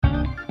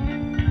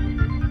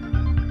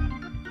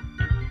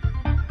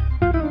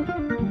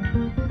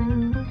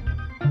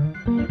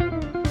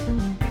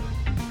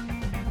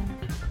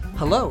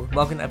Hello,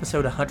 welcome to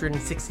episode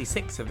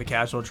 166 of the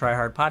Casual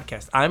Tryhard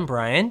Podcast. I'm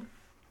Brian.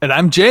 And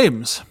I'm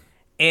James.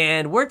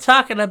 And we're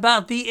talking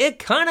about the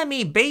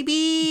economy,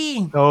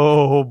 baby!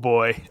 Oh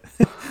boy.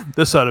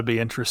 This ought to be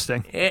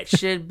interesting. It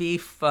should be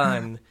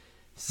fun.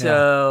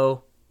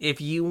 So,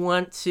 if you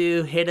want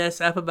to hit us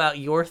up about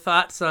your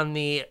thoughts on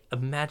the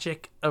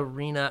Magic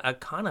Arena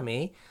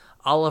economy,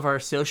 all of our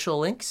social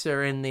links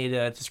are in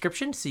the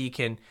description, so you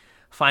can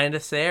find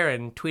us there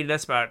and tweet at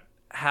us about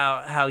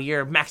how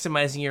you're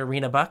maximizing your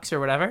arena bucks or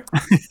whatever.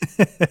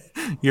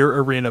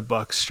 Your arena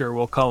bucks, sure,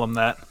 we'll call them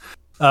that.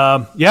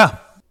 Yeah.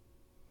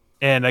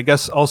 And I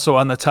guess also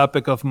on the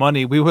topic of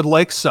money, we would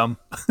like some.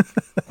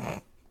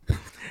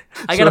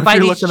 I gotta buy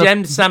these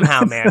gems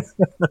somehow, man.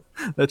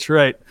 That's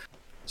right.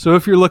 So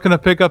if you're looking to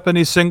pick up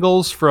any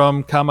singles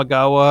from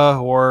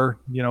Kamigawa or,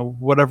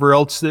 whatever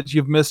else that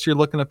you've missed you're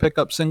looking to pick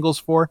up singles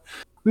for,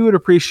 we would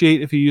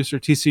appreciate if you use our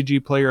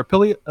TCG player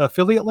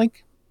affiliate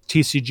link,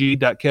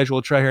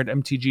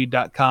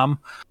 tcg.casualtryhardmtg.com.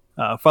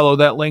 Follow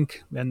that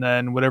link, and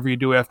then whatever you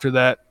do after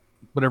that,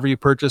 whatever you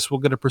purchase,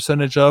 we'll get a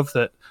percentage of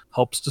that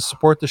helps to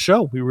support the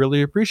show. We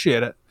really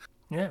appreciate it.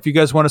 Yeah. If you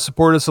guys want to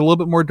support us a little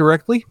bit more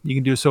directly, you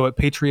can do so at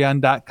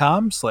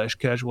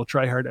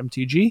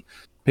patreon.com/casualtryhardmtg.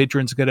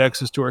 Patrons get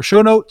access to our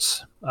show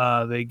notes.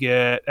 They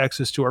get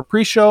access to our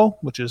pre-show,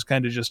 which is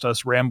kind of just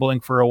us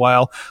rambling for a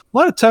while. A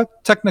lot of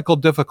technical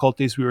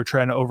difficulties we were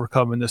trying to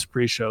overcome in this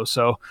pre-show,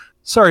 so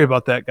sorry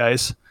about that,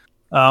 guys.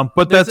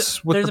 But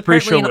that's what the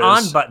pre-show is. There's apparently an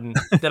on button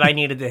that I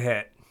needed to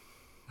hit.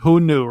 Who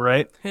knew,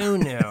 right? Who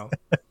knew?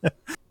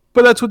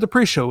 But that's what the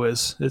pre-show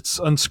is. It's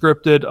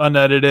unscripted,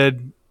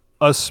 unedited,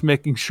 us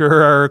making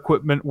sure our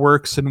equipment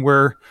works and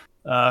we're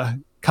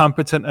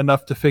competent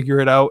enough to figure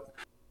it out.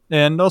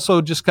 And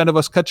also just kind of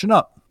us catching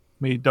up.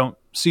 We don't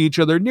see each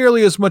other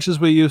nearly as much as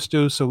we used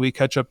to, so we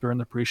catch up during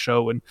the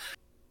pre-show and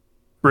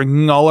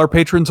bring all our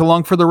patrons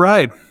along for the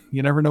ride.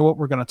 You never know what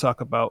we're going to talk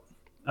about.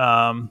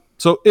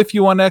 So if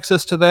you want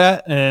access to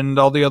that and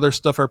all the other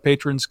stuff our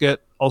patrons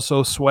get,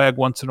 also swag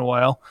once in a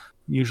while,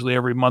 usually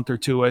every month or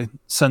two, I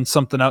send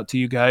something out to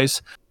you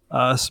guys.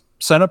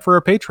 Sign up for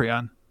our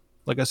Patreon.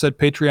 Like I said,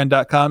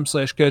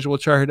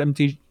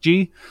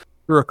 patreon.com/casualtryhardmtg.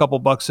 Throw a couple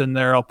bucks in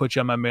there, I'll put you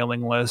on my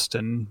mailing list,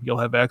 and you'll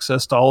have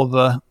access to all of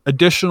the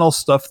additional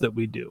stuff that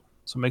we do.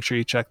 So make sure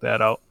you check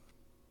that out.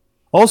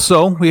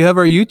 Also, we have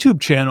our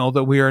YouTube channel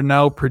that we are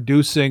now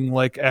producing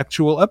like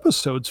actual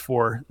episodes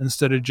for,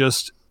 instead of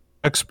just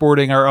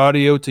exporting our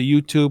audio to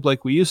YouTube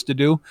like we used to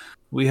do.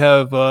 We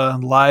have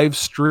live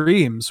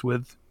streams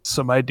with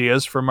some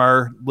ideas from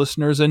our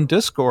listeners in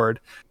Discord.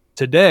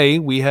 Today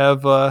we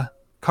have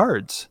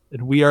cards,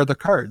 and we are the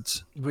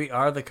cards. We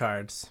are the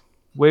cards.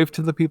 Wave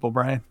to the people,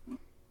 Brian.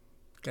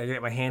 Gotta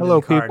get my hand Hello,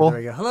 in the card. people. There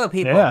we go. Hello,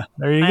 people. Yeah,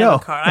 there you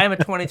go. I am a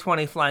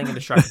 2020 Flying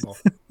Indestructible.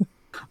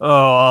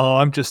 Oh,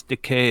 I'm just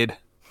decayed.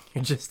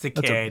 You're just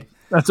decayed.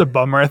 That's a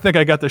bummer. I think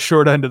I got the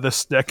short end of the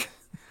stick.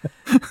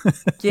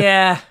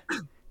 Yeah,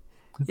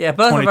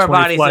 both of our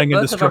bodies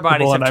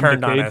have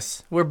turned on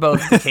us. We're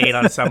both decayed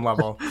on some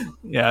level.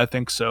 Yeah, I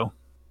think so.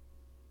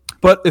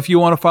 But if you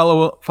want to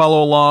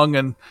follow along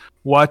and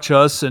watch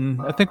us, and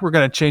I think we're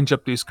going to change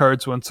up these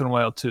cards once in a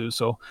while too,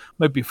 so it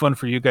might be fun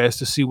for you guys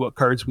to see what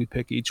cards we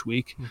pick each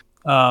week.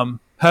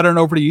 Head on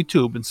over to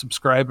YouTube and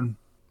subscribe, and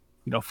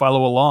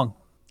follow along.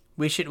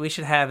 We should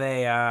have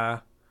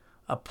a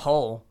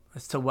poll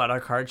as to what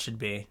our cards should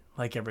be,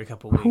 like every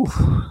couple of weeks.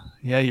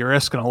 Yeah, you're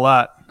asking a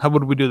lot. How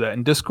would we do that?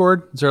 In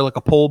Discord? Is there like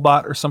a poll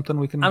bot or something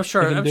we can? I'm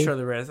sure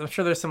there is. I'm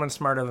sure there's someone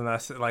smarter than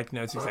us that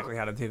knows exactly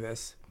how to do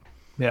this.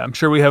 Yeah, I'm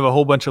sure we have a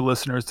whole bunch of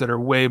listeners that are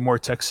way more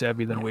tech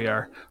savvy than we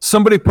are.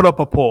 Somebody put up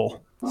a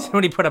poll.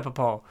 There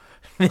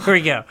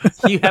we go.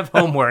 You have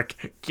homework.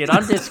 Get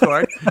on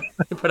Discord.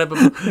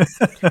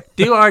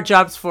 Do our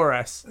jobs for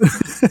us.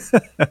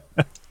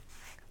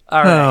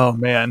 All right. Oh,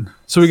 man.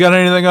 So we got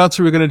anything else,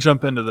 or are we going to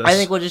jump into this? I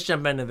think we'll just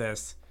jump into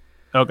this.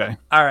 Okay.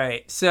 All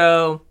right.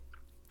 So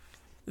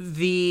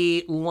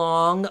the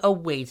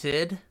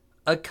long-awaited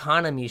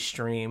economy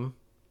stream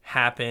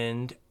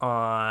happened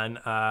on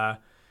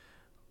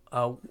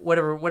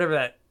whatever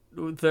that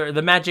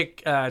the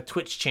Magic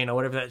Twitch channel,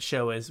 whatever that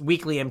show is,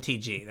 Weekly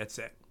MTG. That's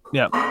it.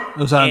 Yeah, it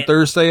was on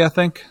Thursday, I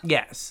think.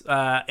 Yes,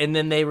 and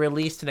then they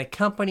released an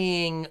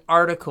accompanying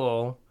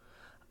article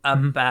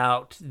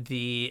about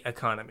the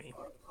economy.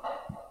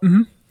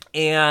 Mm-hmm.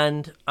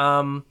 And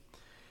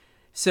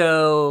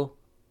so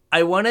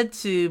I wanted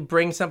to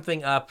bring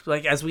something up,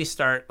 like as we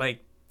start,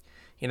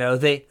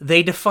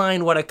 they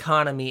define what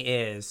economy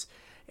is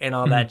and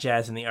all that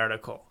jazz in the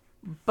article,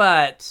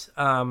 but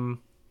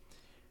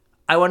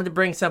I wanted to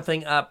bring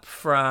something up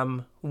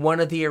from one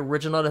of the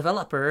original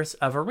developers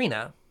of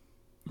Arena,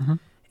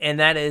 and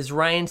that is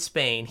Ryan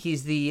Spain.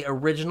 He's the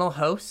original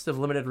host of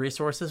Limited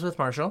Resources with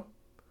Marshall.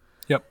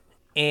 Yep.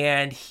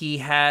 And he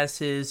has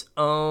his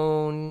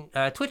own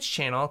Twitch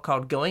channel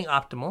called Going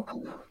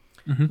Optimal,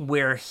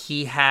 where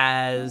he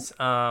has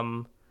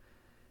a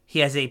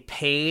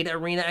paid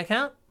Arena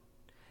account,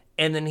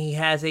 and then he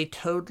has a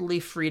totally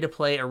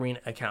free-to-play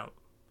Arena account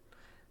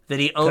that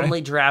he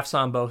only drafts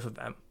on both of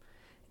them.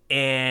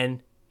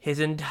 And his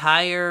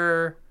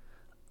entire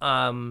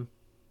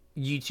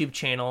YouTube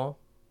channel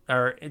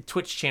or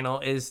Twitch channel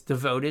is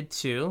devoted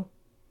to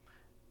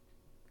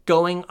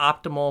going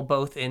optimal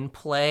both in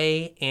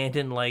play and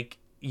in like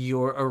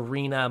your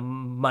arena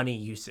money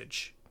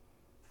usage.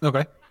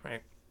 Okay.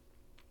 Right.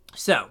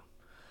 So,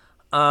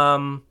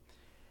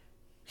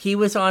 he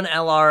was on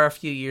LR a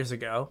few years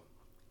ago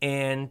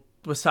and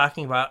was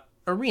talking about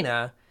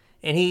Arena,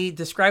 and he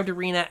described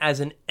Arena as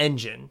an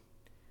engine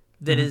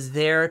that is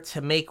there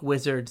to make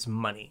Wizards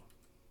money.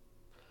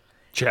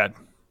 Chad,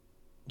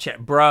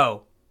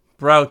 bro,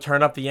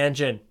 turn up the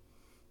engine.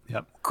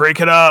 Yep.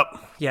 Crank it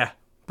up. Yeah,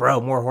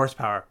 bro, more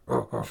horsepower.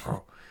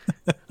 All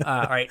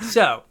right,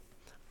 so,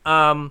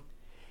 and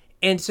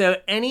so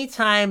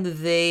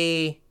anytime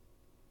they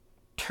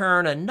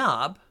turn a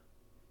knob,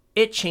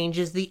 it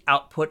changes the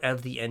output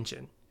of the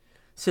engine.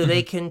 So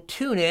they can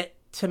tune it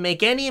to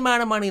make any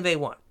amount of money they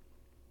want,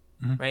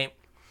 right?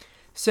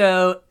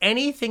 So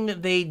anything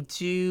that they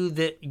do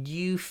that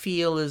you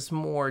feel is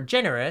more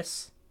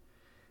generous,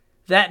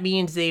 that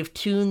means they've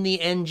tuned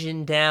the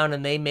engine down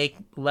and they make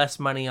less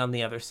money on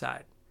the other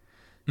side.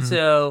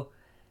 So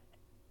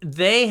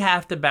they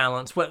have to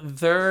balance what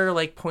their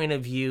like point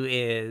of view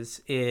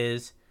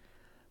is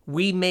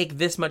we make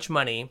this much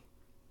money.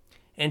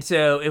 And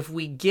so if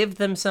we give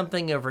them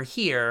something over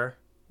here,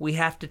 we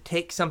have to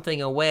take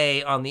something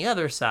away on the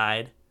other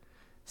side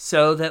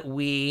so that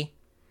we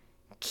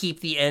keep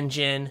the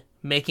engine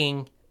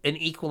making an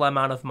equal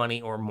amount of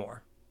money or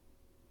more.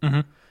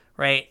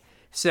 Right?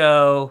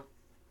 So,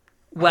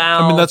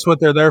 I mean, that's what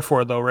they're there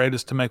for, though, right?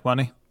 Is to make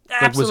money.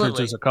 Absolutely. Like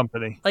Wizards as a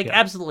company. Like,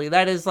 absolutely.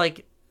 That is their...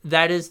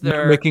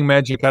 They're making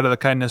magic out of the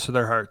kindness of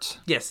their hearts.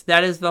 Yes,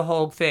 that is the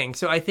whole thing.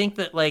 So I think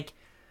that, like,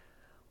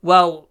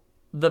 well,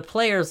 the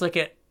players look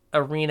at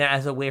Arena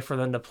as a way for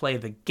them to play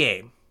the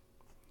game.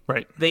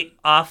 Right. They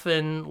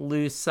often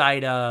lose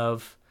sight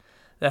of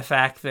the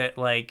fact that,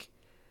 like,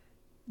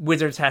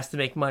 Wizards has to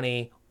make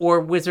money, or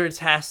Wizards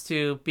has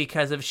to,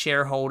 because of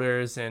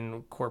shareholders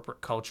and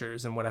corporate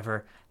cultures and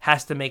whatever,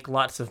 has to make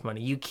lots of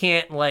money. You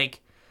can't,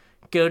 like,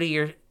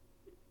 you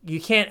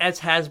can't, as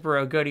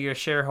Hasbro, go to your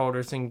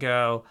shareholders and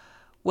go,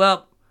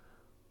 well,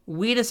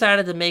 we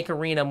decided to make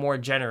Arena more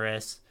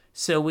generous,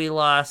 so we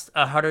lost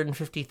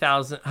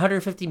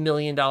 $150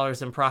 million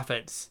in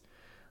profits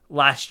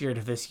last year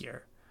to this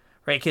year,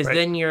 right? Because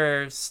then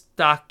your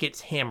stock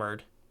gets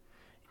hammered,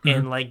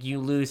 and like you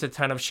lose a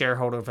ton of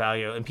shareholder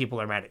value, and people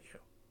are mad at you.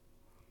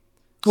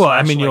 Well,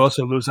 I mean, you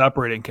also lose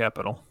operating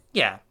capital.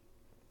 Yeah.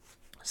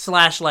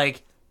 Slash,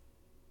 like,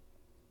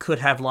 could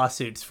have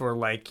lawsuits for,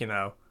 like, you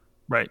know,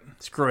 right,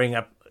 screwing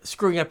up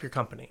your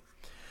company.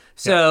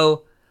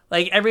 So.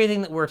 Like,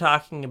 everything that we're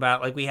talking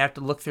about, like, we have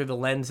to look through the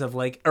lens of,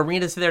 like,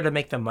 Arena's there to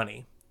make them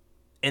money.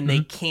 And they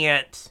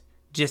can't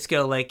just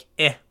go, like,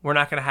 we're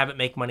not going to have it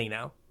make money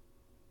now.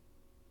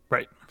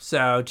 Right.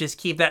 So, just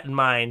keep that in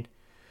mind.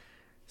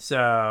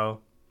 So,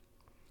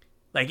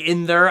 like,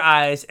 in their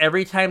eyes,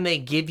 every time they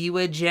give you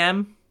a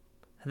gem,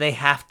 they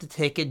have to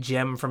take a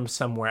gem from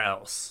somewhere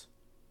else.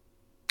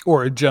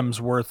 Or a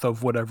gem's worth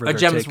of whatever they're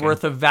taking. A gem's taking.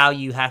 worth of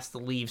value has to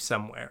leave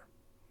somewhere.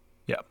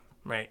 Yeah.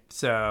 Right.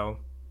 So...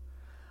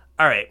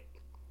 All right.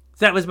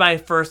 So that was my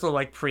first little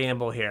like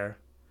preamble here.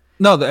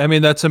 No, I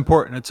mean, that's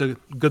important. It's a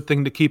good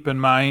thing to keep in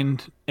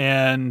mind.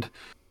 And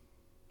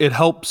it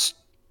helps.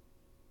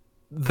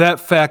 That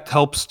fact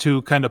helps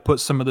to kind of put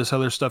some of this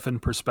other stuff in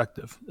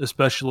perspective,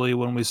 especially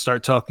when we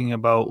start talking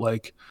about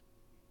like,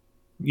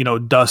 you know,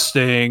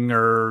 dusting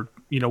or,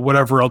 you know,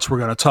 whatever else we're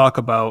going to talk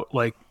about.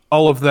 Like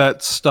all of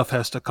that stuff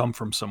has to come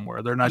from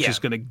somewhere. They're not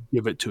just going to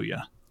give it to you.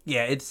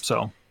 Yeah. It's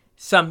so.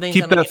 Something's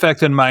keep that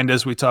fact in mind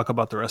as we talk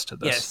about the rest of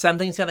this. Yeah,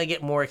 something's going to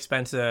get more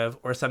expensive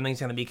or something's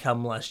going to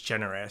become less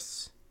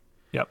generous.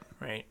 Yep.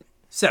 Right.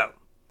 So,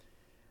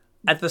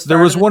 at the start there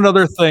was one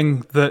other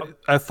thing that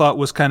I thought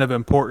was kind of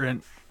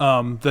important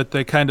that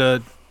they kind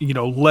of, you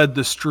know, led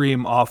the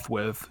stream off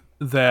with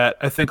that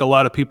I think a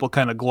lot of people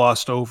kind of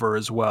glossed over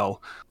as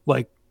well.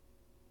 Like,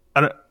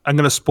 I'm going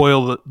to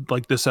spoil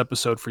like this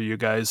episode for you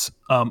guys.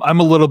 I'm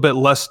a little bit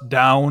less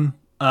down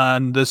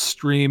on this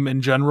stream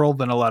in general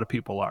than a lot of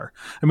people are.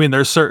 I mean,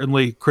 there's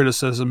certainly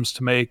criticisms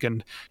to make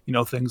and, you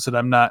know, things that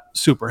I'm not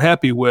super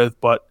happy with,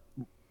 but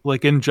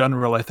like in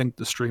general, I think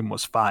the stream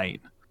was fine.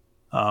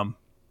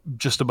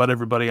 Just about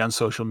everybody on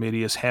social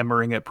media is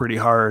hammering it pretty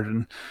hard.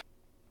 And,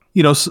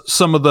 you know,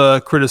 some of the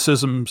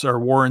criticisms are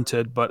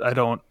warranted, but I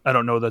don't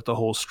know that the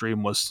whole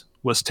stream was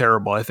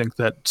terrible. I think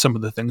that some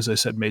of the things I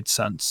said made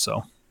sense.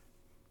 So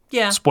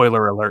yeah,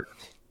 spoiler alert.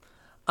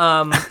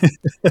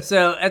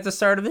 So at the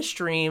start of the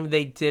stream,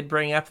 they did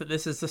bring up that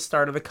this is the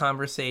start of the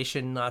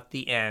conversation, not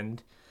the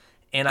end.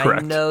 And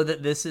correct. I know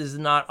that this is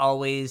not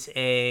always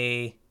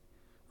a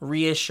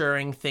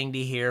reassuring thing to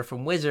hear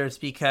from Wizards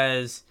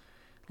because,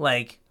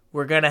 like,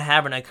 we're going to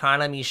have an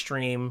economy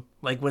stream,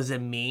 like, was a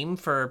meme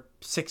for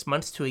 6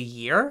 months to a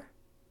year?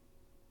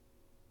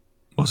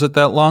 Was it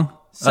that long?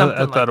 Something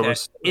I thought like it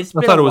was.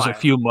 I thought it was a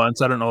few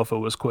months. I don't know if it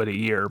was quite a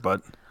year,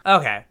 but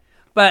okay.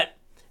 But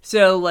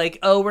so like,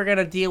 oh, we're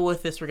gonna deal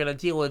with this.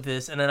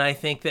 And then I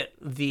think that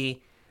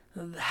the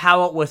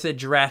how it was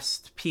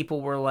addressed,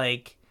 people were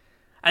like,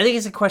 I think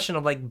it's a question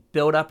of like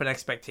build up and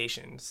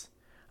expectations.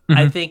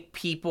 I think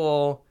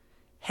people,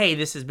 hey,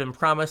 this has been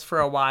promised for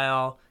a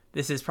while.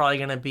 This is probably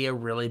going to be a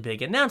really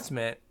big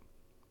announcement.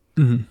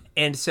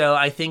 And so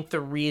I think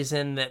the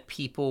reason that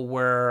people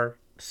were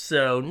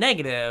so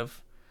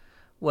negative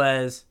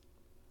was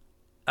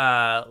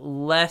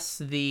less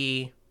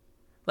the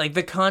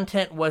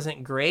content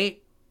wasn't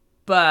great,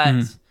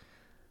 but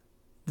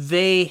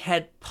they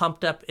had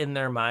pumped up in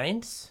their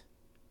minds.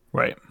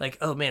 Right. Like,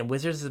 oh man,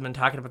 Wizards has been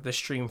talking about this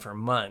stream for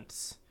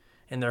months,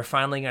 and they're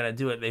finally going to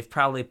do it. They've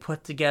probably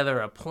put together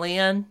a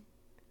plan,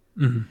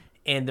 and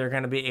they're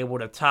going to be able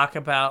to talk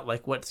about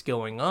like what's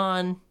going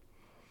on.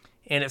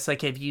 And it's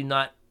like, have you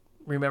not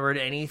remembered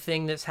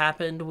anything that's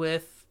happened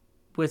with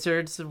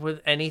Wizards with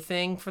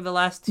anything for the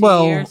last 2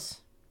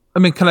 years? I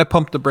mean, can I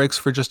pump the brakes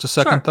for just a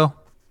second, Sure. though?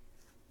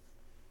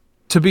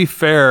 To be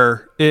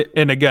fair,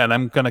 and again,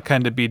 I'm going to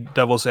kind of be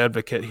devil's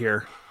advocate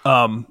here.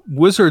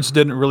 Wizards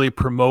didn't really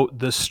promote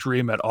this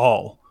stream at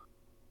all.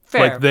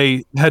 Fair. Like,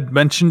 they had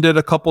mentioned it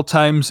a couple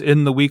times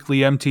in the weekly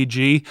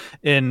MTG,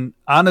 and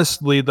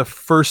honestly, the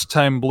first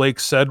time Blake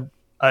said,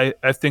 I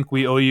think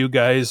we owe you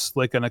guys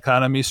like an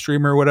economy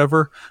stream or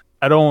whatever,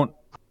 I don't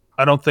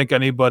think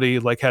anybody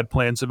like had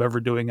plans of ever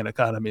doing an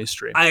economy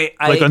stream. I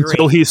like agree.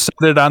 Until he said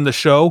it on the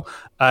show,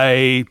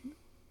 I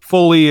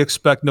fully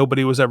expect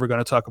nobody was ever going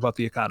to talk about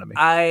the economy.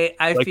 I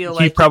feel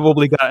he like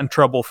probably got in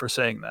trouble for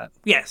saying that.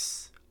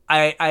 Yes,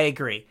 I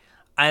agree.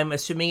 I'm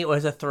assuming it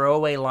was a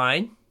throwaway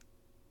line,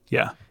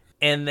 Yeah.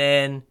 and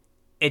then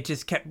it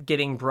just kept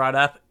getting brought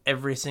up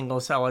every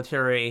single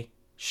solitary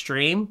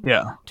stream.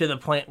 Yeah. To the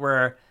point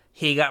where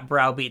he got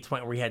browbeat to the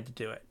point where he had to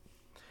do it.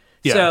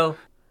 Yeah. So,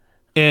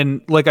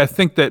 And like, I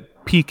think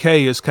that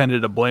PK is kind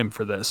of to blame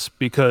for this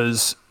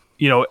because,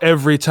 you know,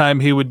 every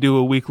time he would do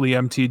a weekly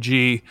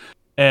MTG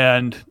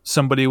and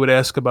somebody would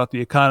ask about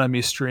the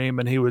economy stream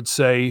and he would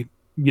say,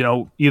 you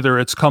know, either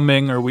it's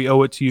coming or we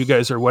owe it to you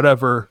guys or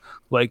whatever.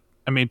 Like,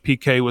 I mean,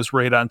 PK was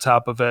right on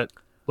top of it,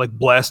 like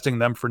blasting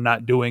them for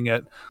not doing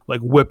it,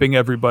 like whipping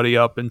everybody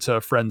up into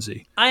a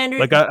frenzy. I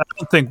understand. Like, I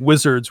don't think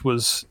Wizards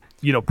was,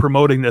 you know,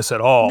 promoting this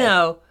at all.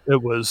 No.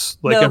 It was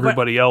like No, but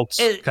everybody else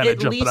kind of at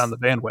jumping least- on the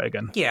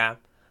bandwagon. Yeah,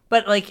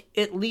 but like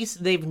at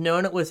least they've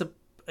known it was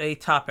a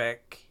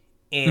topic,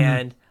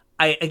 and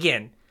I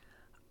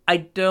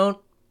don't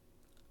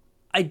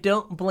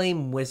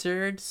blame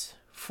Wizards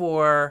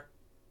for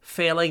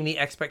failing the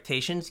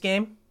expectations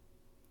game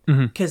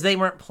because they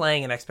weren't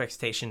playing an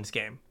expectations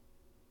game,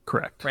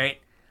 Correct.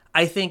 right?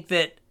 I think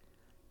that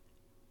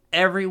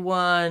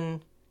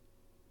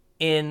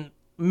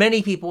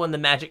many people in the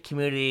Magic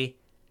community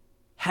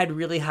had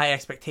really high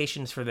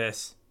expectations for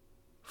this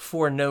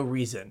for no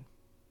reason.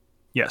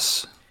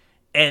 Yes.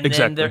 And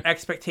Exactly. then their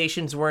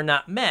expectations were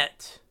not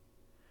met,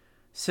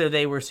 so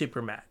they were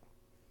super mad.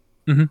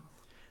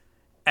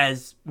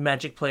 As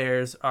Magic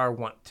players are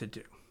wont to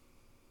do.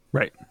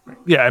 Right.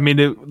 Yeah, I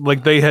mean,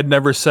 like they had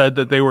never said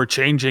that they were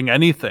changing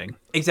anything.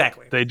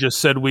 Exactly. They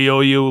just said we owe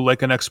you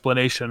like an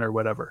explanation or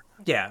whatever.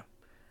 Yeah.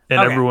 And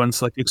Okay.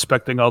 everyone's like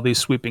expecting all these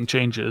sweeping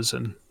changes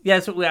and Yeah,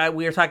 that's what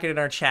we were talking in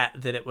our chat,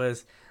 that it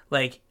was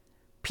like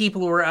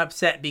people were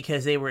upset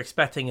because they were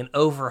expecting an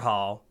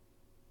overhaul.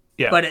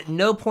 yeah. But at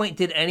no point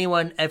did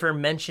anyone ever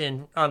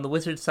mention on the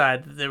Wizards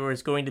side that there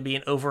was going to be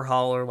an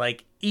overhaul or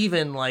like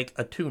even like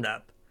a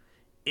tune-up.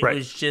 It Right.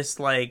 was just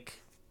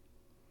like,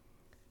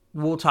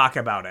 we'll talk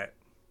about it.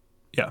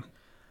 yeah.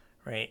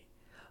 Right.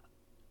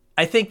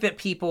 I think that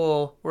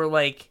people were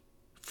like,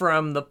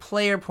 from the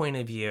player point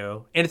of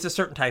view, and it's a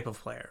certain type of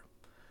player,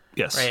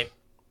 Yes. right?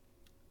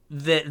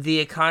 That the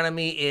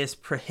economy is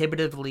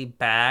prohibitively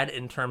bad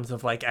in terms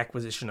of like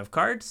acquisition of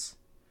cards.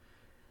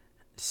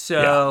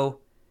 So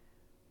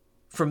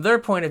from their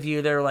point of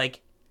view, they're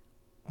like,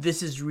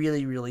 this is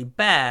really, really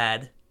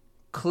bad.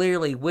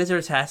 Clearly,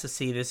 Wizards has to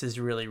see this is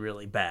really,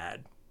 really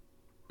bad.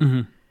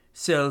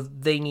 So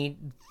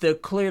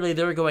clearly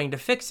they're going to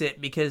fix it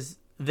because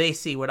they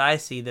see what I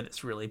see, that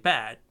it's really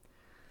bad.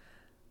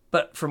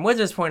 But from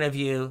Wizards' point of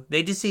view,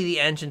 they just see the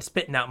engine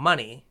spitting out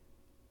money.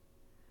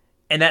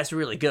 And that's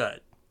really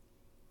good.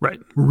 Right.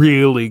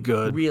 Really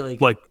good. Really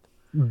good. Like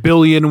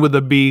billion with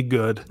a B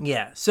good.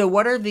 Yeah. So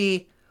what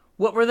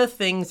were the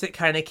things that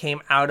kind of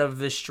came out of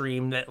the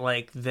stream that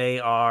like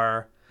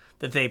that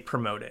they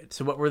promoted?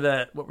 So what were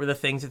the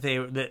things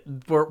that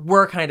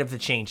were kind of the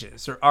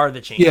changes, or are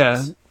the changes?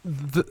 Yeah.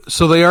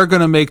 So they are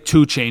going to make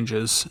 2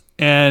 changes.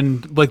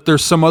 And like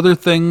there's some other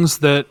things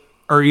that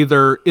are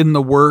either in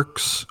the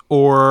works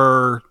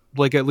or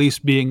like at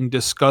least being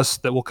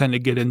discussed that we'll kind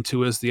of get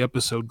into as the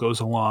episode goes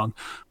along.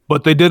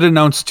 But they did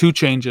announce 2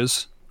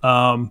 changes.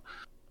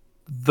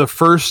 The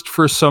first,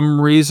 for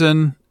some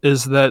reason,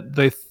 is that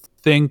they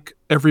think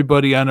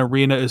everybody on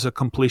Arena is a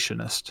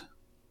completionist.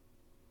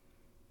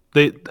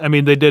 They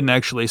didn't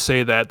actually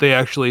say that. They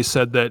actually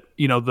said that,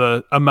 you know,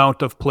 the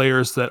amount of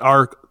players that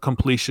are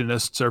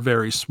completionists are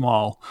very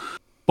small.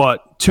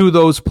 But to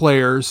those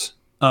players,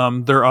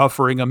 they're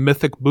offering a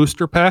Mythic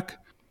booster pack,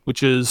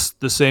 which is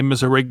the same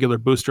as a regular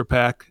booster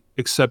pack,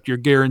 except you're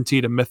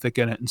guaranteed a mythic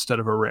in it instead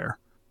of a rare.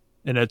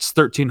 And it's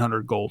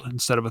 1,300 gold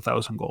instead of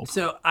 1,000 gold.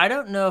 So I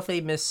don't know if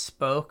they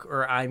misspoke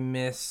or I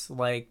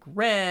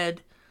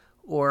read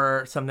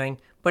or something,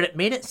 but it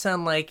made it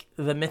sound like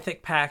the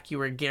mythic pack you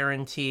were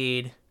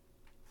guaranteed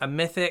a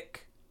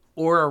mythic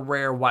or a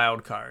rare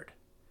wild card.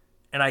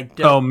 And I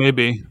don't. Oh,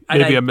 maybe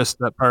I missed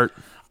that part.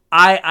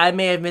 I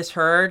may have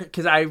misheard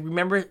because I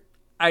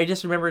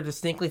just remember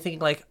distinctly thinking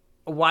like,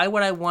 why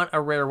would I want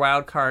a rare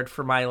wild card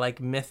for my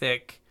like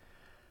mythic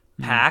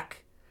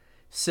pack?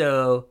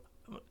 So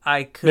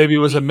I could maybe it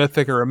was a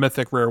mythic or a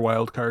mythic rare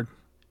wild card.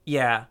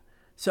 Yeah.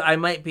 So I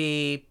might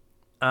be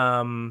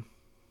I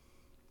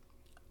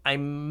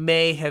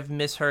may have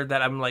misheard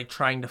that. I'm like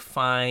trying to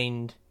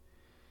find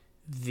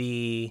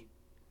the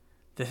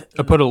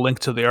I put a link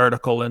to the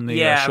article in the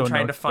show I'm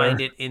trying to notes find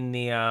there. it in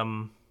the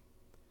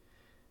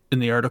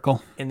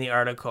article. In the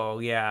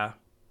article, yeah.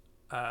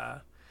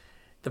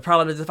 The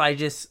problem is if I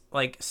just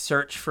like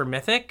search for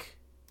mythic,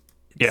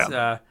 it's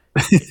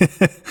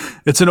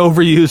it's an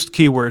overused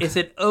keyword. It's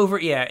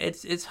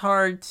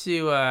hard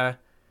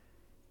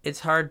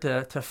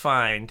to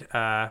find.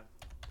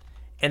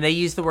 And they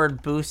use the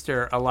word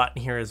booster a lot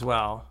in here as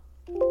well.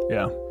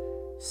 Yeah.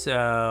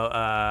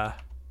 So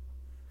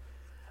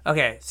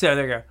okay, so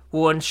there you go.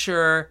 We'll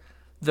ensure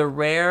the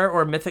rare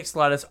or mythic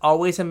slot is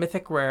always a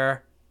mythic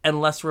rare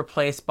unless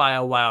replaced by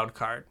a wild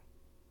card.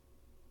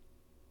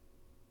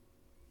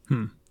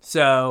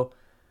 So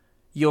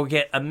you'll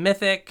get a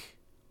mythic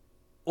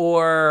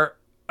or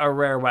a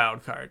rare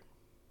wild card.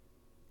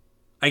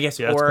 I guess,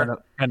 yeah, or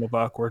it's kind of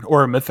awkward.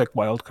 Or a mythic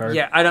wild card.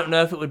 Yeah, I don't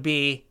know if it would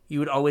be you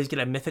would always get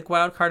a mythic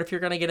wild card if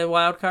you're going to get a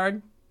wild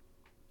card.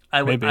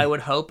 I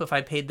would hope if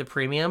I paid the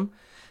premium.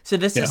 So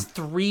this is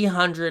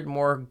 300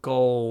 more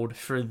gold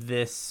for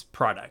this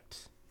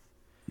product.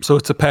 So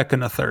it's a pack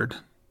and a third.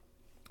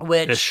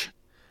 Which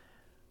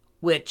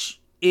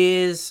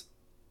is,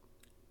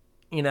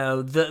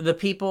 the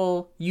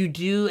people, you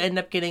do end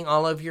up getting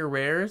all of your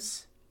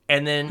rares,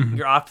 and then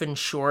you're often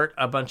short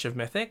a bunch of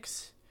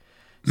mythics.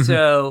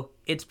 So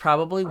it's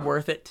probably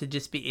worth it to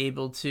just be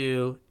able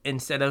to,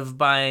 instead of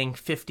buying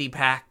 50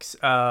 packs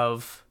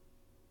of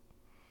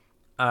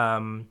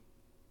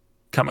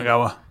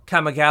Kamigawa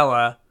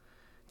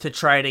to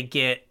try to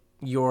get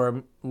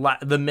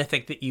the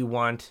mythic that you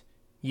want,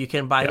 you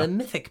can buy the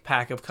mythic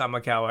pack of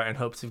Kamigawa in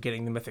hopes of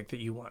getting the mythic that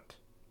you want.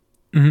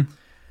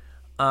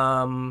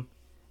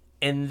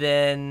 And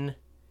then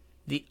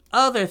the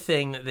other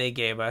thing that they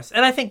gave us,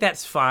 and I think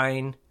that's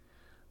fine,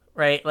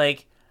 right?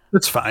 Like,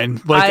 it's fine.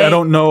 Like, I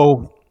don't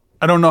know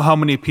how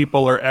many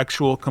people are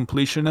actual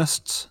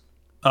completionists.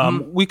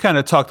 We kind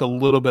of talked a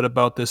little bit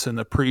about this in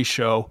the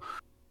pre-show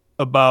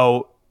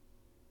about,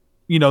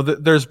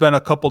 there's been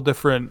a couple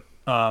different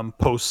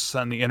posts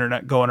on the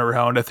internet going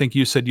around. I think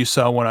you said you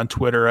saw one on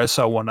Twitter. I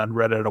saw one on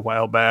Reddit a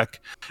while back.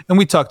 And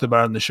we talked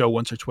about it on the show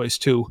once or twice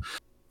too,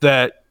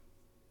 that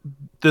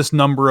this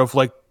number of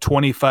like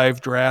 25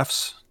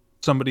 drafts,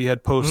 somebody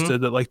had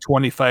posted that like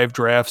 25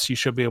 drafts, you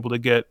should be able to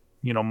get,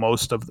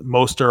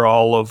 most or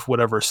all of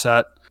whatever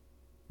set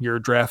you're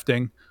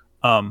drafting.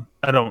 I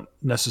don't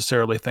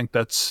necessarily think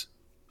that's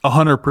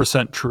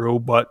 100% true,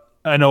 but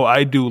I know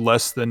I do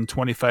less than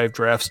 25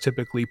 drafts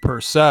typically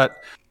per set,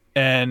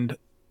 and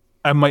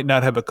I might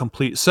not have a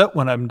complete set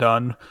when I'm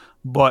done,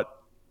 but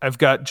I've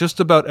got just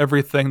about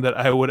everything that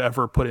I would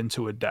ever put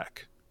into a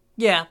deck.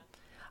 Yeah.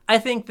 I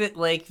think that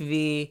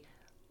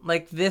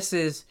this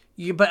is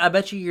you, but I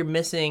bet you're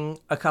missing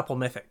a couple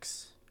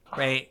mythics,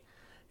 right?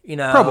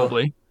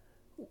 Probably.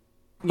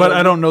 But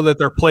I don't know that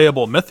they're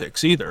playable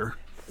mythics either.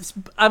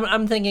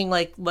 I'm thinking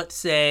like, let's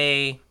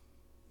say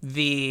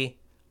the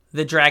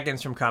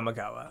dragons from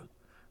Kamigawa,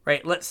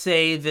 right? Let's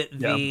say that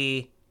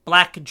the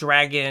black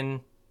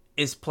dragon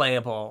is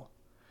playable,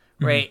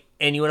 right?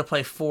 And you want to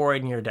play 4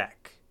 in your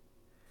deck.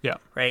 Yeah.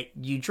 Right?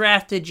 You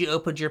drafted, you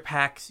opened your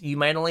packs, you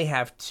might only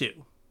have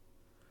 2.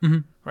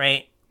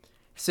 Right?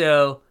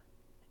 So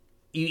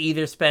you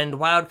either spend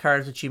wild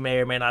cards, which you may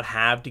or may not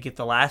have, to get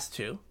the last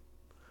 2,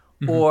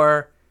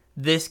 or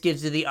this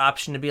gives you the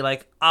option to be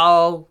like,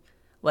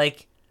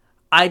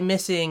 I'm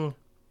missing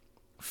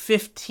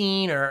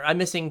 15 or I'm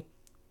missing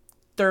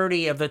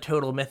 30 of the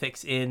total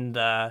mythics in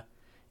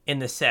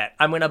the set.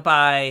 I'm going to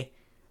buy,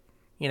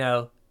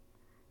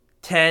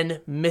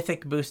 10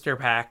 mythic booster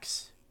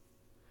packs,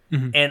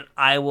 and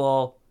I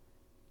will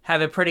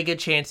have a pretty good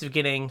chance of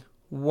getting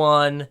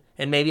 1,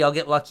 and maybe I'll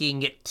get lucky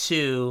and get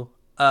 2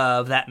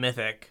 of that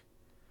mythic.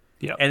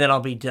 Yeah. And then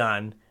I'll be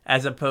done.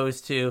 As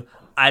opposed to,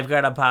 I've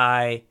got to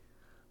buy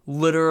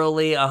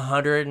literally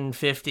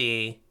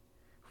 150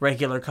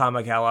 regular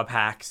Kamigawa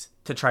packs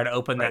to try to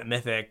open that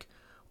mythic,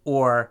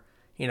 or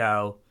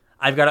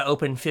I've got to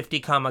open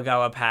 50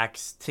 Kamigawa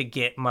packs to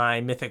get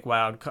my mythic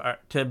wild card,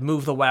 to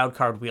move the wild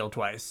card wheel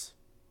twice.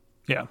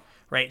 Yeah.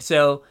 Right.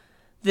 So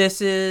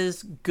this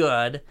is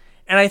good,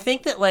 and I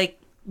think that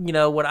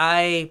what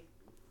I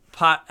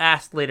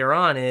asked later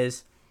on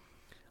is,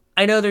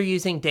 I know they're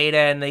using data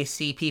and they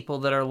see people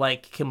that are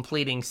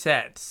completing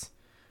sets,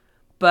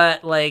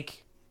 but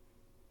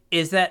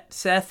is that,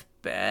 Seth,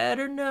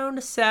 better known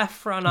as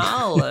Saffron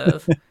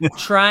Olive,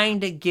 trying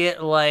to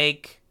get,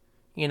 like,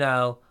 you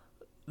know,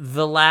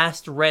 the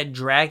last red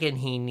dragon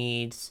he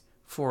needs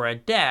for a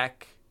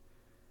deck,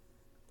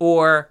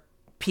 or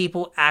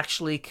people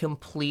actually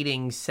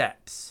completing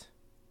sets.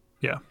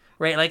 Yeah.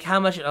 Right? Like, how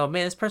much, oh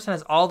man, this person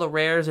has all the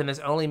rares and is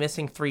only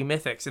missing 3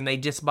 mythics, and they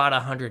just bought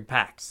 100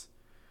 packs.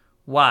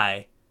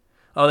 Why?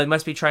 Oh, they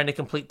must be trying to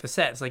complete the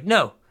set. It's like,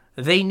 no,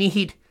 they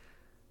need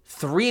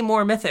 3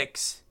 more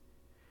mythics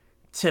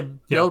to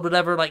build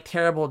whatever, like,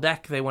 terrible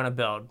deck they want to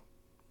build.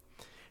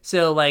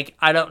 So, like,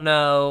 I don't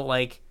know,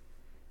 like,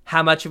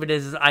 how much of it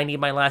is I need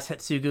my last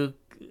Hetsugu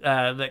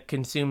that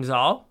consumes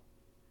all.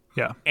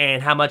 Yeah.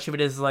 And how much of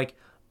it is like,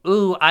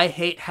 ooh, I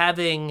hate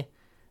having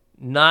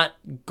not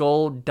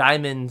gold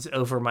diamonds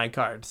over my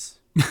cards.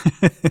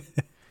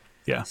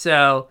 Yeah.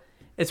 So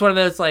it's one of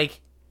those,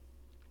 like,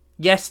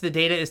 yes, the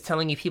data is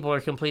telling you people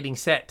are completing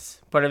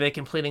sets, but are they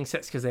completing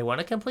sets because they want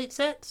to complete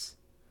sets?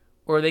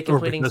 Or are they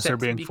completing because sets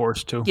they're being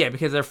forced to? Yeah,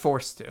 because they're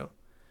forced to.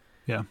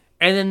 Yeah.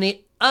 And then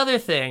the other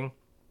thing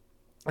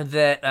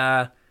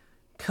that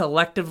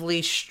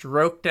collectively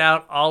stroked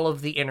out all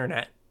of the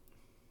internet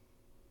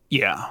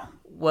Yeah.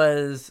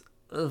 was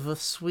the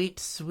sweet,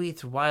 sweet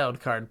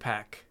wildcard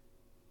pack.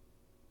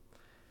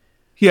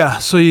 Yeah,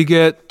 so you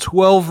get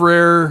 12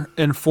 rare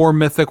and 4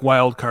 mythic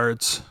wild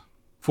cards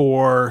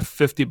for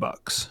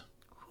 $50.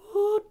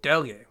 Ooh,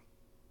 doggy.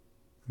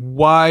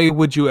 Why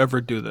would you ever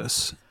do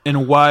this?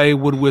 And why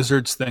would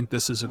Wizards think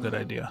this is a good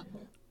idea?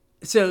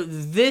 So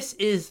this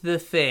is the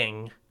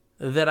thing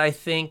that I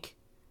think,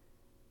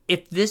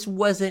 if this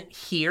wasn't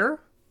here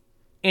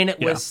and it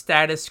was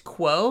status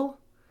quo,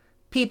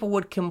 people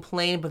would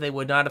complain, but they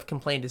would not have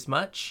complained as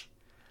much.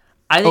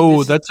 I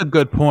think that's a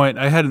good point.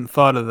 I hadn't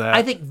thought of that.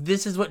 I think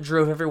this is what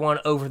drove everyone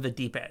over the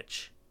deep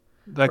edge.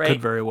 That right?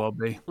 could very well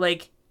be.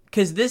 Like,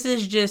 because this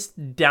is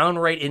just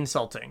downright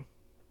insulting.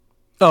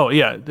 Oh,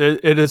 yeah.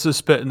 It is a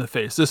spit in the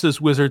face. This is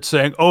Wizards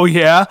saying, oh,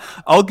 yeah,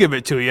 I'll give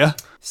it to you.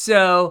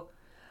 So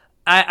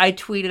I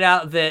tweeted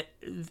out that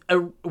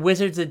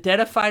Wizards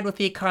identified what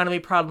the economy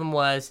problem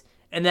was,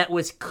 and that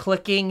was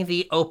clicking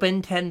the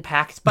open 10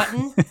 packs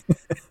button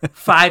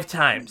 5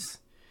 times.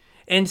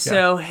 And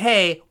so,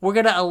 hey, we're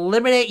going to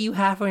eliminate you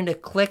having to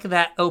click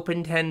that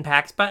open 10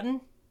 packs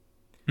button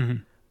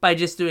by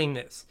just doing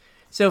this.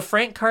 So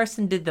Frank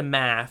Carson did the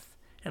math,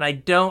 and I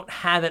don't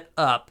have it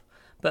up,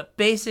 but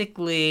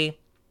basically,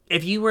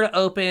 if you were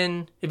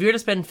to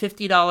spend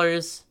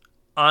 $50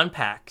 on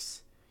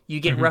packs, you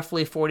get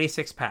roughly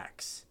 46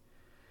 packs.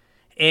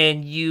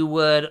 And you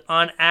would,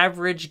 on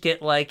average,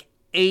 get like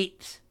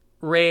 8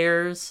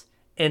 rares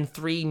and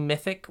 3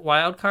 mythic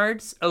wild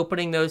cards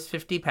opening those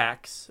 50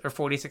 packs or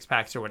 46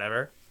 packs or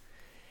whatever.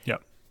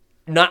 Yep.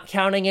 Not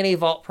counting any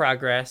vault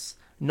progress,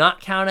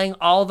 not counting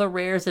all the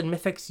rares and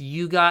mythics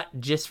you got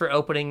just for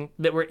opening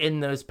that were in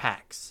those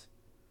packs.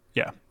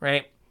 Yeah.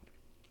 Right?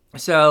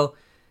 So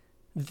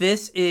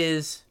this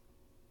is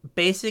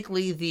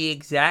basically the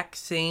exact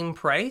same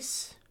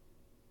price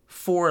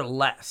for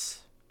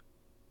less.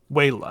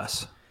 Way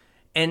less.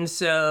 And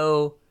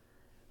so,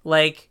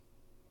 like,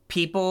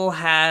 people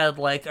had,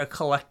 like, a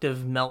collective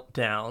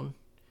meltdown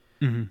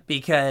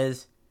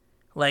because,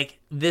 like,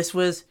 this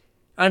was,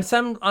 on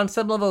some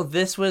level,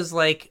 this was,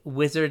 like,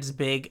 Wizards'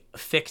 big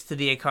fix to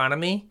the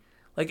economy.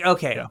 Like,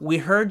 okay, we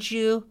heard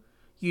you.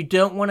 You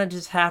don't want to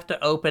just have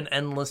to open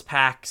endless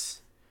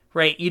packs,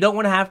 right? You don't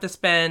want to have to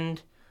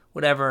spend,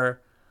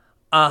 whatever,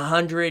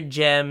 100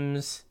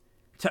 gems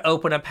to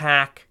open a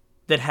pack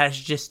that has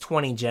just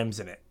 20 gems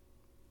in it.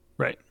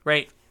 Right.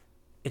 Right?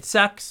 It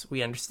sucks.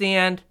 We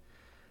understand.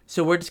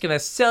 So we're just going to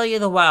sell you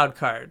the wild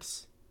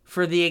cards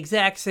for the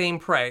exact same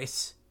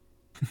price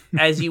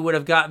as you would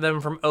have got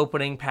them from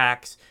opening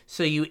packs.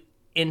 So you,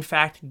 in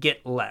fact,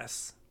 get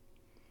less.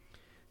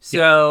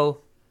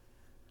 So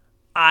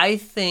I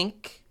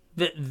think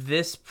that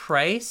this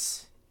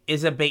price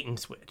is a bait and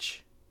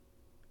switch.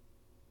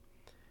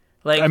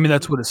 Like, I mean,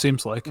 that's what it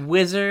seems like.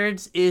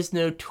 Wizards is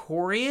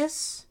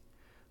notorious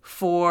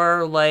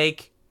for,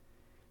 like,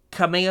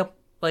 coming up,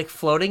 like,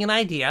 floating an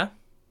idea,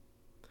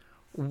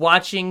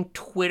 watching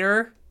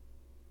Twitter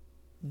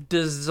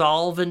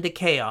dissolve into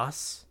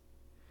chaos.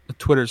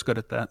 Twitter's good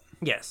at that.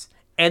 Yes.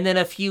 And then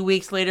a few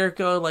weeks later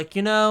go, like,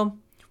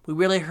 we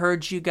really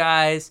heard you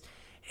guys,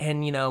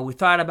 and, we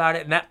thought about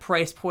it, and that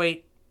price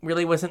point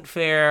really wasn't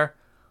fair.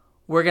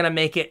 We're going to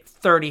make it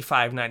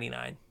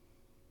 $35.99.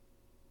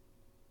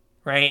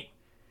 Right?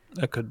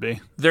 That could be.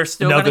 They're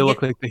still now gonna they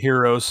look like the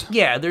heroes.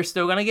 Yeah, they're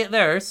still going to get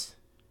theirs.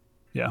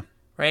 Yeah.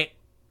 Right?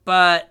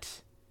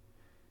 But,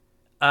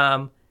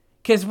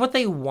 because what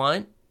they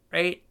want,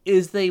 right,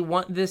 is they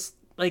want this,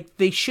 like,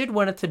 they should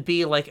want it to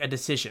be like a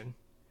decision.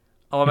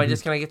 Oh, am I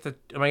just going to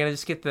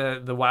get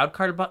the wild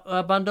card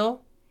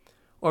bundle?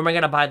 Or am I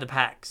going to buy the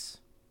packs?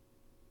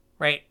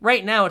 Right?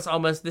 Right now, it's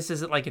almost, this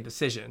isn't like a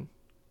decision.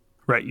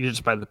 Right, you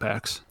just buy the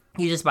packs.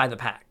 You just buy the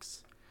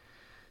packs.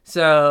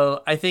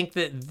 So I think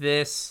that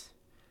this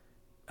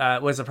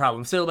was a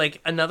problem. So,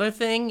 like, another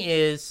thing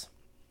is,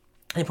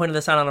 I pointed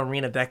this out on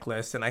Arena deck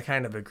list, and I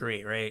kind of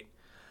agree, right?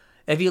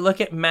 if you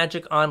look at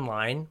Magic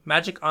Online,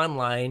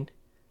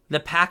 the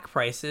pack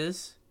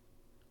prices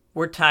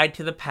were tied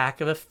to the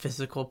pack of a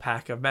physical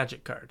pack of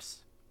Magic cards.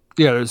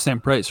 Yeah, they're the same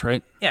price,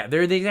 right? Yeah,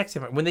 they're the exact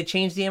same. When they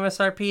changed the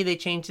MSRP, they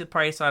changed the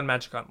price on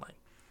Magic Online.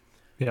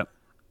 Yeah.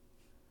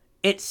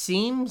 It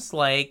seems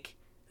like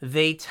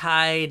they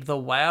tied the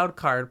wild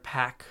card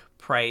pack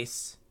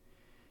price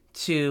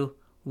to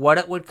what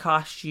it would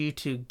cost you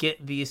to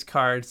get these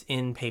cards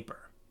in paper.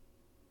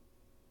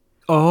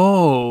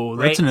 Oh,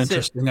 that's Right? an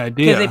interesting Because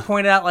idea. they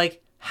pointed out,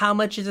 like, how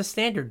much is a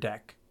standard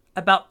deck?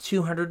 About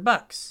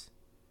 $200.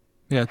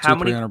 Yeah, How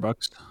many-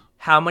 $300.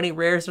 How many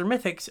rares or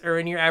mythics are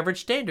in your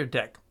average standard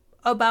deck?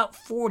 About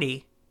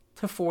 40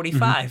 to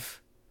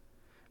 45.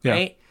 Yeah.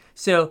 Right?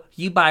 So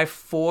you buy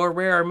 4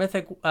 rare or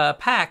mythic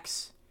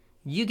packs,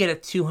 you get a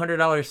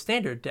 $200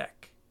 standard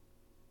deck.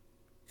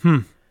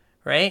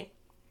 Right?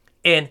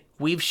 And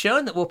we've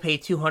shown that we'll pay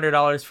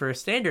 $200 for a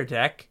standard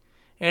deck,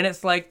 and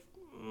it's like,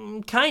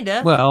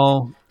 kinda.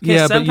 Well,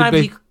 yeah, but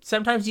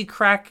sometimes you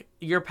crack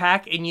your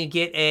pack and you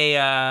get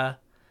a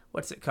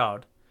what's it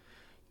called?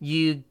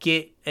 You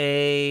get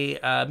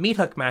a Meat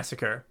Hook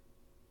Massacre,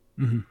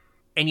 and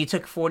you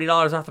took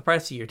 $40 off the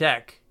price of your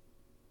deck,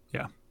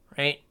 yeah.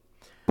 right?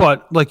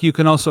 But like you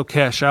can also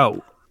cash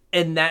out.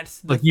 And that's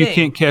the Like thing. you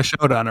can't cash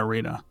out on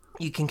Arena.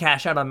 You can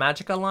cash out on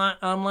Magic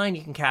Online.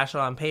 You can cash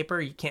out on paper.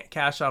 You can't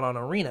cash out on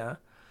Arena.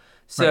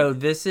 So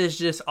this is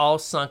just all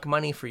sunk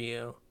money for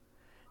you.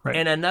 Right.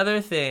 And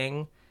another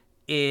thing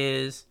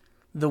is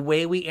the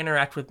way we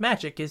interact with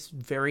Magic is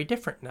very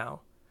different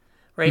now,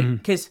 right?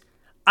 Because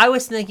I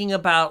was thinking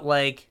about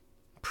like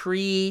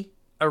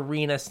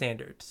pre-Arena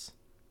standards,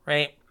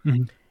 right?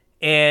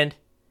 And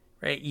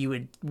right, you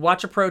would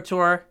watch a Pro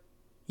Tour,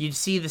 you'd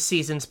see the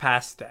Seasons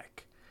Pass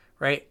deck,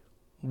 right?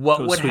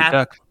 What would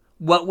happen?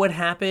 What would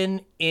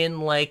happen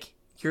in like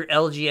your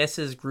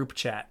LGS's group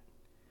chat?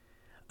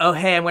 Oh,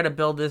 hey, I'm going to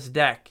build this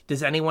deck.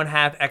 Does anyone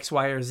have X,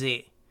 Y, or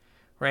Z?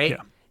 Right?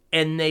 Yeah.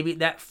 And maybe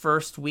that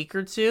first week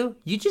or two,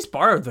 you just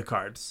borrowed the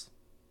cards.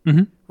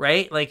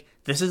 Right? Like,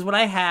 this is what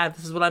I have.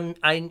 This is what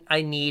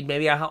I need.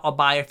 Maybe I'll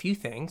buy a few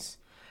things.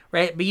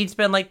 Right? But you'd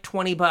spend like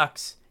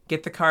 $20,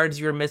 get the cards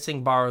you're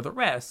missing, borrow the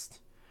rest.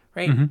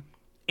 Right?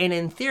 And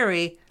in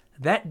theory,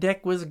 that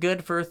deck was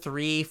good for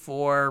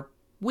 3-4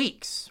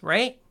 weeks.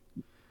 Right?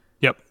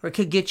 Yep. Or it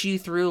could get you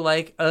through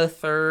like a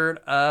third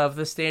of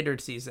the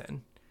standard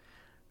season.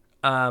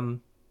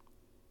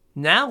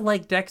 Now,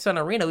 like decks on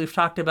Arena, we've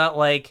talked about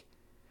like,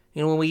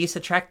 you know, when we used to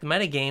track the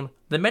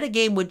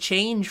metagame would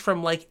change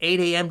from like 8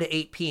 a.m. to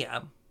 8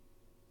 p.m.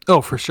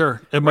 Oh, for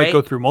sure. It might Right?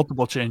 go through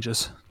multiple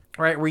changes.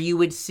 Right? Where you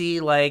would see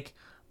like,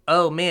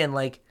 oh man,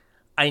 like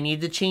I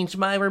need to change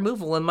my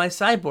removal in my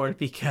sideboard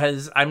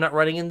because I'm not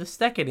running in this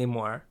deck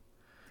anymore.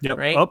 Yep.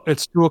 Right? Oh,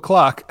 it's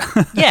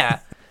 2:00. Yeah.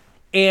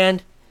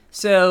 And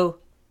so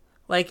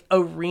like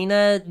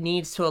Arena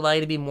needs to allow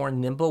you to be more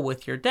nimble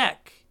with your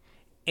deck.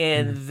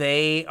 And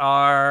they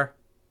are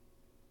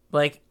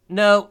like,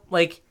 no,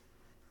 like,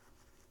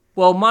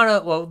 well,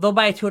 they'll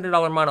buy a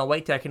 $200 mono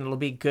white deck and it'll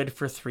be good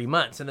for 3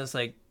 months. And it's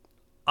like,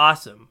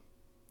 awesome.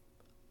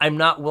 I'm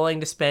not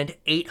willing to spend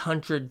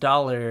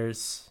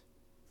 $800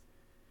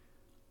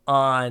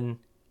 on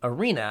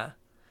Arena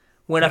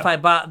when if I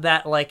bought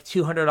that like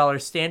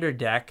 $200 standard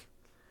deck,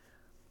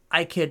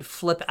 I could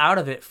flip out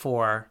of it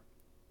for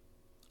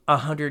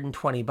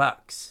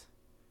 $120.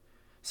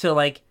 So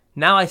like,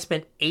 now I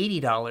spent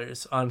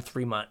 $80 on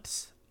 3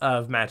 months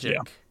of Magic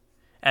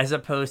as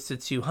opposed to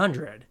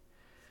 $200.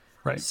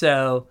 Right.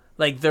 So,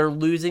 like, they're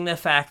losing the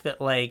fact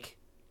that, like,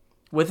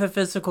 with a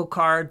physical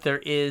card, there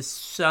is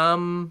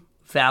some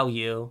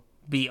value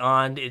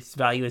beyond its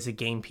value as a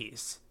game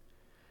piece.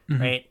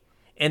 Right?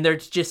 And they're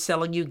just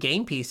selling you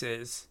game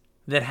pieces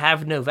that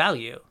have no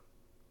value.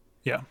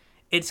 Yeah.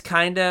 It's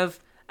kind of...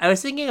 I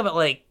was thinking about,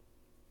 like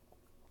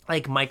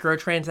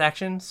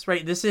microtransactions,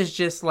 right? This is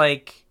just,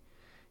 like...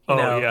 You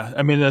know, yeah.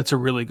 I mean, that's a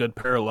really good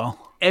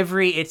parallel.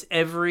 Every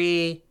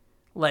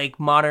like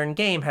modern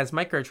game has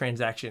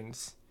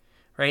microtransactions,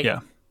 right? Yeah.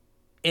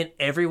 And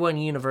everyone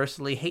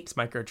universally hates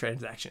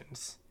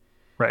microtransactions.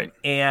 Right.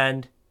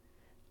 And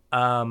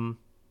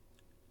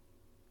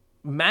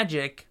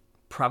Magic,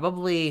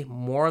 probably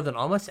more than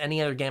almost any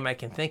other game I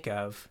can think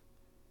of,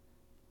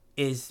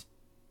 is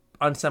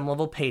on some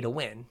level pay to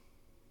win.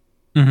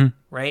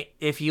 Right?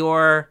 If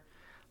you're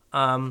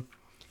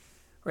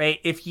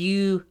if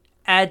you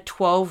add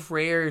 12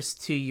 rares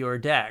to your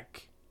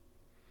deck,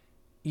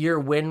 your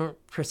win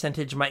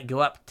percentage might go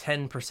up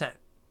 10%.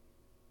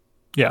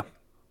 Yeah.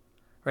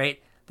 Right?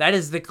 That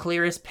is the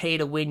clearest pay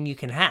to win you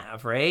can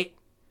have, right?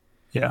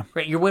 Yeah.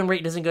 Right? Your win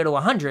rate doesn't go to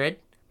 100,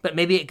 but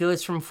maybe it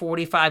goes from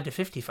 45 to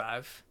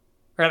 55.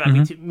 Or I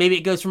mean, maybe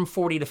it goes from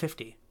 40 to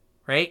 50,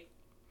 right?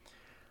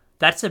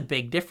 That's a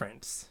big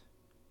difference.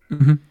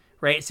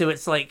 Right? So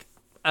it's like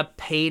a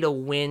pay to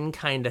win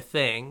kind of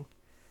thing.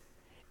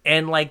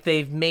 And like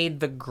they've made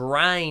the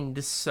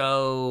grind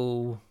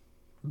so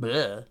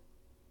bleh.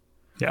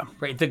 Yeah.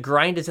 Right? The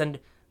grind is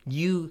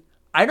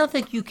I don't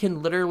think you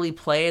can literally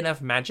play enough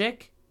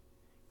Magic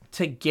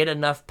to get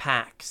enough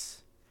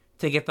packs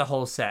to get the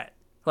whole set,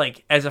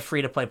 like as a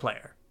free to play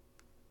player?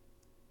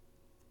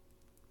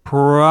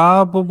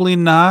 Probably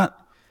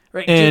not.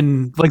 Right.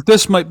 And like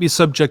this might be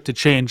subject to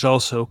change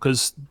also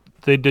because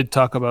they did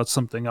talk about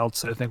something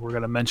else that I think we're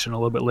going to mention a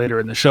little bit later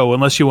in the show,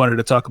 unless you wanted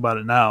to talk about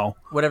it now.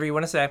 Whatever you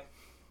want to say.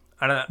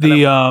 I don't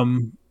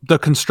know. The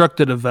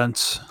constructed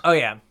events. Oh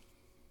yeah.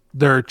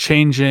 They're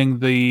changing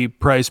the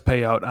prize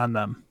payout on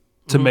them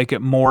to make it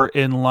more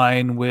in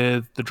line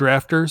with the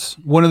drafters.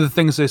 One of the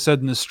things they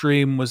said in the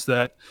stream was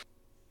that,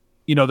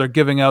 you know, they're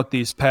giving out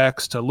these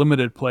packs to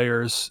limited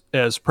players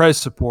as prize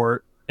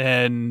support,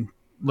 and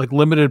like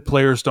limited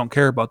players don't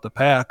care about the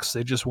packs.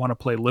 They just want to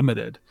play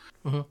limited.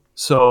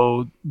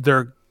 So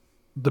the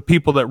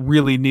people that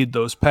really need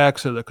those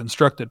packs are the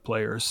constructed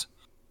players.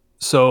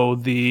 So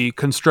the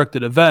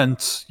constructed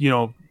events, you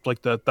know,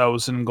 like the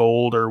 1,000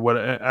 gold or what,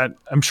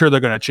 I'm sure they're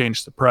going to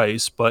change the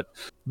price, but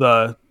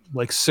the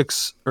like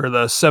 6 or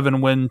the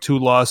 7 win 2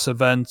 loss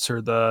events,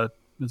 or the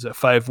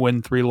 5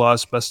 win 3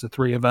 loss best of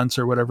 3 events,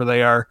 or whatever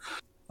they are,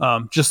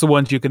 just the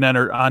ones you can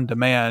enter on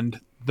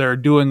demand. They're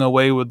doing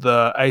away with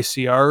the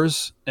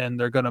ICRs, and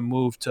they're going to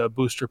move to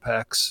booster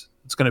packs.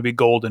 It's going to be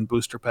gold and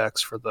booster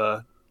packs for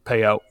the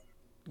payout,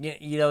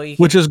 You know,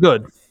 which is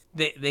good.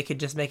 They could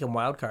just make them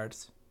wild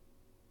cards.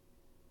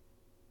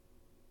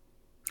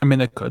 I mean,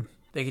 they could.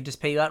 They could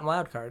just pay you out in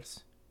wild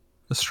cards.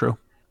 That's true.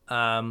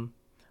 But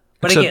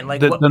Except again, like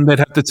then they'd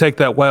have to take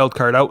that wild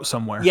card out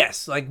somewhere.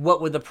 Yes, like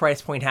what would the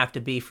price point have to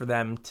be for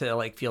them to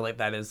like feel like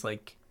that is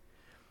like?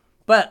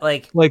 But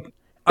like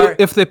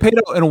if they paid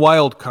out in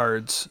wild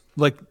cards,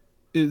 like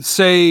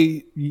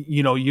say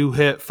you know you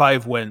hit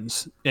 5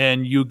 wins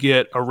and you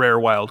get a rare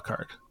wild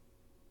card,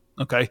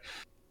 okay,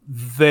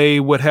 they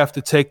would have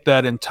to take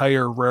that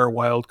entire rare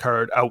wild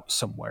card out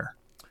somewhere.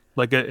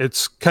 Like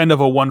it's kind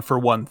of a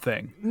 1-for-1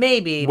 thing.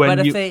 Maybe, when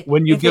but you, if they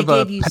when you if give they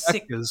a gave you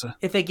pack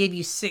if they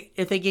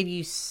gave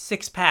you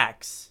 6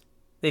 packs,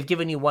 they've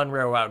given you 1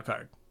 rare wild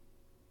card.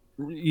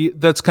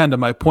 That's kind of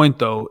my point,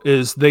 though,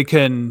 is they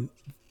can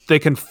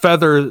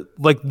feather,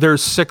 like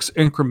there's 6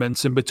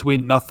 increments in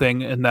between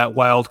nothing and that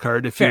wild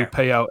card if you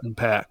pay out in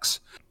packs.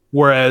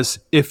 Whereas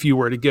if you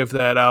were to give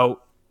that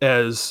out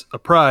as a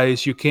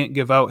prize, you can't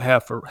give out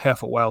half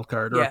a wild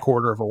card or a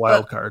quarter of a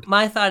wild card.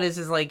 My thought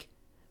is like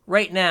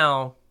right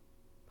now,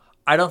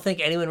 I don't think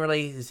anyone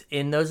really is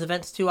in those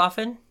events too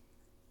often.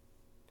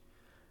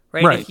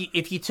 Right?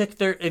 If you took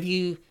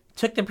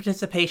the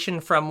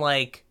participation from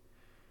like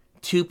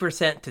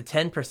 2% to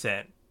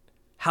 10%,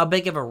 how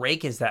big of a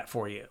rake is that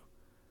for you?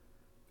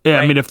 Yeah,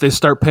 right? I mean, if they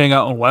start paying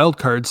out on wild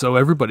cards, so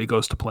everybody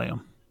goes to play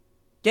them.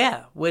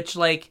 Yeah, which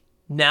like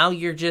now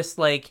you're just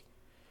like,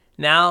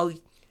 now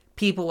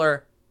people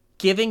are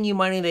giving you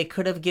money they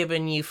could have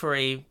given you for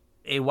a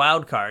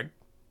wild card,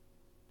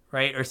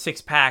 right? Or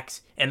 6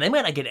 packs, and they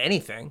might not get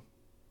anything.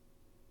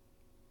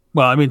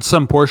 Well, I mean,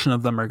 some portion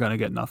of them are going to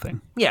get nothing.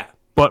 Yeah.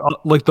 But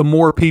like the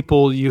more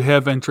people you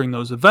have entering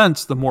those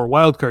events, the more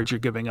wild cards you're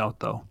giving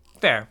out, though.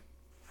 Fair.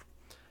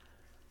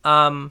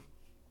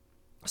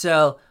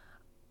 So,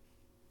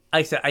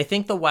 like I said, I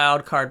think the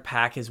wild card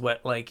pack is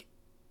what like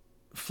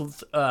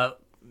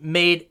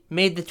made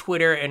the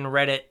Twitter and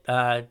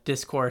Reddit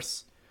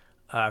discourse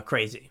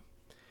crazy.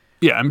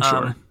 Yeah, I'm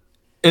sure.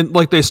 And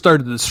like they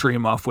started the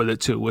stream off with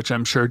it too, which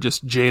I'm sure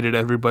just jaded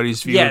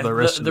everybody's view of the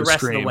rest of the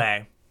stream. Of the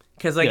way.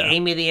 Because like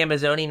Amy the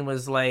Amazonian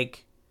was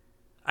like,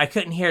 I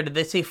couldn't hear. Did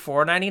they say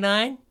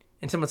 $4.99?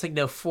 And someone's like,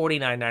 no,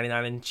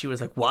 $49.99, and she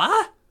was like,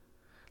 what?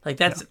 Like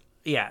that's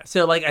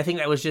So like I think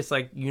that was just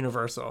like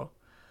universal.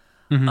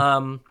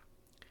 Mm-hmm.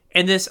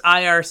 And this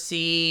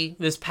IRC,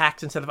 this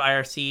PAX instead of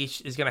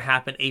IRC is going to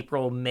happen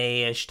April,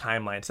 May-ish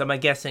timeline. So I'm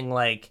guessing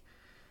like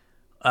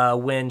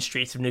when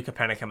Streets of New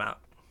Capenna come out.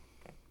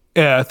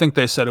 Yeah, I think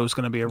they said it was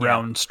going to be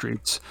around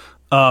Streets.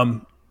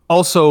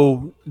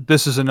 Also,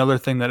 this is another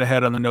thing that I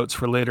had on the notes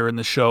for later in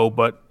the show,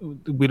 but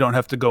we don't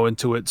have to go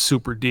into it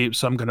super deep,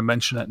 so I'm going to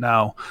mention it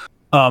now.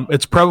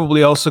 It's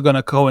probably also going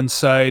to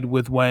coincide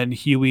with when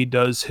Huey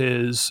does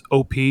his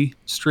OP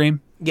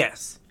stream.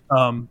 Yes.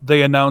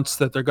 They announced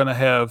that they're going to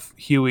have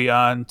Huey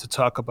on to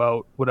talk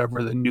about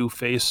whatever the new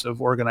face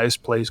of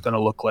organized play is going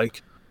to look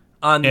like.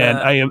 On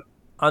the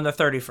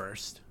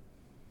 31st.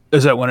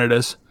 Is that when it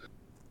is?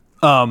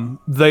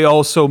 They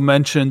also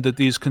mentioned that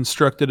these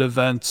constructed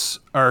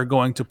events are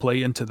going to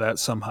play into that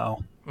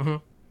somehow. Mm-hmm.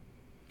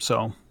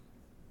 So,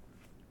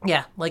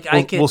 yeah, like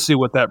we'll see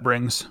what that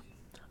brings.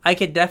 I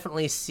could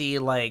definitely see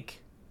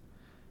like,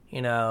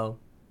 you know,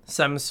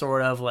 some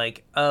sort of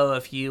like, oh,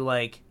 if you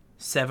like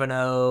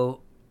 7-0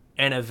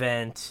 an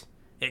event,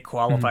 it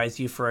qualifies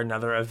you for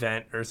another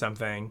event or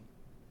something.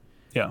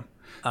 Yeah.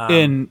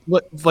 And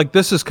like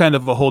this is kind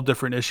of a whole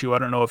different issue. I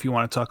don't know if you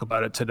want to talk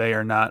about it today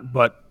or not,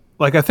 but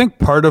like I think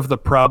part of the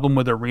problem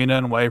with Arena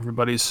and why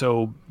everybody's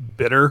so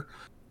bitter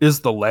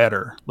is the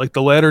ladder. Like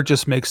the ladder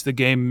just makes the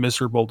game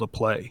miserable to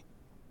play.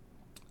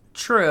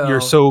 True.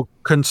 You're so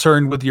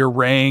concerned with your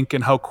rank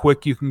and how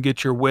quick you can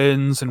get your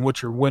wins and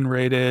what your win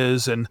rate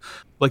is, and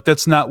like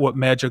that's not what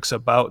Magic's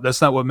about. That's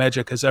not what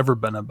Magic has ever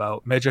been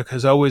about. Magic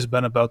has always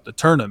been about the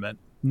tournament.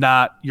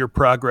 not your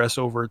progress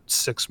over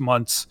 6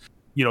 months,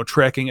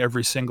 tracking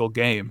every single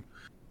game.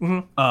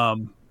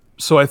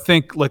 So I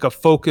think like a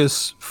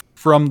focus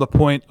from the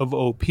point of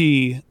OP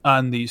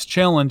on these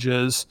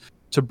challenges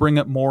to bring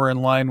it more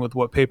in line with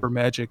what Paper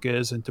Magic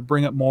is, and to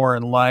bring it more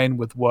in line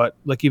with what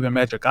like even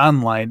Magic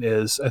Online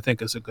is, I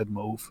think is a good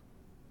move.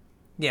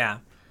 Yeah.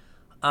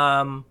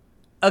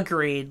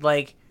 Agreed.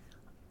 Like,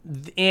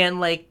 and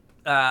like,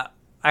 I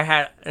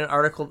had an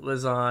article that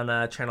was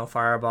on Channel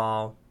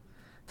Fireball,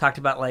 talked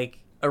about like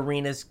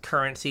Arena's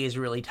currency is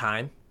really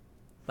time,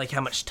 like how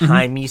much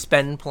time you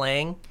spend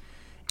playing.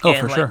 Oh, and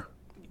for like, sure.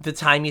 The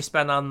time you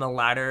spend on the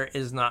ladder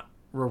is not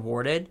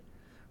rewarded,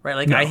 right?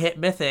 Like No. I hit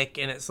Mythic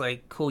and it's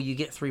like, cool, you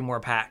get 3 more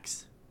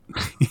packs.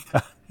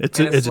 Yeah, it's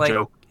like, a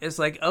joke. It's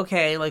like,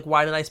 okay, like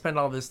why did I spend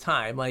all this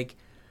time? Like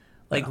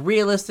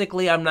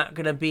realistically, I'm not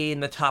gonna be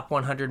in the top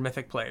 100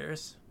 Mythic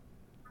players,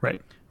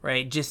 Right.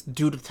 right? Just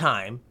due to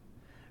time,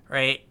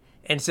 right?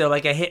 And so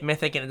like I hit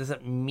Mythic and it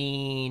doesn't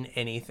mean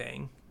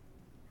anything,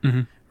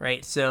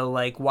 right? So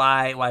like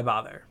why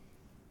bother?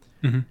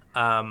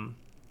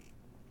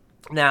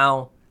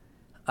 Now,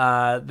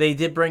 they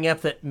did bring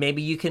up that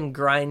maybe you can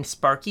grind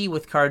Sparky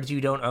with cards you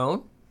don't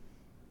own.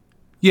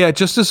 Yeah,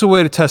 just as a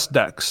way to test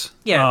decks.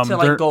 Yeah, to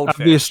like they're Goldfish.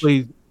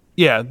 Obviously,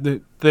 yeah,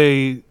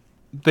 they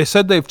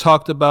said they've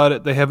talked about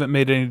it. They haven't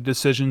made any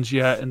decisions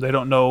yet, and they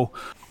don't know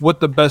what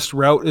the best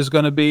route is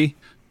going to be.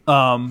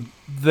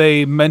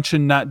 They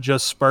mentioned not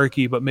just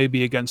Sparky, but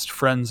maybe against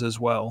friends as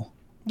well.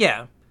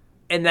 Yeah,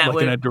 and that like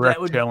would in a direct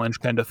that would challenge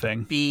kind of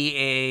thing.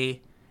 be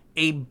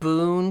a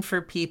boon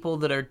for people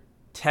that are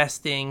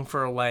testing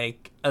for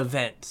like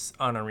events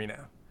on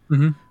Arena,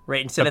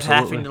 right? Instead of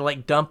having to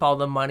like dump all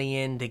the money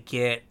in to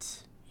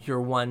get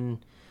your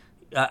one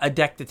a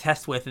deck to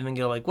test with, and then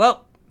go like,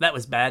 well, that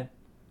was bad,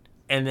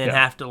 and then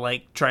have to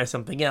like try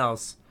something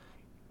else.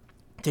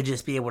 To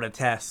just be able to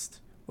test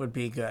would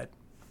be good.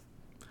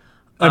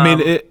 I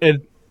mean,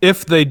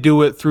 if they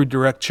do it through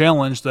direct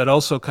challenge, that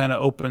also kind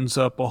of opens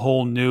up a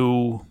whole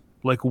new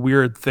like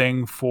weird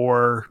thing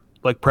for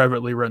like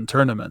privately run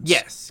tournaments.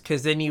 Yes,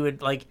 because then you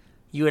would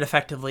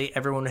effectively,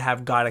 everyone would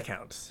have God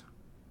accounts.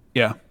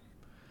 Yeah.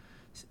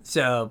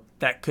 So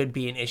that could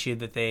be an issue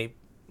that they,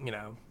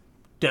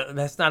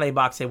 that's not a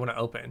box they want to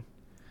open.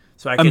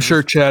 So I'm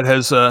sure Chad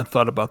has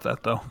thought about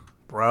that though.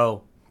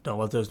 Bro, don't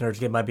let those nerds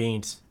get my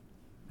beans.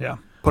 Yeah.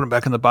 Put them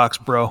back in the box,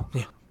 bro.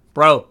 Yeah.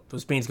 Bro,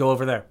 those beans go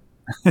over there.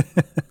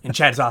 In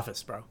Chad's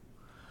office, bro.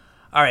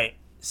 All right.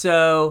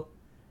 So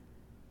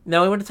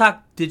now we want to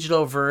talk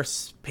digital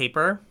versus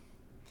paper.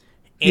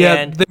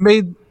 And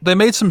they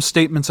made some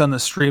statements on the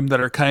stream that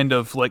are kind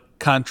of like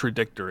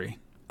contradictory.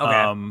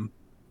 Okay.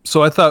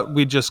 So I thought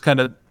we'd just kind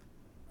of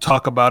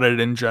talk about it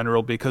in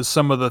general, because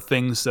some of the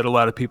things that a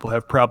lot of people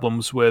have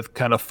problems with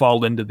kind of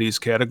fall into these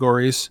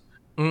categories.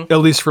 At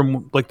least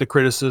from like the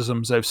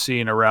criticisms I've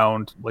seen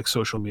around like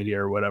social media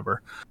or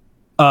whatever.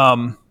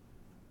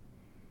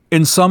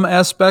 In some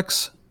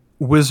aspects,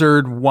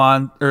 Wizards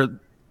of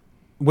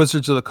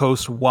the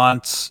Coast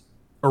wants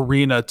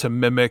Arena to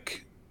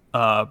mimic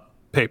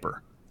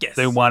paper. Yes.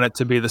 They want it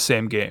to be the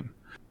same game.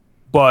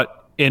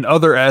 But in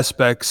other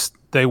aspects,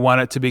 they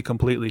want it to be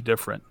completely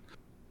different.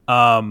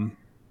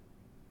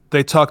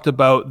 They talked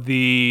about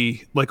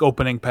the like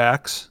opening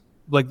packs.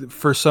 Like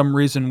for some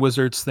reason,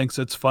 Wizards thinks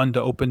it's fun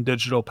to open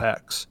digital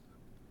packs.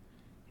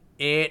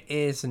 It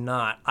is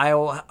not. I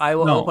will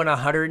open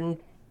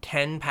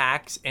 110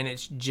 packs, and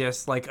it's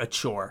just like a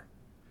chore.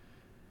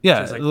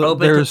 Yeah,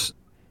 like,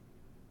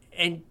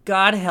 and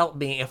God help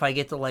me if I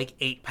get to like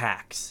 8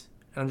 packs.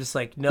 And I'm just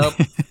like, nope.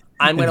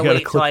 I'm gonna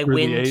wait till I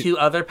win 2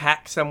 other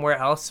packs somewhere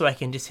else so I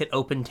can just hit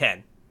open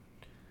 10.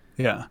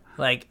 Yeah,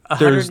 like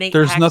 108.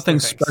 There's nothing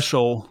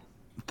special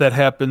that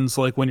happens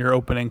like when you're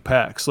opening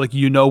packs. Like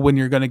when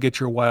you're going to get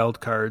your wild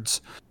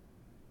cards.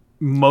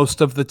 Most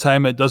of the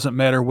time it doesn't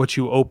matter what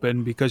you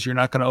open, because you're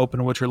not going to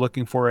open what you're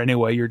looking for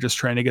anyway. You're just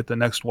trying to get the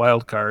next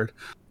wild card.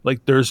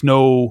 Like there's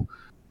no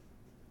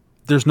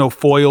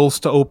foils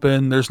to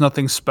open. There's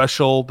nothing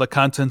special. The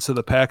contents of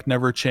the pack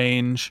never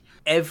change.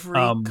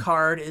 Every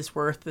card is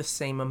worth the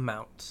same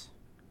amount.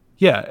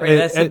 Yeah, right?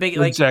 That's the big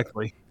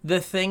exactly.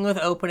 The thing with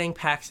opening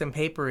packs and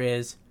paper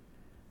is,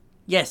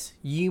 yes,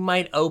 you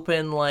might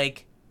open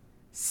like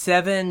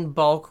 7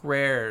 bulk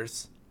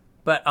rares,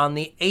 but on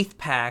the 8th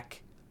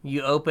pack,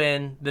 you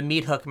open the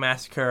Meat Hook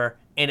Massacre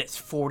and it's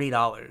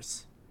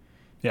 $40.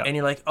 Yeah. And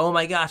you're like, oh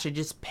my gosh, I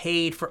just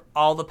paid for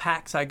all the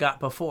packs I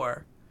got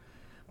before.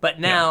 But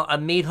now a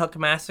Meat Hook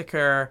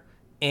Massacre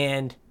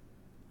and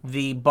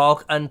the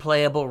bulk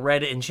unplayable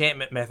Red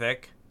Enchantment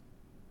Mythic,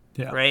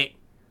 right,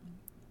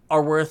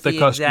 are worth the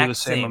exact cost you the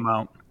same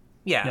amount.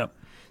 Yeah. Yep.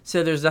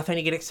 So there's nothing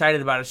to get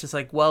excited about. It's just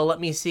like, well, let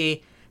me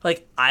see.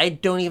 Like, I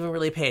don't even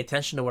really pay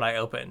attention to what I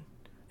open.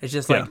 It's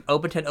just like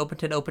open 10, open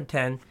 10, open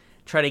 10,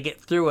 try to get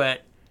through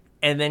it,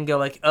 and then go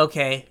like,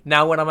 okay,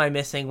 now what am I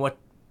missing?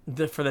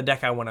 For the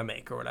deck I want to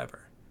make or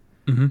whatever.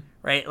 Mm-hmm.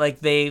 Right? Like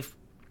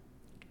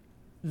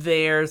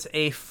there's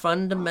a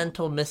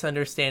fundamental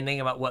misunderstanding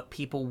about what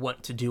people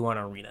want to do on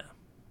Arena.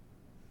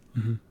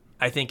 Mm-hmm.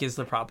 I think is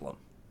the problem.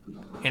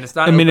 And it's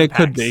not I mean, open it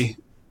could packs. be.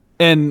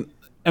 And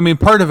I mean,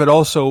 part of it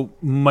also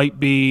might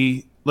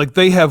be like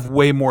they have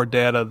way more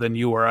data than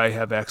you or I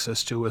have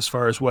access to as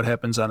far as what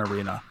happens on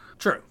Arena.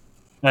 True.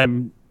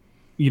 And,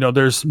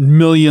 there's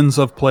millions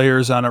of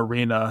players on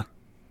Arena.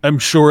 I'm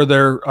sure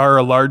there are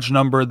a large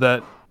number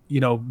that,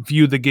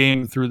 view the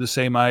game through the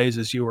same eyes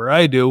as you or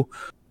I do.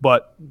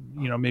 But,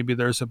 maybe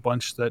there's a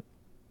bunch that,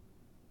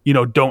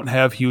 don't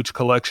have huge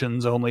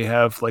collections, only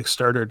have like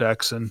starter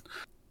decks, and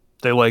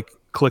they like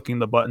clicking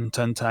the button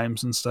 10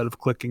 times instead of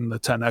clicking the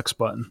 10x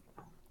button.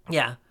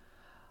 Yeah.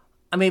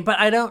 I mean, but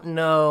I don't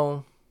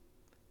know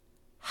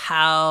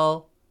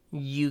how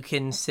you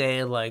can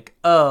say, like,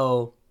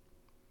 oh,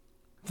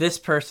 this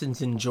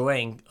person's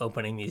enjoying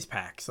opening these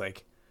packs.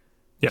 Like,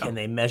 Yeah. can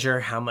they measure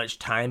how much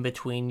time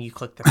between you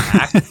click the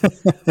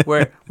pack?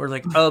 where we're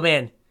like, oh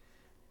man,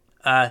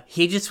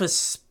 he just was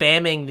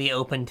spamming the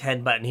open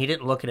 10 button. He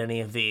didn't look at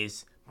any of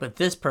these. But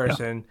this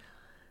person,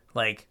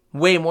 like,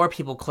 way more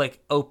people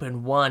click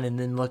open one and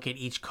then look at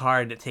each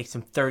card. It takes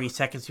them 30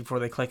 seconds before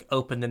they click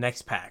open the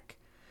next pack.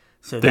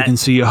 So They can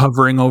see you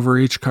hovering over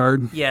each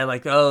card. yeah,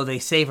 like, oh, they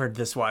savored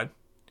this one.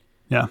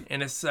 Yeah.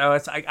 And it's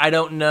I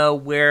don't know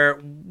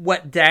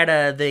what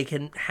data they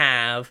can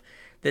have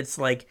that's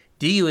like,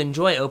 do you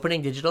enjoy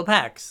opening digital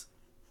packs?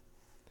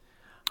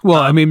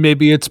 Well, I mean,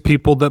 maybe it's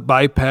people that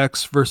buy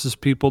packs versus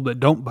people that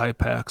don't buy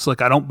packs.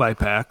 Like, I don't buy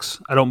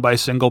packs. I don't buy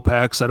single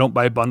packs. I don't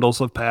buy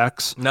bundles of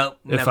packs. Nope.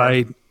 If Never.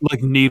 I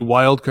like need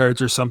wild cards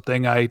or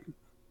something, I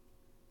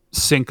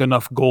sink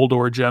enough gold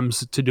or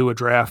gems to do a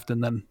draft,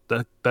 and then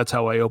that's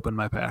how I open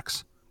my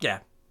packs. Yeah.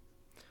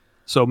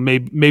 So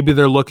maybe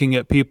they're looking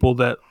at people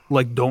that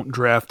like don't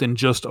draft and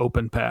just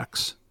open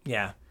packs.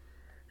 Yeah.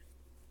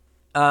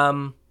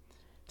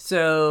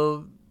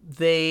 So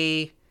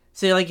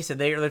like you said,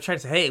 they're trying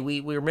to say, hey,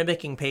 we're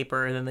mimicking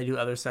paper, and then they do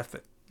other stuff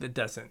that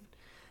doesn't.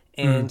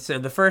 And so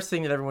the first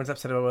thing that everyone's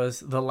upset about was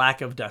the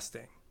lack of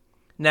dusting.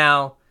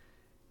 Now,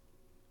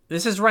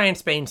 this is Ryan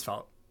Spain's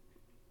fault.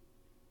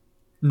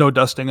 No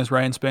dusting is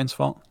Ryan Spain's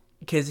fault.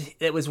 Because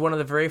it was one of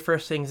the very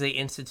first things they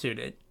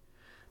instituted.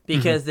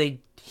 Because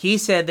he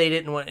said they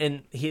didn't want,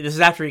 and this is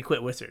after he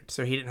quit Wizard,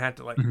 so he didn't have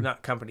to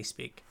not company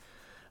speak.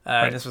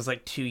 Right. This was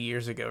like 2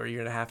 years ago or a year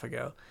and a half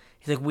ago.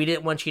 He's like, we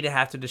didn't want you to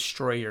have to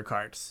destroy your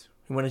cards.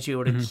 We wanted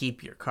you able to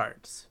keep your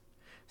cards.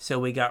 So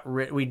we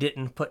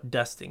didn't put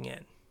dusting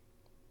in.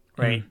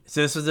 Right?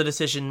 So this was a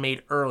decision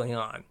made early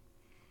on.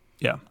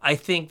 Yeah. I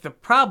think the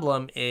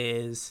problem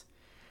is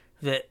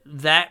that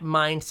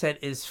mindset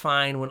is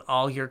fine when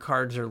all your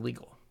cards are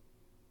legal.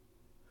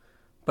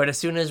 But as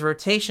soon as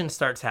rotation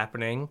starts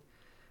happening,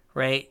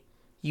 right,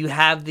 you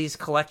have these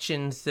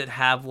collections that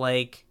have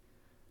like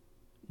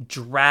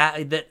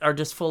that are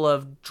just full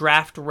of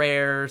draft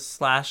rares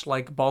 /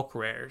 like bulk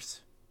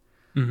rares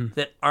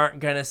that aren't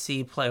gonna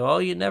see play.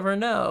 Well, you never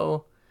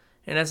know.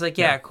 And it's like,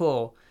 yeah,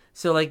 cool.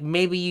 So like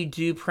maybe you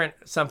do print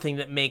something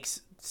that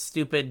makes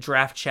stupid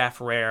draft chaff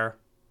rare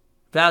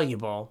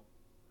valuable,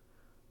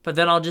 but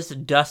then I'll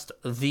just dust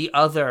the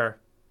other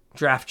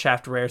draft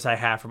chaff rares I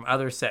have from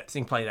other sets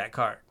and play that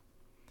card.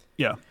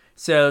 Yeah.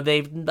 So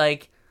their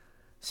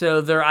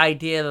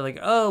idea, they're like,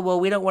 oh, well,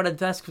 we don't want to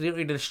dust because we don't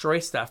need to destroy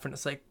stuff. And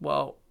it's like,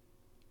 well,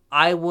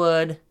 I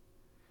would,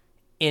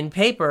 in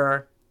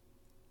paper,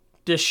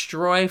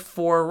 destroy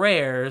 4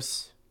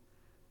 rares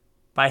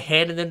by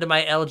handing them to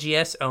my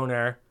LGS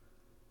owner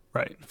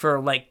Right. for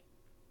like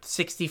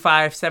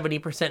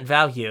 65-70%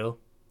 value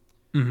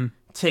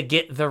to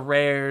get the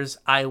rares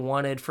I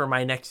wanted for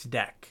my next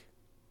deck.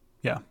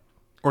 Yeah.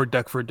 Or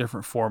deck for a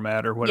different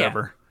format or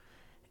whatever.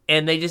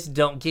 And they just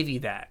don't give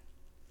you that.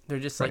 They're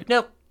just like,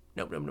 nope.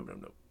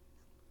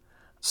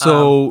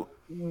 So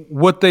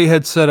what they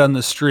had said on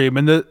the stream,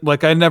 and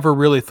I never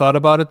really thought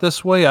about it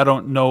this way. I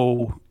don't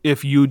know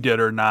if you did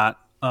or not,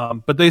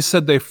 but they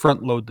said they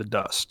front load the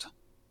dust,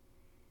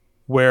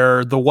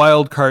 where the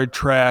wild card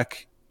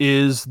track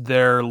is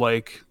their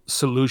like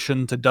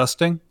solution to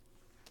dusting,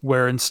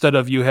 where instead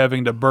of you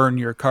having to burn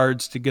your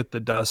cards to get the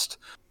dust,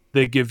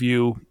 they give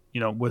you,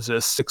 was it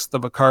a sixth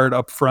of a card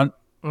up front?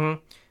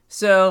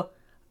 So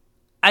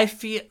I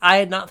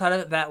had not thought of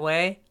it that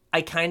way.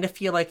 I kind of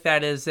feel like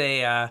that is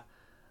a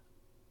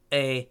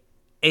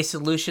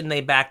solution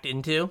they backed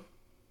into,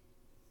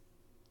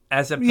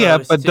 as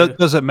opposed but to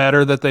does it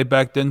matter that they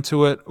backed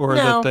into it or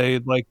No. that they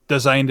like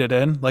designed it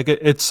in? Like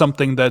it's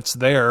something that's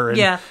there, and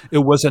Yeah. it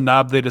was a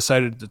knob they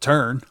decided to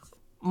turn.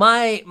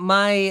 my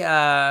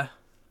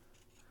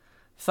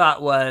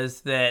thought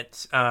was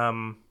that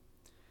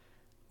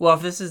well,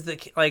 if this is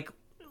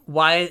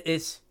why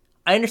is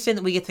I understand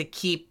that we get to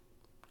keep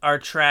our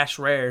trash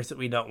rares that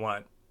we don't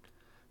want,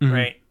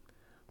 right?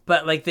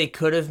 But like they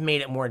could have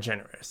made it more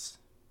generous,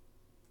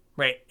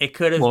 right? It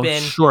could have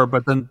been Sure,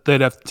 but then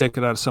they'd have to take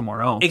it out of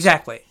somewhere else.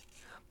 exactly,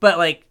 but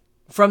like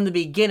from the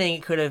beginning,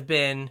 it could have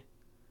been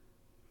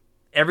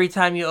every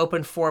time you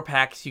open 4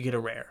 packs, you get a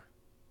rare,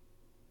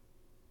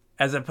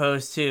 as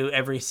opposed to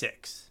every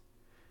 6.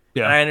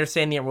 Yeah. And I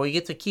understand well, you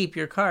get to keep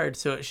your cards,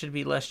 so it should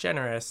be less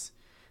generous.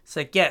 It's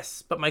like,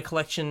 yes, but my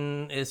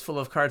collection is full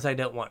of cards I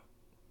don't want.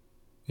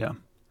 Yeah.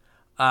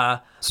 But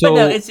no,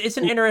 So it's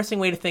an interesting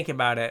way to think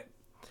about it.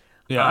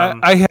 yeah,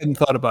 Um, I hadn't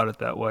thought about it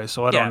that way,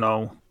 so I yeah, don't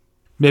know.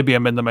 Maybe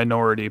I'm in the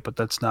minority, but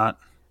that's not.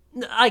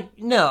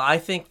 I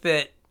think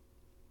that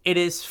it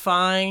is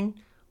fine,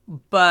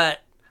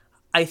 but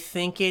I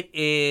think it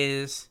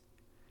is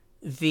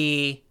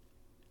the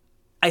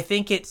I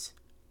think it's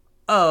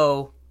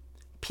oh,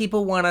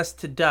 people want us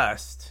to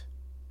dust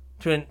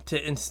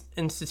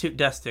institute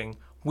dusting.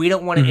 We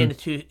don't want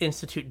to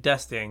institute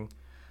dusting.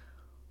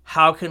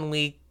 How can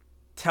we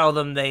tell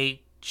them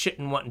they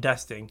shouldn't want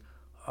dusting?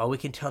 Oh, we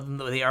can tell them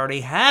that they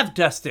already have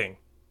dusting.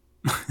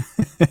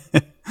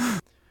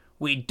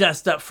 We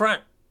dust up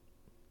front,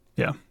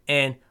 Yeah.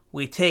 and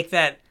we take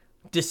that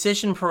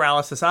decision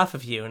paralysis off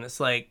of you. And it's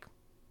like,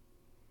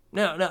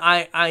 no,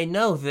 I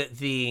know that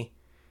the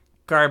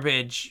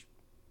garbage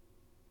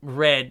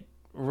red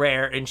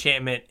rare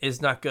enchantment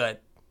is not good.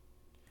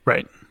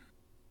 Right.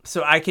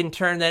 So I can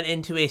turn that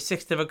into a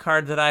sixth of a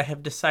card that I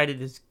have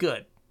decided is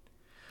good.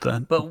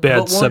 The But bad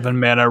won't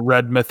 7-mana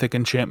red mythic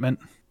enchantment.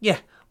 yeah,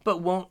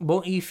 but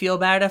won't you feel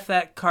bad if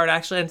that card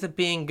actually ends up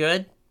being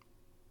good?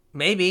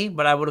 Maybe,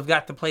 but I would have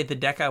got to play the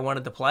deck I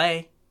wanted to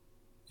play.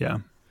 Yeah.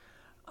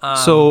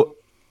 So,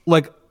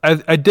 like,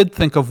 I did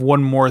think of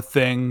one more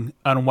thing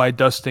on why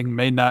dusting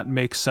may not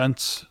make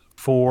sense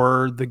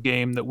for the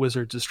game that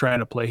Wizards is trying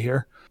to play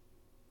here.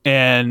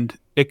 And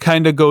it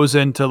kind of goes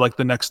into, like,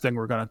 the next thing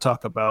we're going to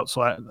talk about.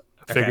 So I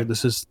figured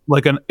this is,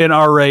 like, an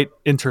alright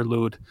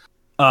interlude.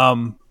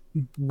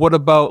 What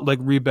about, like,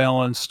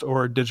 rebalanced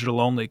or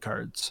digital-only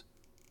cards?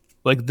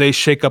 Like, they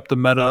shake up the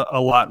meta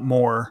a lot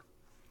more,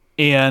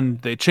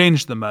 and they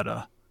change the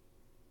meta.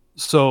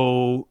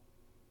 So,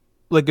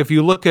 like, if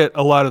you look at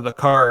a lot of the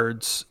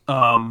cards,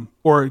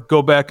 or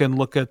go back and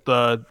look at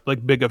the,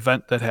 like, big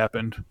event that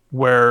happened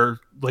where,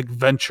 like,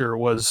 Venture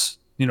was,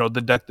 the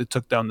deck that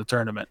took down the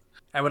tournament.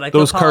 I would like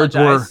those to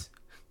apologize.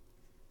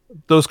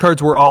 Those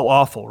cards were all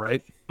awful,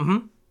 right?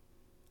 Mm-hmm.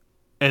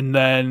 And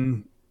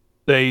then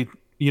they,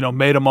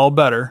 made them all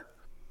better.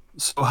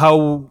 So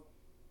how,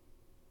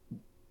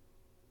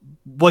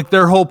 like,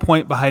 their whole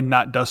point behind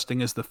not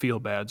dusting is the feel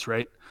bads,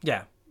 right?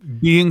 Yeah.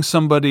 Being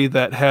somebody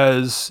that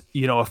has,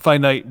 a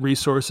finite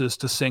resources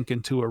to sink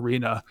into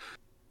Arena,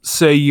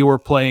 say you were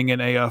playing in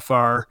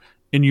AFR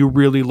and you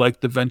really liked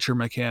the Venture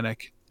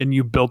mechanic and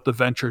you built the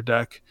Venture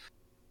deck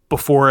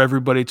before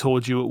everybody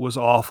told you it was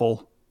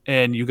awful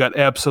and you got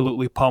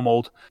absolutely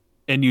pummeled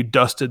and you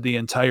dusted the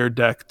entire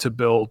deck to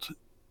build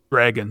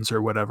dragons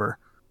or whatever.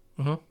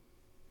 Mm-hmm.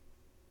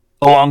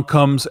 Along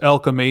comes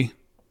Alchemy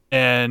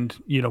and,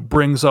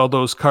 brings all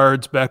those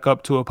cards back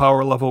up to a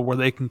power level where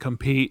they can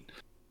compete,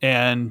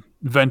 and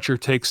Venture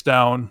takes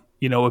down,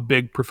 a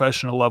big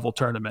professional level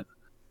tournament.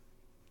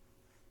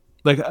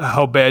 Like,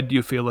 how bad do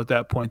you feel at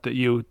that point that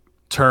you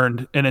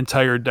turned an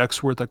entire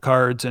deck's worth of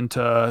cards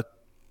into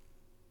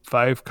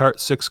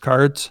 6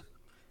 cards?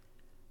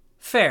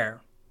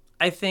 Fair.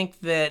 I think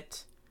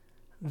that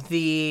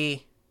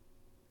the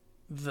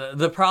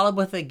problem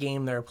with the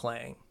game they're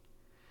playing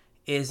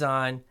is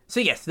on. So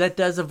yes, that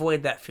does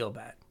avoid that feel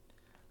bad.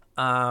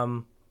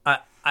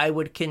 I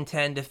would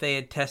contend if they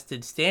had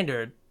tested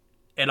standard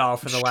at all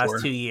for the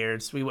last 2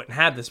 years, we wouldn't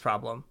have this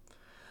problem.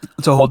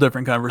 It's a whole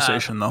different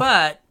conversation, though.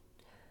 But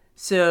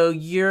so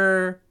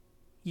you're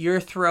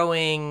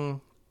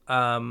throwing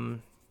 30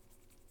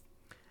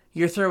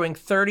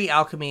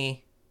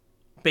 alchemy,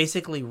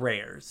 basically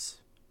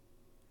rares,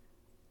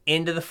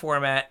 into the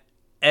format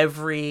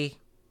every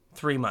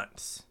 3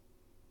 months.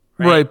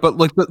 Right, but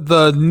like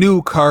the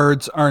new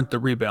cards aren't the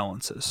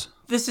rebalances.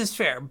 This is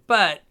fair,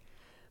 but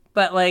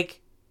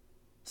like,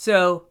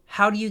 so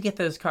how do you get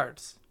those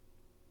cards?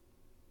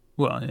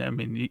 Well, I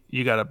mean,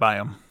 you got to buy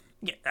them.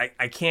 Yeah,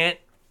 I can't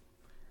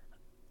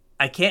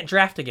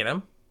draft to get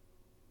them.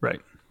 Right.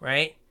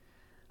 Right.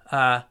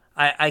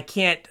 I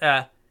can't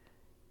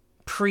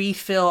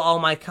pre-fill all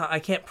my I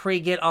can't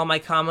pre-get all my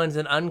commons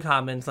and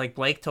uncommons like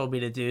Blake told me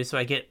to do, so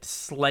I get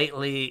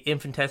slightly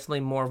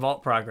infinitesimally more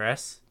vault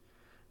progress.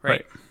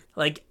 Right.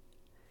 Like,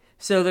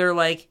 so they're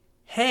like,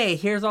 hey,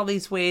 here's all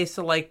these ways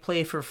to, like,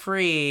 play for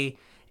free,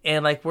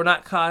 and, like, we're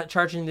not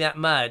charging that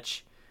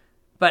much.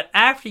 But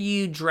after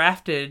you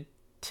drafted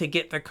to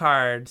get the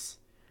cards,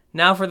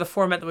 now for the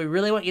format that we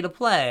really want you to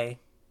play,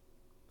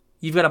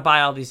 you've got to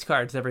buy all these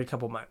cards every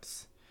couple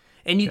months.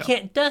 And you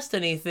can't dust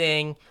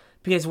anything,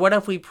 because what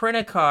if we print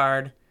a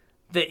card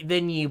that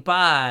then you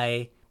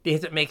buy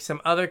because it makes some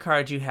other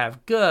cards you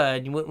have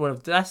good? You wouldn't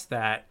want to dust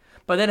that.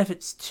 But then if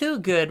it's too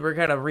good, we're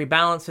going to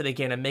rebalance it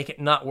again and make it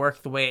not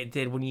work the way it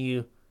did when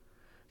you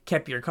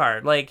kept your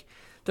card. Like,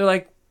 they're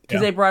like,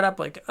 because they brought up,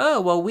 like,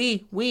 oh, well,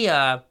 we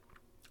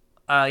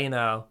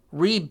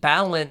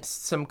rebalanced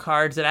some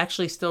cards that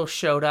actually still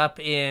showed up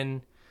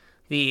in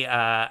the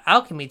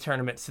alchemy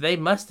tournament, so they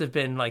must have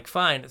been, like,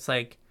 fine. It's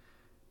like,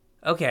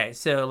 okay,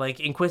 so, like,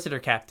 Inquisitor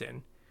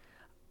Captain,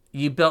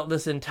 you built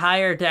this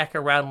entire deck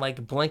around,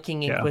 like,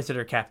 blinking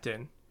Inquisitor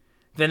Captain.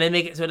 Then they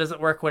make it so it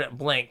doesn't work when it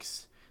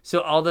blinks.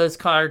 So all those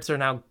cards are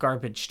now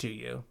garbage to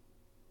you.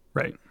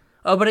 Right.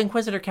 Oh, but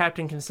Inquisitor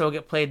Captain can still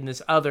get played in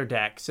this other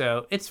deck,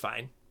 so it's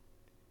fine.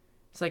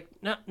 It's like,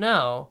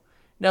 no,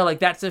 like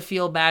that's a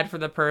feel bad for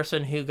the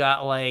person who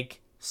got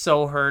like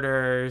Soul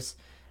Herders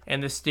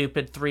and the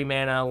stupid 3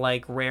 mana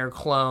like rare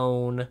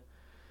clone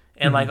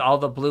and like all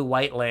the blue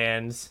white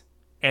lands,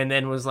 and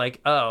then was like,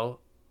 oh,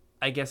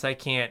 I guess I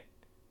can't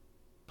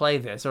play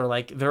this, or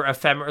like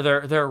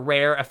they're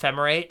rare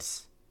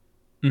ephemerates.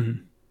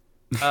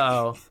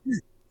 Oh,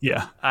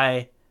 Yeah.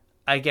 I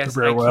guess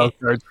Rare I wild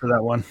can't. cards for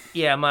that one.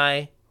 Yeah,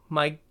 my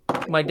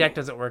deck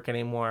doesn't work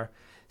anymore.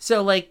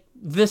 So like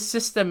the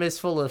system is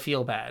full of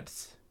feel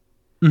bads.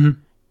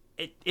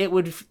 It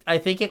would, I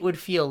think it would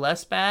feel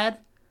less bad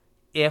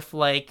if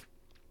like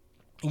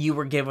you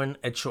were given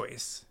a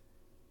choice.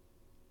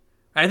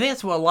 I think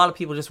that's what a lot of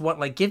people just want,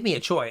 like, give me a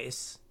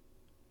choice.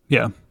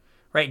 Yeah.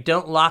 Right?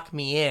 Don't lock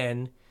me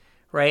in,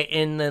 right?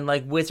 And then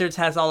like Wizards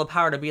has all the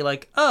power to be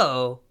like,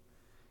 "Oh,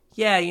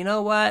 yeah, you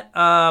know what?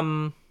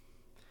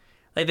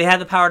 Like they have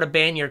the power to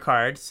ban your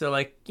cards. So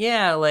like,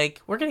 yeah, like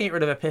we're going to get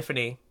rid of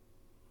Epiphany."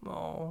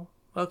 Oh,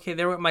 okay,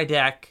 there went my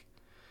deck.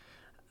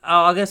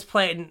 Oh, I'll just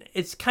play it.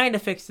 It's kind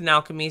of fixed in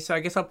Alchemy, so I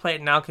guess I'll play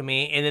it in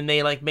Alchemy. And then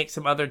they like make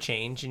some other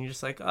change, and you're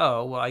just like,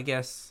 oh, well, I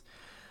guess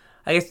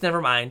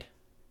never mind.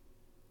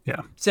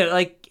 Yeah. So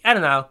like, I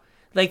don't know.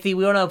 Like the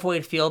we want to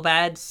avoid feel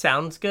bad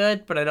sounds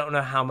good, but I don't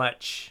know how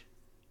much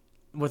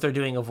what they're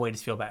doing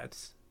avoids feel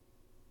bads.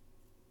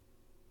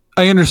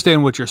 I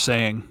understand what you're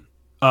saying.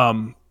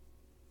 In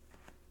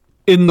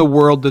the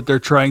world that they're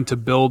trying to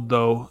build,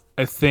 though,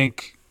 I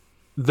think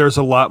there's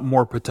a lot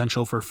more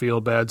potential for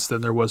feel bads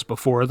than there was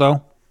before,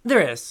 though.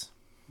 There is.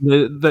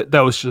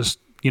 That was just,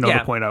 Yeah.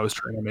 the point I was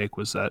trying to make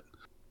was that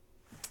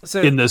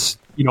So in this,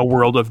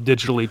 world of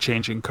digitally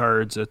changing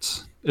cards,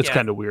 it's Yeah.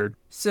 kind of weird.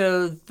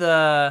 So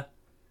the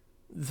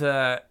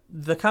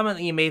comment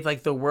that you made,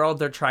 like the world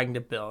they're trying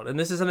to build, and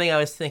this is something I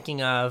was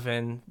thinking of,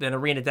 and then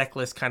Arena Deck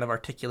List kind of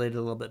articulated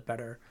a little bit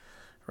better,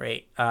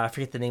 right? I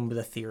forget the name of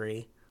the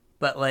theory,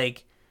 but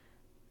like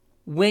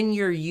when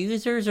your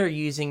users are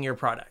using your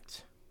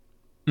product,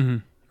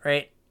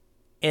 right,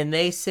 and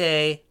they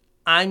say,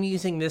 "I'm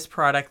using this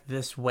product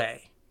this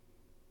way,"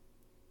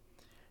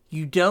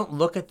 you don't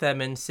look at them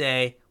and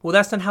say, "Well,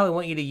 that's not how we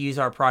want you to use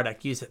our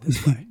product. Use it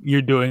this way."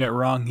 You're doing it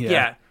wrong. Yeah.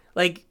 Yeah.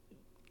 Like,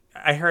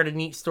 I heard a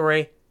neat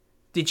story.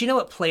 Did you know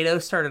what Play-Doh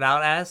started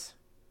out as?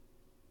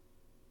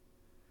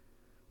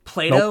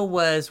 Play-Doh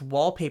was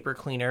wallpaper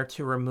cleaner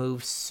to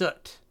remove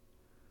soot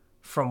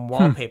from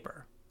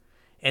wallpaper.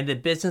 And the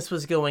business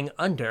was going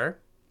under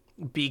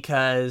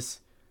because,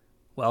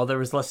 well, there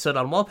was less soot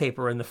on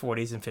wallpaper in the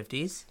 40s and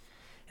 50s.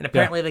 And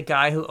apparently the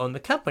guy who owned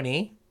the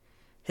company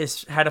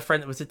had a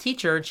friend that was a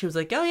teacher, and she was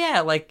like, "Oh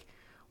yeah, like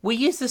we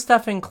use this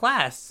stuff in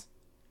class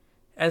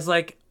as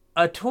like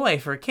a toy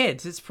for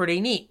kids. It's pretty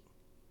neat."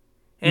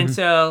 And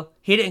so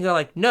he didn't go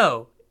like,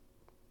 "No,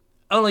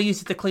 only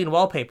use it to clean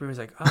wallpaper." He was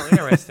like, "Oh,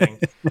 interesting."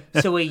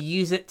 So we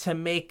use it to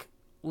make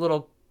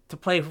to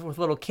play with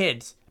little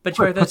kids. But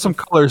you Put some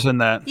colors in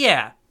that.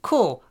 Yeah,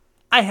 cool.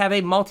 I have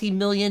a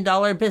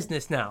multi-million-dollar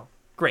business now.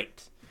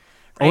 Great.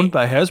 Right? Owned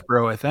by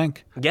Hasbro, I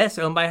think. Yes,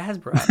 owned by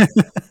Hasbro.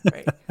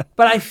 Right.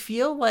 But I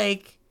feel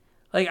like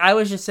I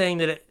was just saying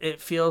that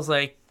it feels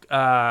like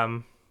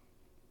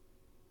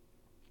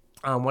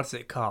what's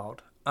it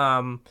called?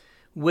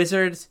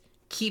 Wizards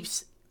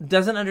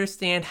doesn't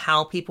understand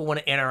how people want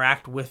to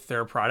interact with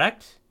their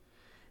product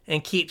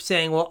and keeps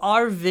saying, "Well,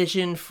 our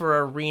vision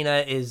for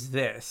Arena is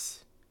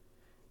this."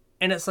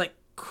 And it's like,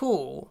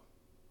 cool.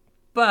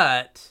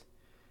 But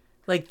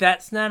like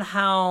that's not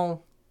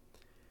how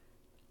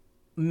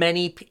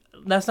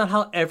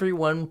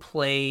everyone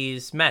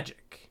plays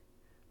Magic,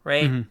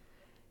 right?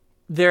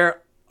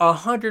 They're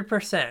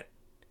 100%.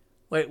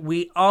 Like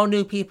we all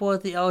knew people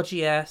at the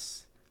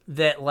LGS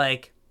that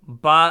like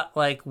bought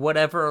like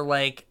whatever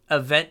like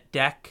event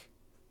deck,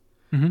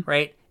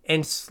 right?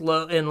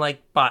 And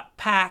like bought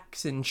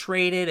packs and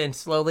traded and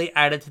slowly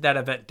added to that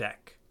event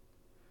deck,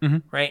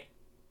 right?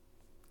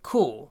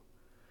 Cool.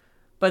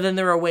 But then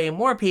there are way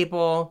more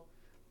people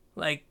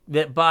like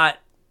that bought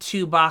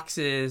 2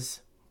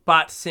 boxes,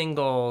 bought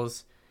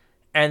singles,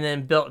 and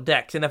then built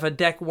decks. And if a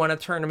deck won a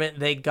tournament,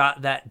 they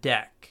got that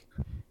deck.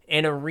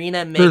 And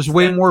Arena makes There's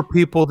way more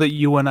people that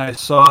you and I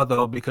saw,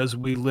 though, because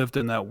we lived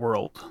in that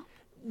world.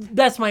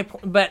 That's my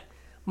point. But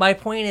my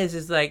point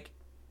is like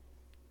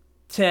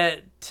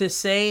to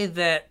say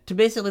that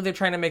basically they're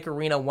trying to make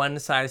Arena one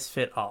size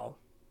fit all,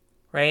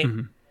 right?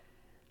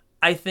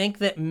 I think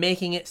that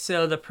making it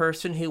so the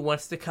person who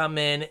wants to come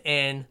in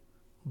and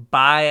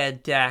buy a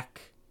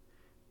deck,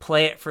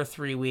 play it for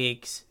 3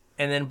 weeks,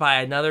 and then buy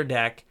another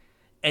deck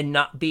and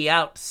not be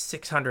out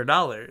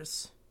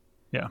 $600.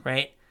 Yeah.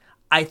 Right?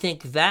 I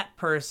think that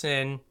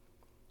person,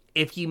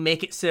 if you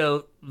make it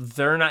so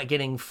they're not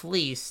getting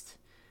fleeced,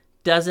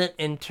 doesn't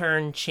in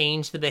turn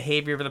change the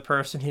behavior of the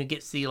person who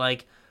gets the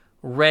like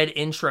red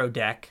intro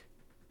deck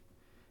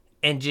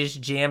and just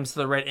jams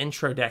the red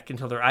intro deck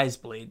until their eyes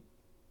bleed.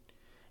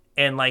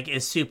 And like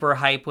is super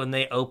hype when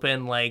they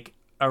open like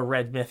a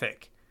red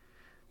mythic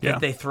that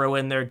they throw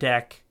in their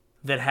deck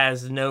that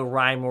has no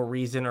rhyme or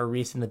reason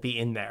to be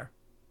in there.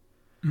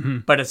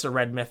 But it's a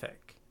red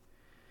mythic.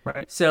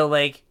 Right. So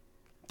like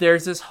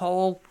there's this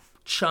whole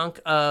chunk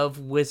of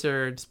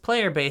Wizards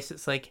player base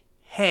that's like,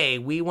 hey,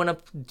 we want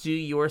to do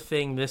your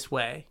thing this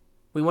way.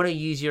 We want to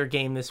use your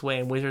game this way.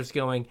 And Wizards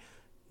going,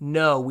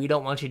 no, we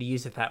don't want you to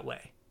use it that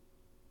way.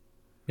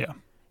 Yeah.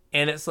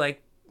 And it's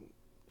like,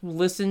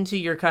 listen to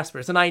your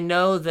customers. And I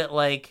know that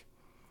like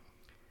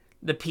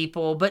the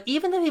people, but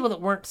even the people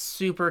that weren't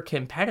super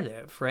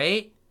competitive,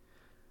 right?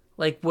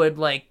 Like would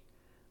like,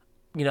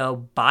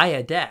 buy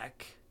a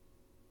deck.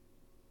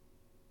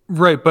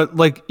 Right, but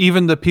like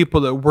even the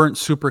people that weren't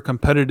super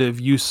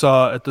competitive, you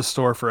saw at the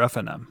store for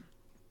FNM.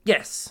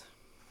 Yes.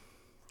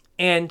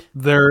 And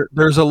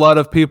There's a lot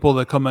of people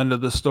that come into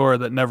the store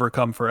that never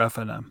come for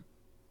FNM.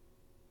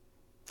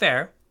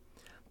 fair.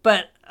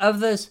 But of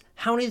those,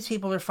 how many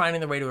people are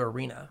finding their way to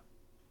Arena?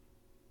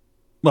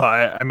 Well,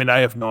 I mean, I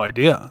have no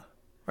idea.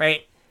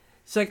 Right?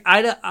 So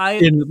like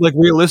And like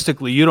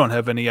realistically, you don't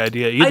have any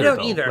idea either. I don't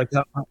though. either. Like,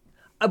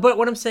 But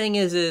what I'm saying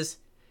is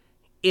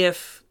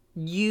if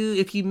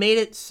you made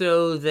it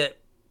so that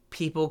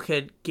people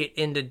could get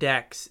into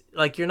decks,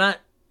 like you're not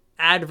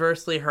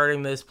adversely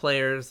hurting those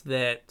players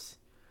that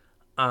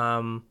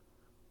aren't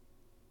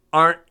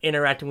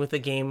interacting with the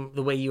game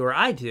the way you or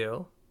I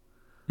do.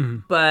 mm-hmm.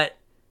 But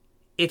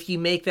if you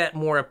make that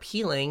more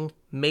appealing,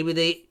 maybe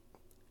they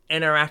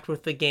interact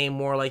with the game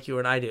more like you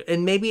and I do.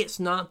 And maybe it's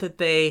not that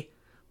they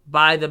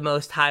buy the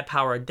most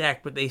high-powered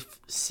deck, but they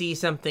see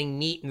something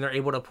neat and they're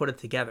able to put it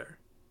together.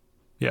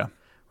 Yeah.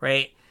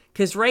 Right?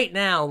 Because right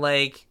now,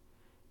 like,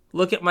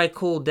 look at my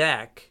cool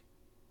deck.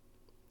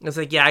 It's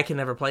like, yeah, I can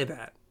never play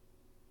that.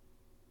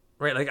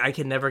 Right? Like, I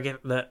can never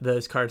get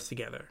those cards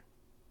together.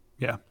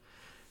 Yeah.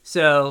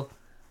 So,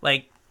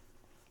 like,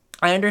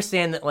 I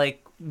understand that,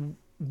 like,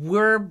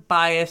 we're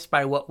biased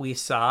by what we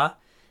saw.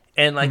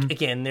 And, like,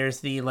 again,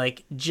 there's the,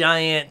 like,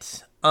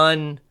 giant,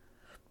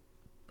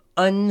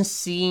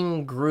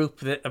 unseen group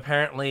that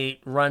apparently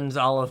runs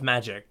all of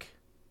Magic.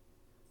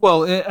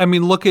 Well, I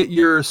mean, look at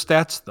your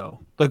stats though.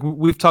 Like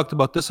we've talked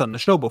about this on the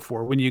show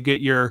before. When you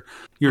get your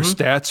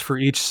stats for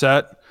each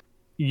set,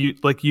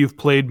 you've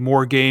played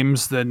more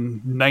games than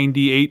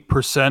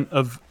 98%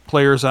 of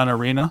players on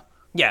Arena.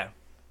 Yeah.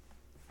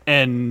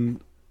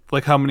 And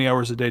like, how many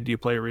hours a day do you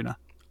play Arena?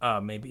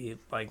 Maybe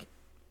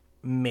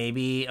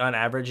on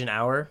average an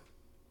hour.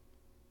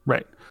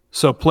 Right.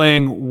 So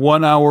playing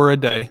 1 hour a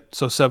day,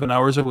 so 7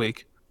 hours a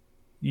week,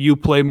 you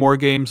play more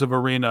games of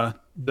Arena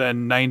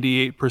than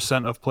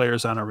 98% of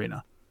players on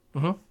Arena.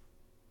 Mm-hmm.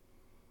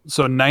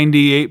 So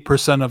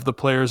 98% of the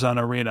players on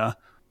Arena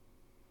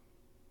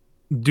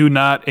do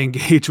not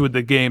engage with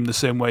the game the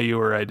same way you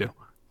or I do.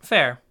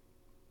 Fair.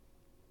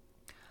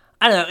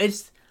 I don't know.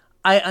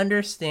 I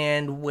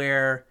understand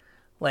where,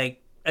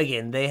 like,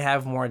 again, they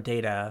have more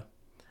data,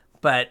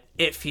 but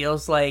it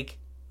feels like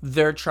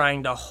they're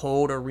trying to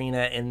hold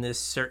Arena in this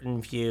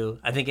certain view.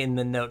 I think in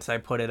the notes I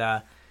put it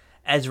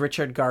as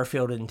Richard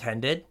Garfield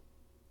intended,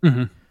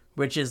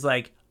 which is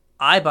like,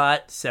 I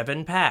bought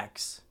 7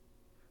 packs.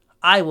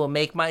 I will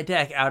make my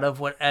deck out of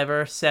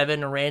whatever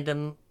 7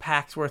 random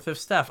packs worth of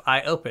stuff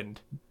I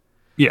opened.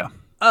 Yeah.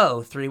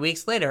 Oh, 3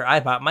 weeks later, I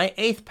bought my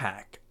 8th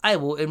pack. I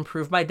will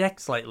improve my deck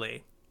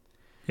slightly.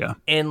 Yeah.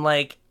 And,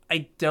 like,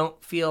 I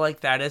don't feel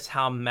like that is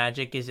how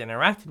Magic is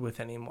interacted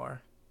with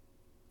anymore.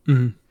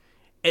 Mm-hmm.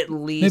 At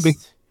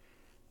least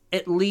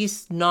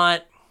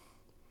not.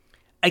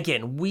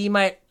 Again,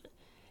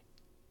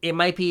 it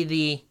might be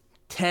the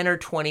 10 or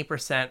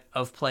 20%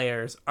 of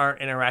players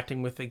aren't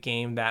interacting with the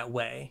game that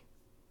way.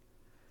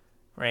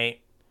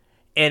 Right?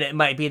 And it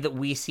might be that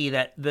we see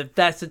that's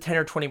the 10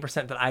 or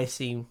 20% that I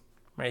see,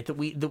 right? That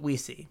we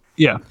see.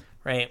 Yeah.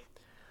 Right?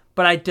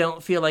 But I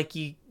don't feel like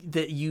you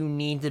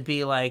need to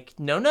be like,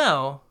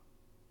 no.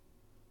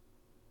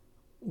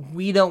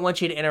 We don't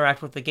want you to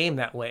interact with the game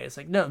that way. It's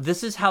like, no,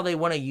 this is how they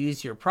want to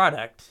use your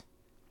product.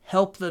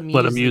 Help them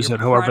let them use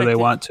it however they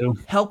want to.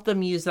 Help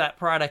them use that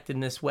product in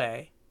this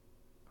way,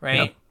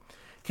 right?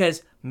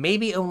 Because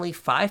maybe only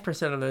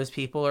 5% of those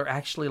people are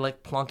actually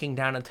like plunking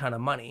down a ton of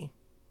money.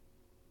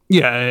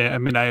 Yeah, I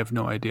mean, I have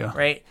no idea.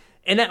 Right?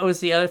 And that was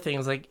the other thing,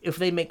 is like, if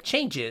they make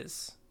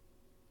changes,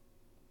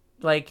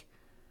 like,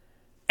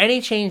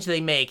 any change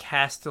they make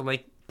has to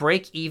like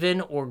break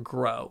even or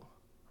grow,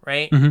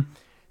 right? Mm-hmm.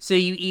 So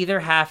you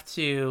either have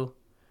to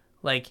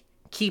like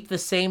keep the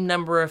same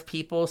number of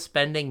people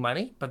spending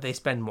money, but they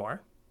spend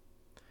more,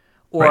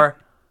 or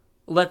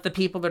let the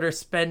people that are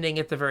spending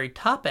at the very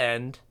top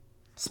end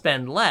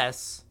spend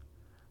less,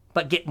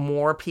 but get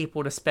more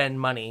people to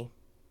spend money,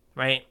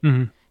 right?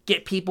 Mm-hmm.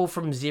 Get people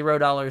from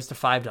 $0 to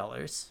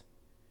 $5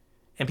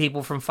 and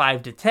people from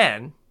 5 to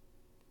 10.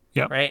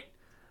 Yeah. Right.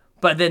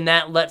 But then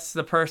that lets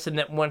the person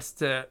that wants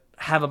to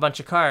have a bunch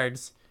of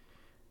cards,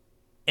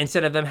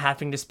 instead of them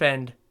having to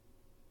spend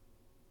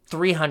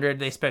 300,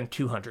 they spend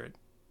 200.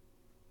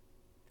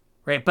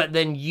 Right. But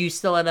then you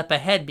still end up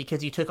ahead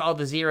because you took all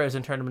the zeros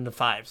and turned them into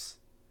 5s.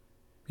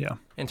 Yeah.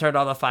 And turned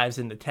all the 5s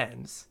into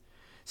 10s.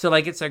 So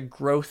like, it's a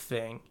growth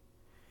thing.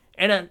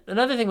 And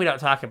another thing we don't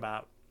talk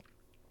about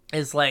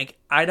is like,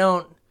 I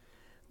don't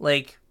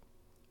like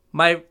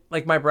my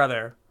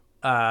brother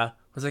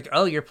was like,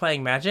 "Oh, you're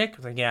playing Magic?" I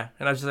was like, "Yeah,"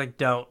 and I was just like,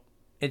 "Don't.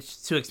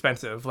 It's too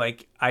expensive.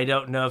 Like, I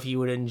don't know if you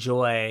would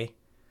enjoy."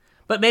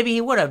 But maybe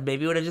he would have.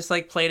 Maybe he would have just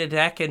like played a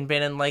deck and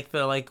been in like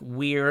the like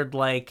weird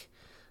like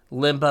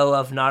limbo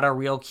of not a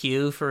real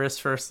queue for his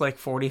first like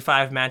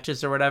 45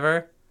 matches or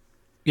whatever,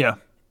 Yeah.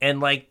 and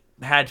like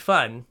had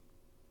fun.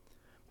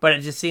 But it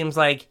just seems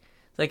like,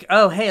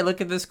 oh hey, look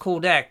at this cool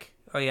deck.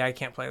 Oh yeah, I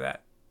can't play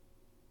that.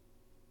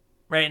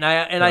 Right,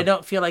 and I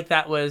don't feel like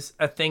that was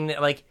a thing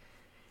that like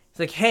it's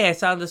like, hey, I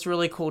saw this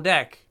really cool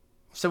deck.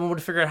 Someone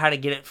would figure out how to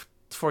get it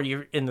for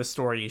you in the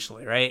store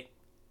usually, right?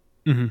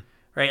 Mm-hmm.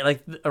 Right,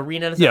 like the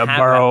Arena doesn't Yeah, have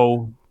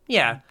borrow. that.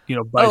 Yeah.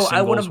 Buy Oh,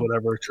 singles,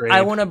 whatever, trade.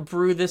 I want to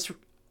brew this.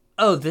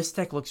 Oh, this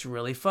deck looks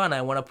really fun.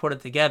 I want to put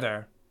it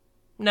together.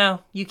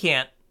 No, you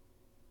can't,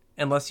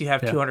 unless you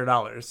have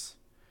 $200.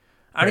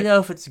 I don't know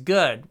if it's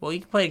good. Well, you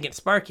can play it against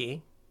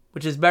Sparky,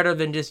 which is better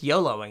than just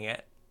YOLOing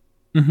it.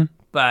 Mm-hmm.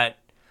 But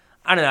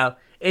I don't know.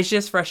 It's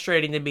just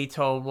frustrating to be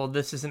told, well,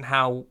 this isn't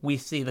how we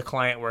see the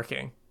client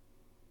working.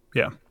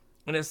 Yeah.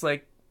 And it's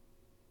like,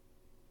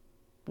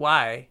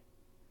 why?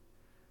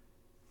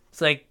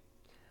 It's like,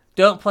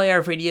 don't play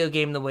our video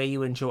game the way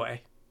you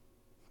enjoy.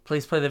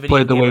 Please play the video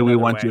game the way we another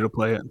want way. you to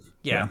play it.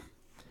 Yeah.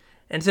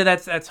 And so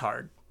that's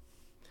hard.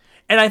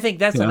 And I think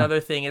that's another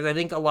thing is I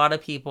think a lot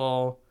of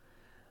people,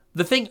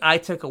 the thing I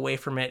took away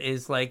from it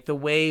is like the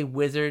way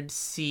Wizard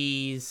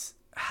sees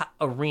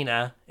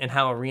Arena and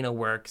how Arena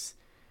works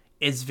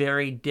is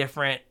very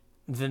different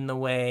than the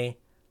way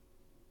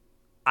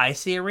I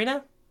see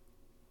Arena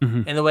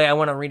and the way I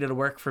want Arena to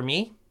work for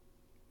me.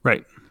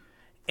 Right.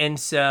 And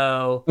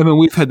so, I mean,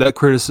 we've had that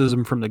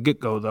criticism from the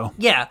get-go, though.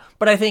 yeah,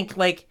 but I think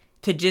like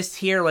to just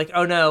hear like,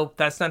 oh no,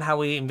 that's not how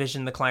we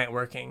envision the client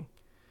working.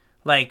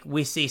 Like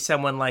we see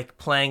someone like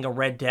playing a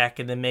red deck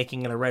and then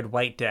making it a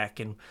red-white deck,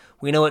 and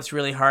we know it's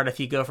really hard if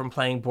you go from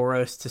playing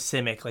Boros to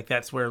Simic. Like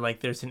that's where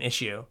like there's an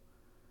issue,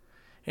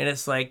 and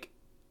it's like,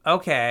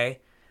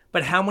 okay,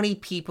 but how many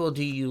people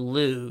do you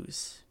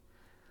lose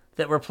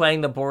that were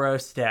playing the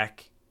Boros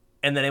deck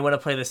and then they want to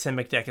play the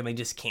Simic deck and they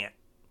just can't?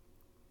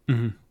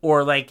 Mm-hmm.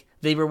 Or like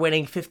they were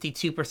winning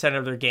 52%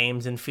 of their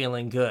games and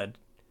feeling good,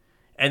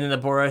 and then the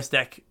Boros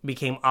deck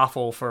became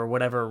awful for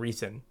whatever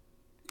reason.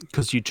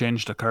 Because you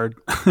changed a card.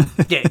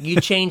 Yeah, you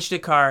changed a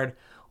card,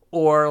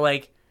 or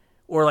like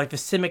the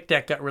Simic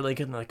deck got really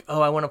good and like,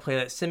 oh, I want to play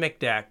that Simic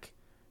deck.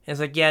 And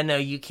it's like, yeah, no,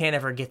 you can't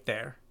ever get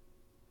there.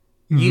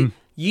 Mm-hmm.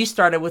 You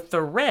started with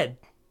the red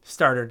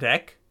starter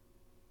deck.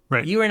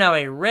 Right. You are now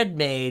a red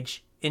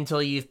mage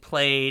until you've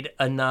played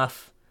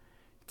enough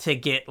to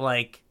get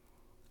like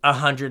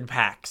 100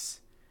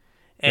 packs.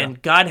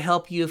 And God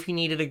help you if you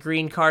needed a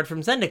green card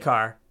from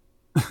Zendikar.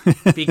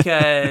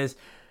 Because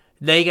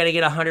they got to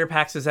get 100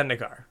 packs of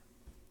Zendikar.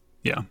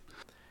 Yeah.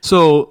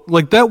 So,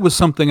 like, that was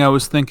something I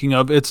was thinking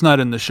of. It's not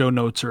in the show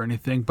notes or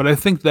anything, but I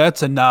think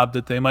that's a knob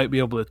that they might be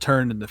able to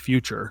turn in the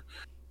future.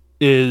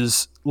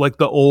 Is, like,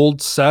 the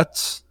old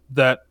sets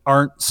that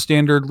aren't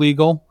standard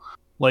legal.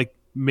 Like,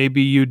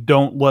 maybe you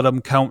don't let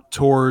them count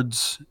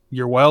towards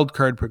your wild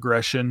card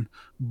progression,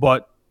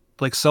 but,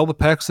 like, sell the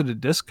packs at a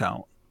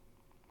discount.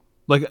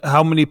 Like,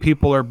 how many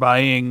people are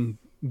buying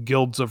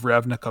Guilds of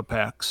Ravnica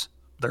packs?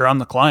 They're on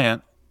the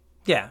client.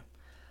 Yeah.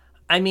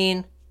 I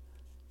mean,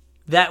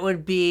 that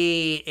would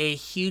be a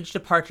huge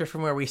departure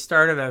from where we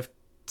started of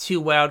 2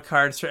 wild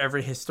cards for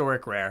every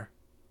historic rare.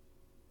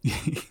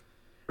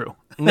 True.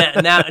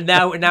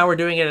 now we're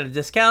doing it at a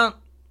discount.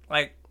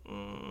 Like,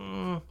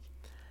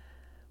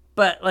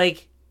 but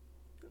like,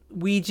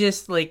 we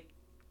just like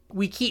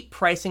we keep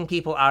pricing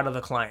people out of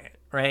the client,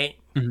 right?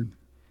 Mm-hmm.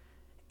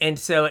 And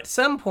so at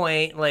some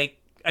point, like,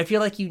 I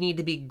feel like you need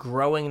to be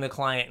growing the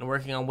client and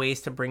working on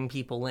ways to bring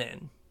people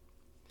in.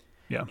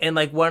 Yeah. And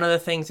like one of the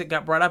things that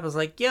got brought up was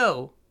like,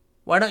 yo,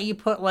 why don't you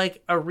put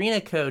like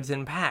arena codes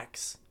in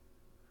packs?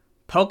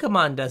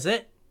 Pokemon does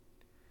it.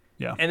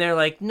 Yeah. And they're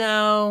like,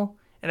 no.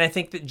 And I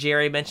think that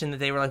Jerry mentioned that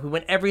they were like, we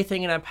want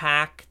everything in a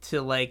pack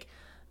to like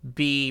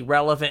be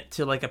relevant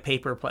to like a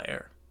paper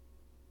player.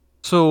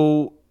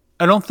 So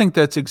I don't think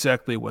that's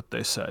exactly what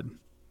they said.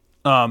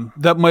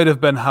 That might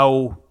have been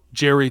how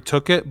Jerry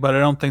took it, but I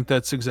don't think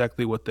that's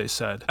exactly what they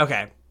said.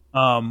 Okay.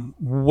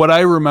 What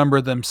I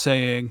remember them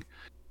saying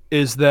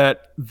is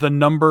that the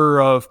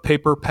number of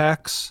paper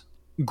packs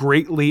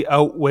greatly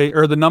outweigh,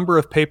 or the number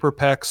of paper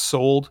packs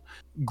sold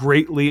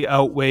greatly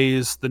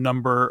outweighs the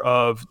number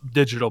of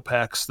digital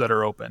packs that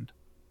are opened.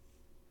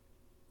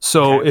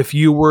 So if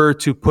you were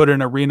to put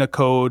an arena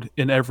code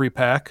in every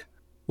pack,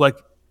 like,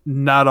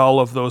 not all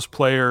of those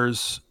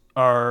players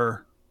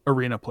are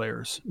arena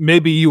players.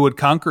 Maybe you would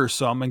conquer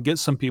some and get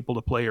some people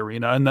to play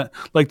arena, and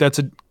that's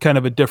a kind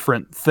of a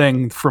different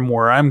thing from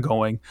where I'm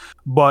going.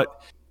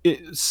 But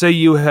say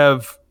you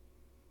have,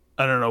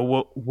 I don't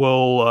know,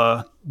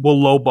 we'll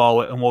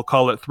lowball it and we'll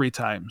call it 3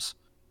 times.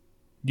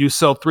 You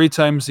sell 3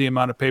 times the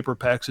amount of paper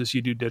packs as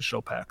you do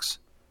digital packs.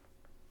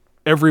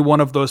 Every one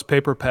of those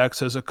paper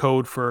packs has a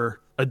code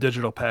for a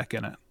digital pack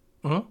in it.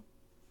 Mm-hmm.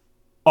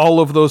 All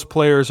of those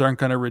players aren't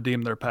going to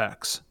redeem their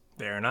packs.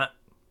 They're not.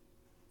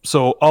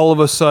 So all of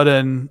a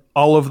sudden,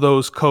 all of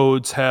those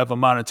codes have a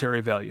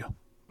monetary value.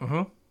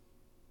 Mm-hmm.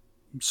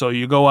 So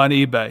you go on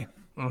eBay.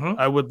 Mm-hmm.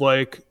 I would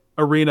like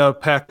arena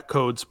pack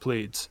codes,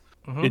 please.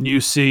 Mm-hmm. And you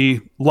see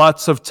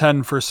lots of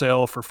 10 for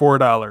sale for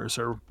 $4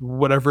 or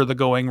whatever the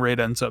going rate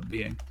ends up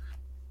being.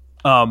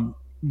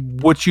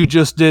 What you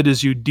just did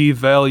is you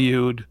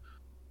devalued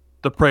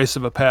the price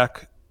of a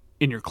pack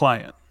in your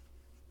client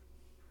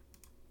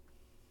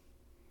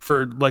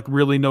for like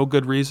really no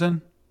good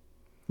reason.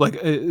 Like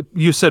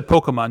you said,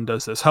 Pokemon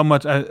does this. How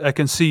much? I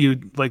can see you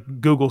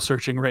like Google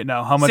searching right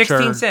now. How much 16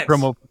 are cents.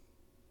 promo?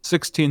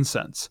 16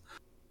 cents.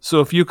 So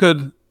if you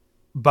could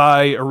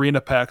buy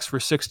arena packs for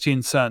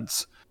 16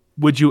 cents,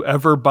 would you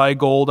ever buy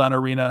gold on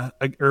arena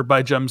or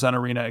buy gems on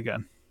arena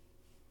again?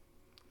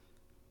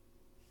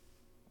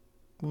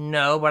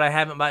 No, but I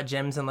haven't bought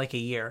gems in like a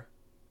year.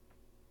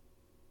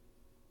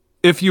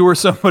 If you were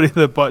somebody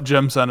that bought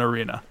gems on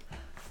arena,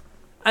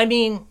 I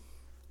mean,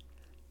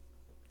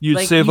 you'd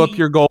like, save up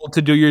your gold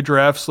to do your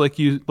drafts like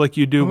you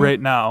do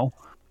right now.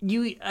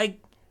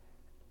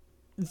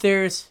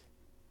 There's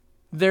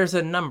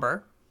a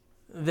number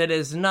that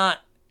is not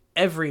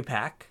every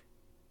pack.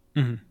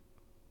 Mm-hmm.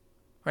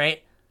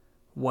 Right?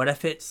 What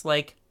if it's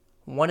like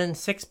 1 in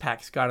 6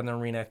 packs got an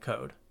arena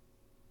code?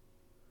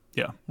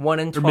 Yeah. 1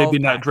 in 12 or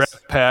maybe packs. Not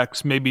draft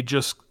packs, maybe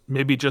just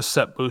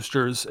set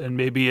boosters, and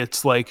maybe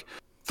it's like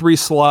 3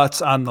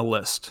 slots on the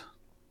list.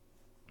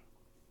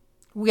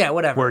 Yeah,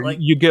 whatever. Where like,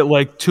 you get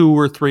like 2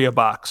 or 3 a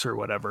box or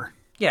whatever.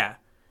 Yeah.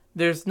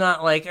 There's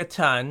not like a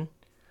ton,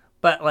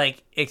 but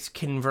like it's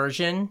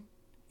conversion.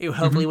 It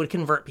hopefully would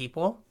convert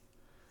people.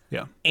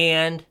 Yeah.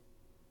 And,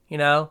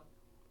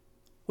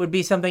 would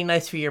be something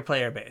nice for your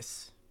player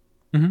base.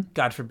 Mm-hmm.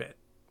 God forbid.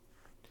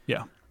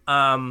 Yeah.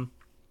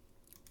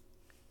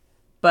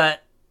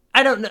 But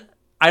I don't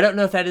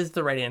know if that is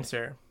the right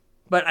answer.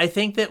 But I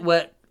think that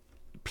what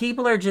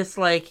people are just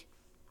like,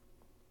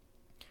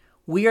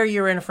 we are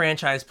your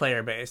enfranchised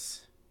player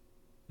base.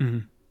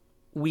 Mm-hmm.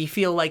 We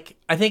feel like,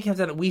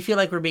 we feel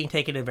like we're being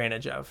taken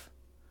advantage of.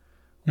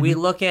 Mm-hmm. We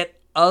look at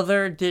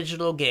other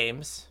digital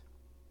games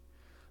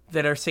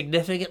that are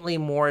significantly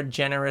more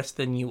generous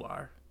than you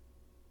are.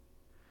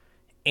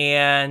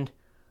 And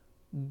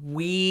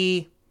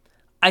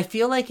I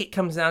feel like it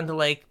comes down to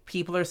like,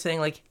 people are saying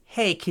like,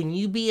 hey, can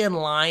you be in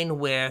line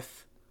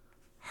with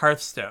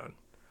Hearthstone,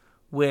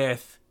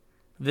 with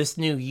this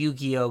new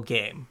Yu-Gi-Oh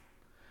game,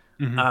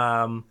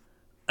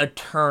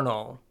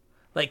 Eternal?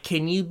 Like,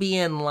 can you be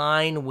in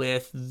line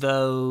with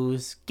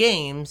those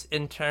games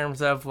in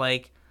terms of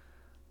like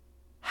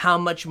how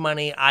much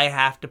money I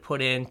have to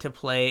put in to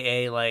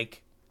play a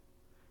like,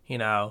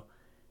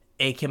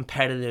 a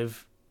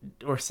competitive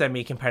or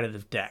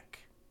semi-competitive deck?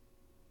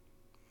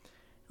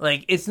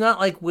 Like, it's not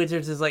like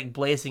Wizards is like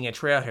blazing a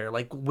trail here.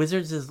 Like,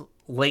 Wizards is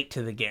late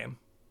to the game.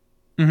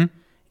 Mm-hmm.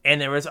 And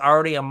there was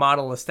already a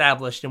model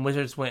established, and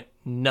Wizards went,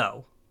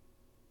 no.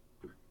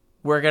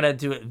 We're going to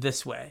do it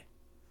this way.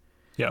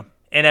 Yeah.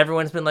 And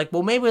everyone's been like,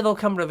 well, maybe they'll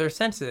come to their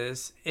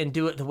senses and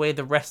do it the way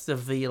the rest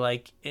of the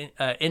like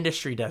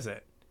industry does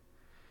it.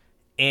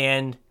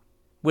 And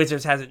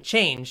Wizards hasn't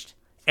changed,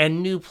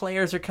 and new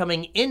players are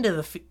coming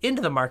into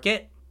the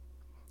market,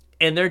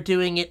 and they're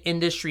doing it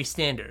industry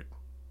standard.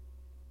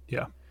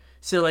 Yeah.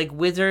 So like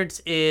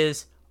Wizards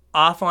is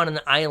off on an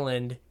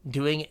island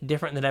doing it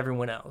different than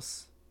everyone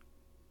else.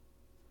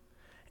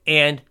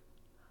 And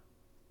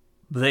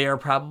they are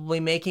probably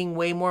making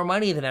way more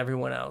money than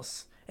everyone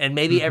else. And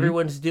maybe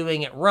everyone's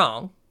doing it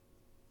wrong,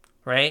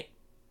 right?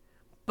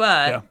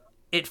 But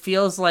it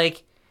feels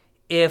like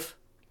if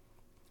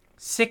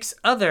 6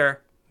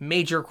 other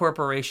major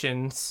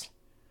corporations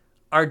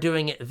are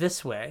doing it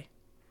this way,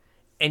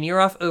 and you're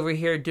off over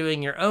here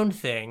doing your own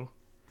thing,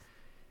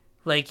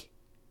 like,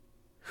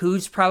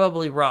 who's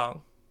probably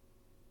wrong?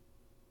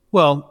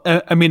 Well,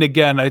 I mean,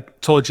 again, I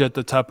told you at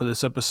the top of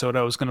this episode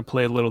I was going to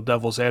play a little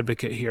devil's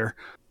advocate here.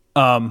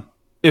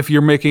 If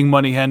you're making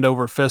money hand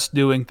over fist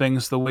doing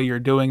things the way you're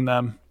doing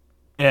them,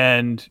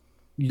 and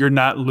you're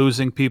not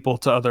losing people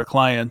to other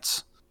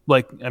clients,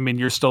 like, I mean,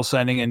 you're still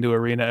signing into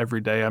Arena every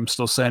day. I'm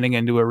still signing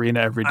into Arena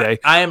every day.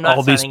 I am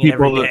not signing in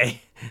every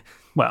day.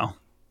 Well,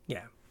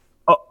 yeah.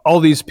 All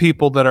these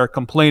people that are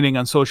complaining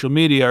on social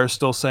media are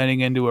still signing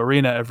into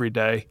Arena every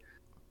day.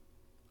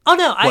 Oh,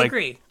 no, I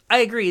agree. I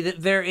agree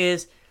that there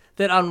is,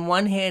 that on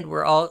one hand,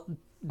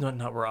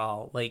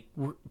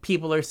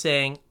 people are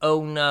saying,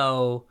 oh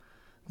no,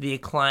 the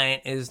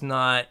client is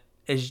not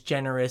as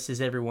generous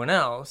as everyone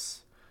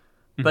else,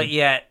 but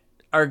yet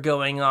are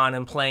going on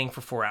and playing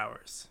for 4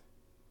 hours.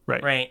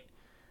 Right. Right?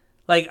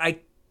 Like, I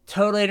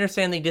totally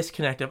understand the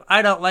disconnect of,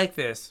 I don't like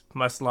this,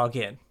 must log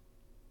in.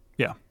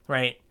 Yeah.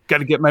 Right? Got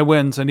to get my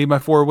wins. I need my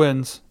 4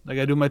 wins. I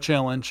got to do my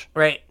challenge.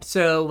 Right.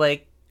 So,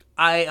 like,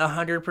 I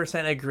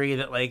 100% agree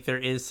that, like, there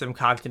is some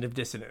cognitive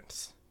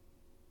dissonance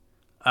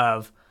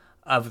of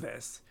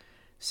this.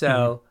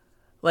 So,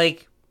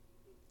 like,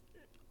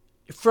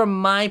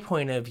 from my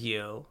point of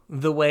view,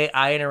 the way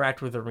I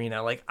interact with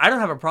Arena, like, I don't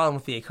have a problem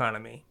with the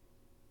economy.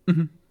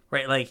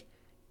 Right? Like,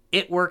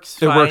 it works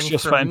fine. It works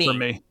just for fine me. for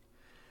me.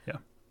 Yeah.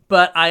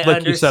 But I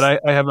Like you said, understand.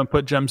 I haven't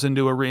put gems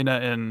into Arena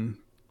in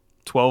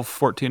 12,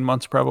 14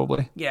 months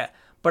probably. Yeah,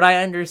 but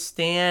I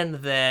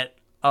understand that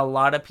a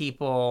lot of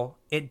people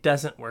it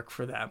doesn't work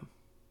for them.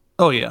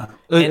 Oh yeah,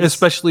 And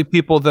especially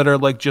people that are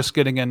like just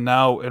getting in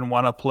now and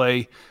want to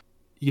play,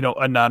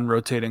 a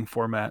non-rotating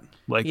format.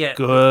 Like, yeah,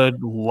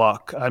 good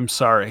luck. I'm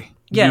sorry.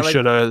 yeah, You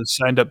should have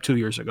signed up 2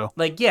 years ago.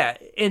 yeah,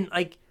 and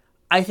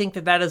I think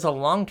that that is a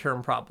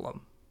long-term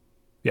problem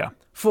Yeah.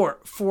 for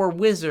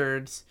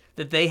Wizards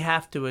that they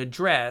have to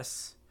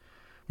address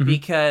Mhm.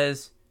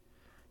 because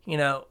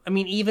I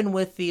mean even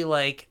with the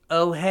like,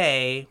 oh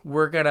hey,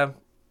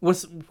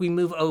 we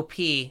move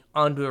OP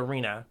onto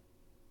Arena.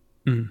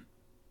 Mhm.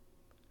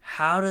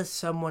 How does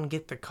someone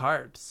get the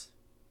cards?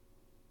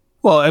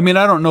 Well, I mean,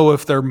 I don't know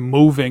if they're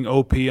moving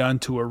OP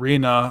onto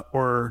Arena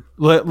or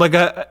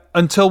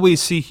until we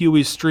see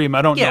Huey's stream,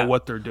 I don't know Yeah,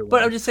 what they're doing.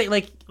 but I'm just saying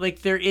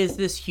like there is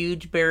this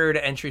huge barrier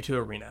to entry to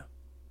Arena,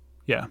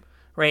 Yeah.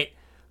 right?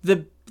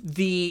 The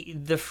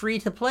free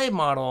to play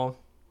model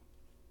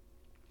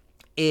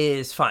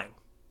is fine,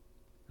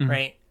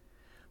 right?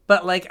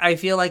 But like I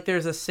feel like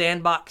there's a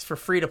sandbox for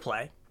free to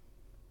play,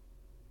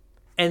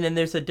 and then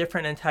there's a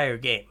different entire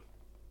game.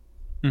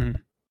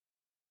 Mhm.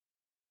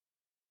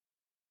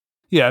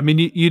 Yeah, I mean,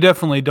 you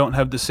definitely don't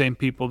have the same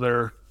people that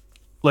are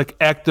like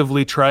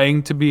actively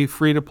trying to be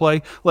free to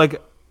play.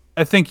 Like,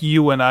 I think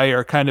you and I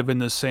are kind of in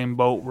the same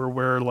boat where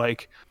we're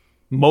like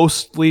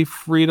mostly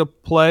free to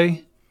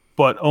play,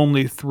 but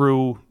only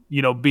through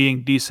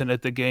being decent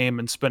at the game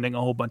and spending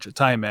a whole bunch of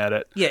time at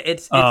it. Yeah,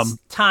 it's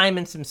time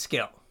and some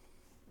skill.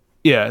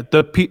 Yeah,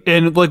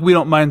 and like we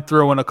don't mind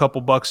throwing a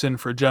couple bucks in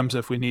for gems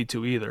if we need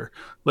to either.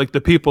 Like the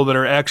people that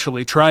are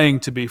actually trying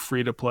to be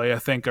free to play, I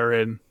think are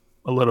in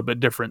a little bit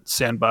different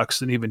sandbox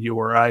than even you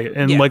or I.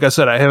 And Yeah. like I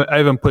said, I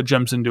haven't put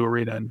gems into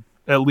Arena in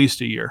at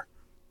least a year.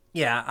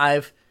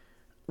 Yeah,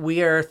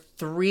 we are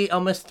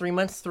almost 3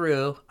 months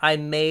through. I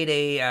made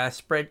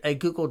a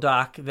Google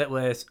Doc that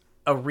was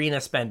Arena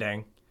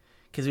spending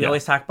because we Yeah.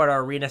 always talk about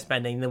our Arena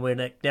spending, then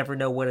we never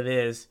know what it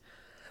is.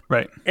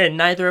 Right. And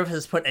neither of us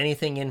has put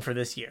anything in for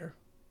this year.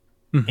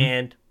 Mhm.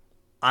 And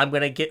I'm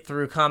going to get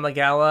through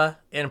Kamigawa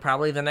in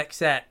probably the next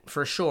set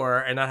for sure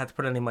and not have to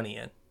put any money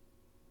in.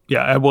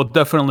 Yeah, I will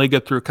definitely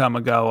get through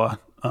Kamigawa.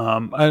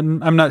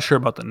 I'm not sure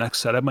about the next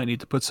set. I might need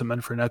to put some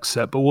in for next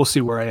set, but we'll see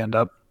where I end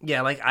up.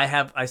 Yeah, like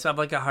I still have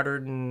like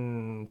 100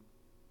 and,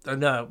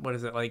 no, what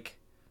is it, like,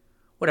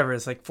 whatever,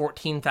 it's like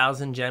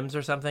 14,000 gems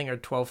or something, or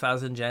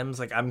 12,000 gems.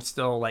 Like, I'm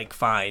still like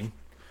fine.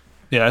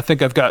 Yeah, I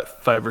think I've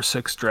got 5 or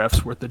 6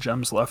 drafts worth of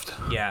gems left.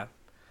 Yeah.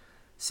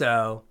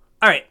 So,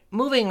 all right,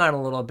 moving on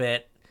a little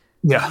bit.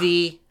 Yeah.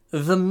 The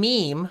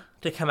meme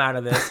to come out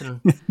of this,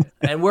 and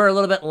and we're a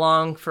little bit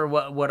long for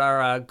what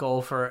our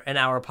goal for an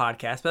hour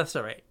podcast, but that's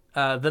all right.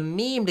 The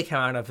meme to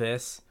come out of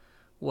this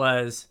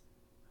was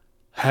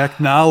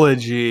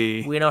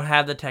Technology. we don't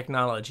have the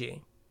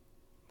technology.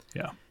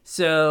 Yeah.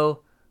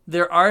 So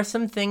there are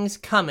some things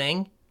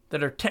coming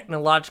that are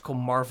technological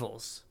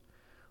marvels.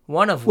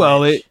 One of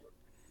which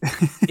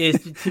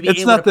is to be It's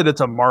able not to, that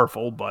it's a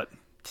marvel, but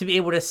to be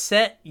able to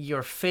set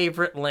your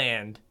favorite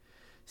land.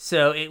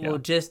 So it will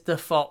just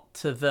default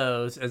to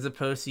those as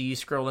opposed to you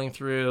scrolling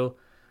through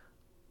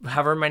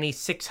however many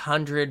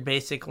 600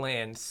 basic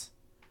lands.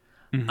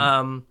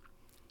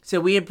 So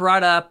we had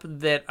brought up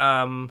that,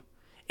 and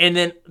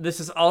then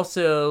this is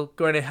also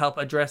going to help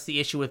address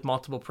the issue with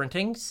multiple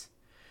printings,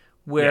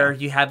 where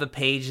you have a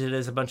page that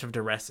is a bunch of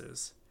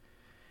duresses.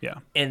 yeah.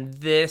 And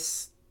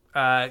this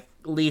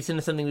leads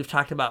into something we've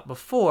talked about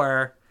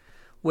before,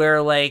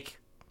 where like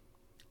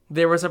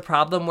there was a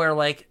problem where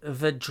like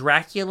the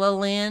Dracula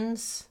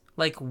lands,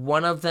 like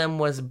one of them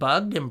was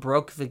bugged and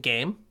broke the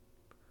game.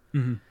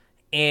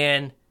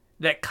 And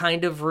that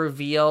kind of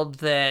revealed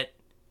that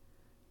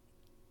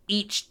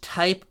each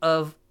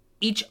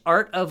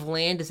art of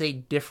land is a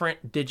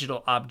different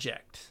digital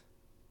object.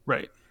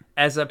 Right.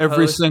 As opposed,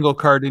 Every single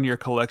card in your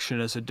collection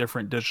is a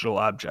different digital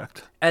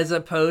object. as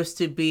opposed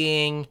to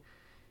being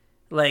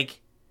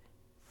like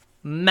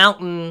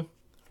mountain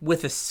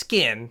with a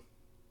skin.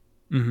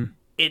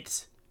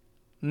 It's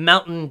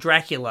Mountain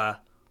Dracula,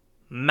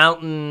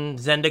 Mountain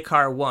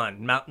Zendikar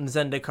 1, Mountain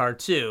Zendikar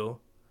 2.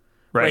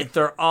 Right?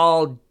 They're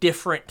all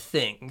different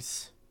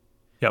things.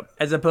 Yep.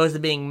 As opposed to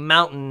being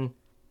mountain,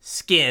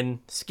 skin,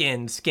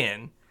 skin,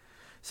 skin.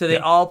 So they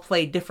all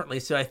play differently.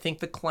 So I think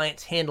the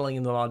client's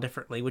handling them all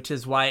differently, which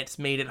is why it's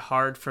made it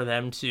hard for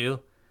them to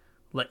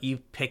let you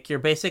pick your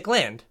basic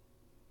land.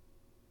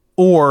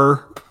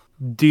 Or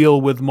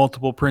deal with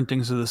multiple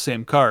printings of the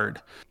same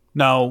card.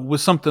 Now,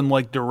 with something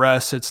like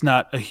Duress, it's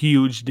not a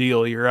huge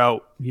deal. You're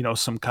out,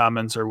 some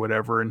commons or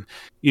whatever. And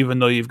even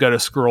though you've got to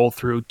scroll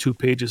through 2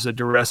 pages of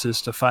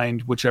Duresses to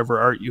find whichever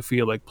art you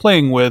feel like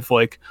playing with,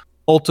 like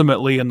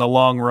ultimately in the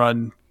long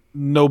run,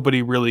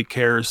 nobody really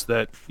cares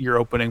that you're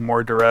opening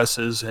more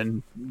Duresses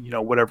and,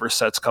 whatever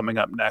set's coming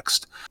up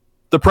next.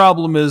 The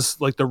problem is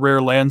like the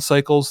rare land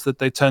cycles that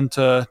they tend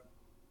to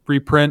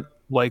reprint,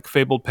 like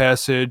Fabled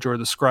Passage or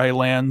the Scry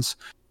lands,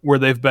 where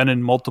they've been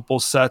in multiple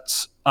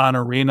sets on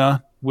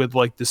Arena with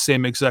like the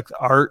same exact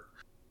art.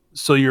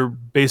 So you're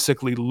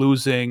basically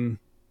losing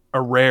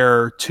a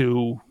rare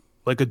to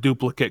like a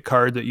duplicate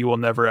card that you will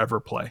never ever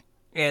play.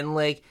 And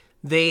like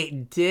they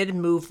did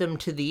move them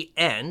to the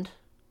end,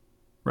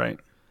 Right.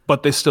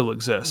 But they still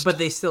exist. but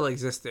they still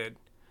existed,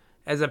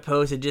 as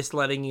opposed to just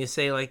letting you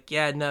say like,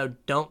 yeah, no,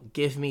 don't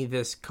give me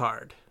this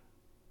card.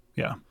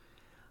 Yeah.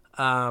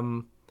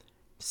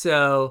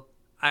 So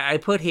I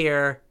put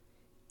here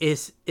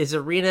is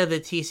Arena the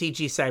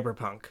TCG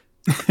Cyberpunk.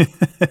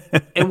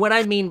 And what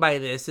I mean by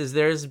this is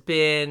there's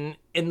been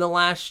in the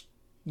last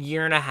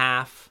year and a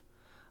half,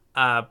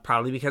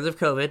 probably because of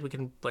COVID, we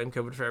can blame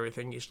COVID for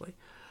everything usually.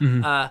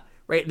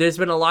 Right, there's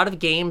been a lot of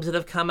games that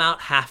have come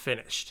out half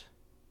finished.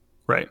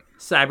 Right.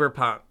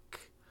 Cyberpunk,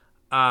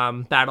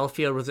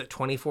 Battlefield was at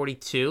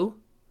 2042.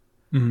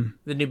 The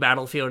new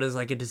Battlefield is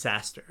like a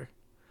disaster,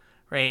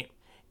 right?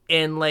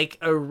 And like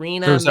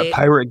Arena, There was that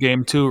pirate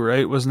game too,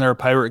 right? Wasn't there a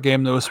pirate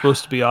game that was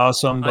supposed to be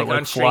awesome, but like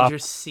on flopped? Stranger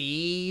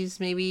Seas,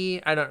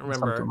 maybe, I don't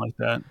remember. Something like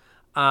that.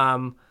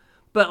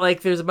 But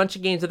like there's a bunch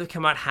of games that have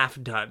come out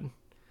half done.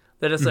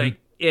 That is like,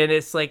 and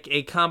it's like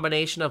a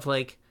combination of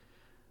like,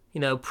 you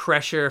know,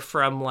 pressure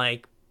from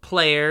like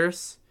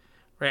players,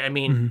 right? I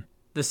mean,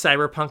 the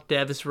Cyberpunk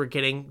devs were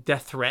getting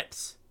death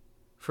threats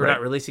for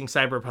not releasing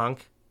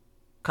Cyberpunk.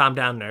 Calm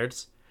down,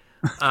 nerds.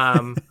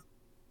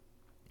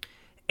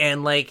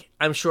 And like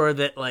I'm sure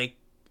that like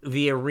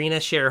the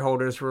Arena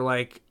shareholders were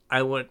like,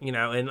 I want, you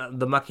know, and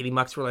the Muckety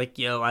Mucks were like,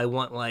 yo, I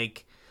want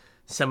like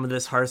some of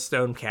this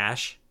Hearthstone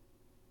cash.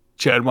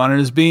 Chad wanted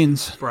his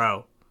beans.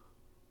 Bro,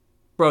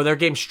 their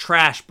game's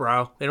trash,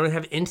 bro. They don't even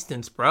have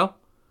instants, bro.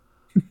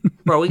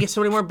 Bro, we get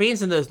so many more beans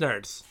than those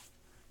nerds.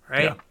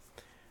 Right?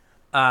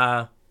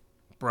 Yeah.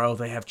 Bro,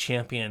 they have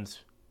champions.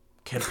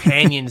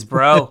 Companions,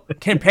 bro.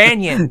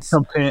 Companions.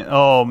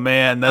 Oh,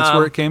 man. That's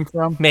where it came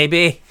from?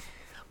 Maybe.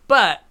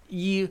 But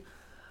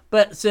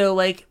so,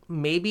 like,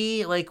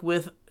 maybe, like,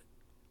 with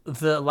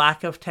the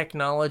lack of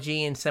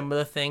technology and some of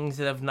the things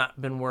that have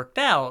not been worked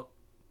out,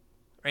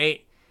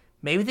 right?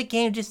 Maybe the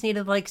game just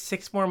needed, like,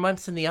 6 more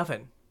months in the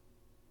oven.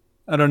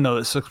 I don't know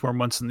that 6 more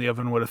months in the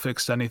oven would have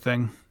fixed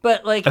anything.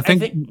 But like, I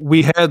think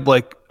we had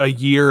like a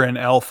year in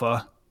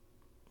alpha,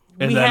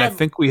 and then I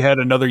think we had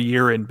another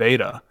year in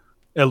beta,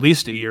 at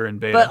least a year in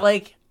beta. But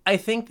like, I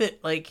think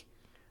that like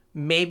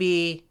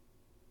maybe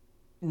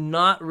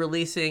not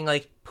releasing,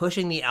 like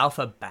pushing the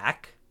alpha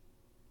back,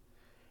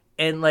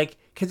 and like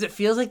because it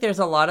feels like there's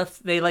a lot of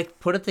they like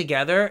put it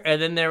together,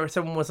 and then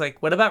someone was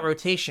like, "What about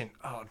rotation?"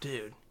 Oh,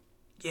 dude,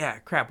 yeah,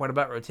 crap. What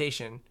about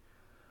rotation?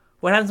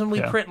 What happens when we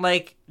print,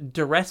 like,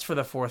 Duress for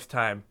the 4th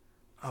time?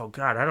 Oh,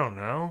 God, I don't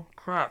know.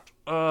 Crap.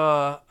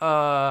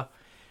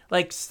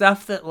 Like,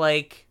 stuff that,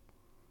 like...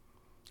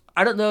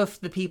 I don't know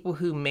if the people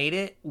who made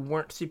it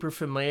weren't super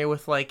familiar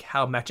with, like,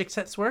 how metric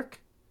sets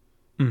work.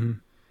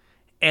 And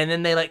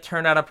then they, like,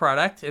 turned out a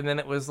product, and then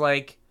it was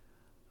like,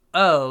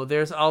 oh,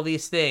 there's all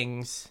these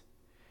things.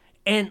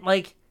 And,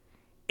 like,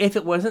 if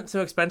it wasn't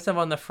so expensive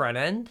on the front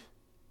end,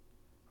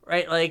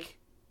 right, like...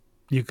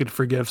 You could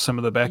forgive some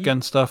of the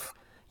back-end stuff.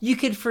 You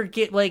could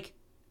forget, like,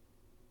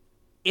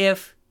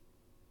 if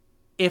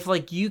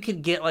like you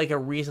could get like a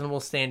reasonable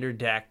standard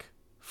deck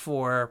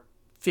for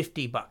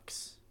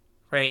 $50,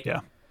 right? Yeah.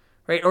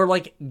 Right, or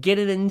like get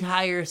an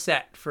entire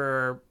set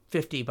for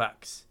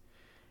 $50,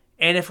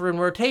 and if when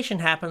rotation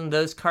happened,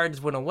 those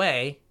cards went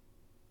away,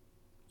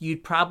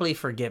 you'd probably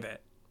forgive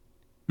it.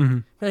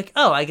 Like,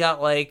 oh, I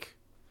got like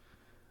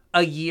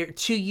a year,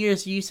 2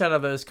 years use out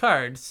of those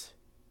cards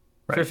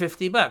for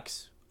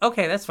 $50.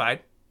 Okay, that's fine.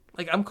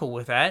 Like, I'm cool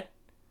with that.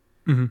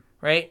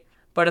 Right?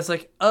 But it's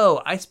like,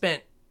 oh, I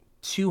spent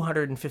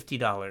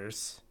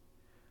 $250.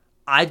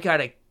 I've got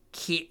to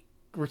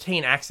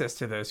retain access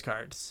to those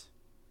cards.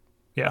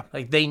 Yeah.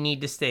 Like, they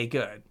need to stay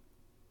good.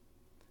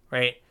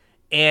 Right?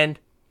 And,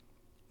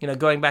 you know,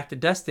 going back to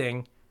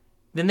dusting,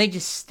 then they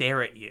just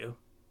stare at you.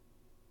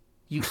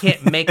 You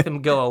can't make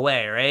them go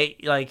away, right?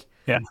 Like,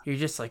 you're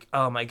just like,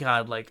 oh my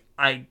God, like,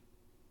 I'm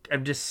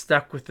just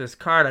stuck with this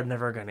card I'm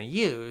never going to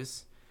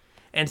use.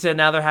 And so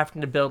now they're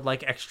having to build,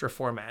 like, extra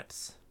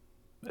formats.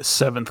 A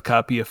 7th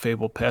copy of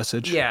Fabled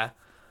Passage. Yeah.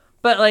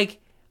 But, like,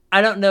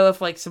 I don't know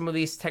if, like, some of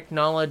these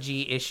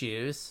technology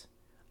issues,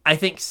 I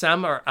think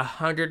some are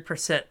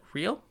 100%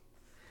 real.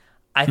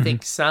 I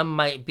think some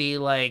might be,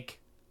 like,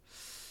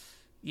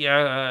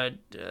 we're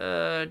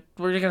just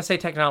going to say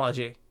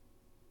technology.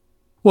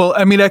 Well,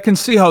 I mean, I can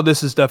see how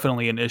this is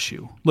definitely an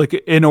issue. Like,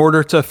 in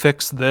order to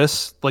fix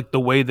this, like, the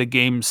way the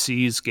game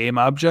sees game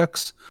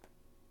objects,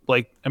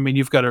 like, I mean,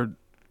 you've got to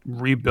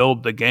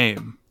rebuild the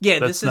game. Yeah,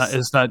 it's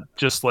not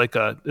just like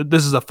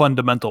this is a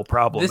fundamental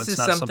problem. This is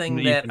not something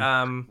that you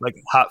can, like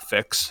hot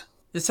fix.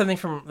 This is something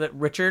that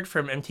Richard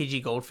from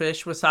MTG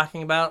Goldfish was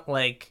talking about.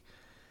 Like,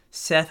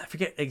 Seth, I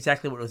forget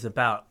exactly what it was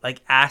about.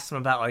 Like, asked him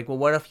about, like, well,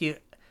 what if he's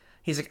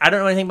like, I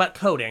don't know anything about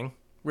coding.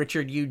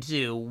 Richard, you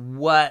do.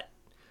 What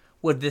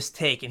would this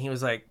take? And he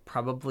was like,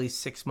 probably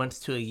 6 months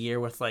to a year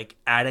with, like,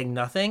 adding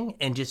nothing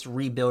and just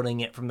rebuilding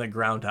it from the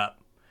ground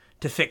up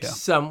to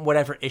fix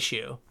whatever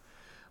issue.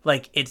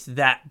 Like, it's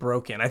that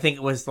broken. I think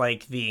it was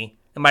like it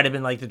might have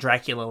been like the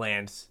Dracula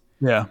lands.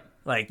 Yeah.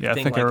 Like, Yeah, I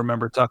think I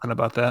remember talking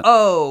about that.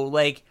 oh,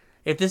 like,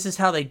 if this is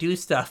how they do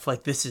stuff,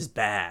 like, this is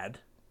bad,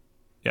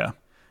 Yeah.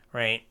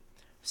 right?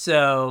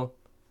 So,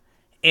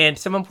 and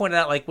someone pointed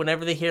out, like,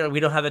 whenever they hear we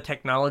don't have the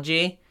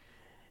technology,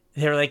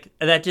 they're like,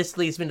 that just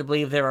leads me to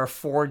believe there are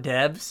 4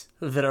 devs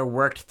that are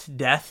worked to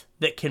death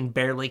that can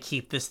barely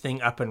keep this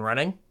thing up and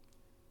running.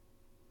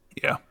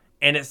 Yeah.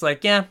 And it's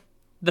like, yeah,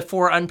 the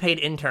 4 unpaid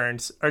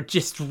interns are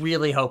just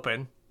really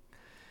hoping.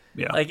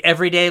 Yeah. Like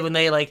every day when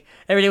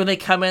they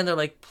come in, they're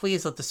like,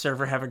 please let the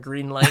server have a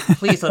green light.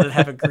 Please let it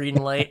have a green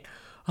light.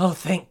 Oh,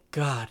 thank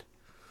God.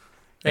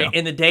 Right? Yeah.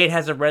 And the day it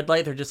has a red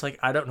light, they're just like,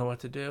 I don't know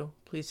what to do.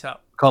 Please help.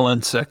 Call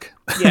in sick.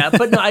 Yeah,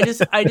 but no, I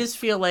just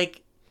feel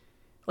like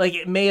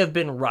it may have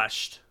been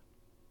rushed.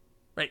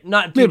 Right?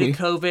 Not due Maybe. to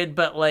COVID,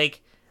 but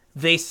like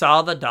they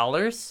saw the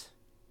dollars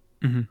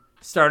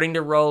starting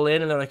to roll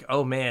in and they're like,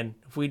 oh man,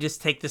 if we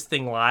just take this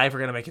thing live, we're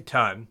going to make a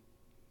ton.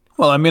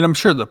 Well, I mean, I'm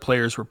sure the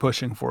players were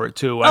pushing for it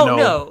too. I Oh know.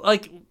 no,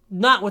 like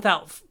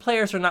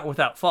players are not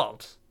without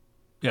fault.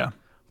 Yeah.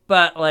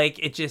 But like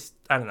it just,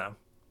 I don't know.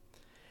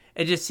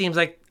 It just seems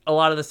like a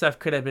lot of the stuff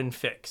could have been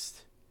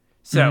fixed.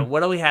 So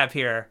what do we have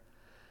here?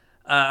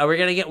 Are we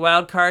gonna get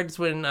wild cards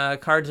when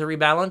cards are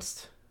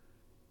rebalanced?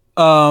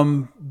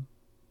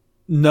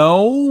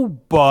 No,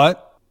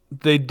 but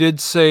they did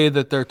say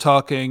that they're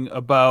talking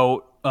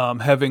about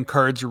having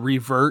cards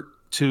revert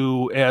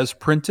to as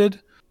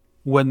printed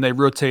when they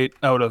rotate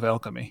out of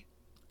alchemy.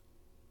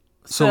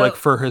 So like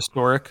for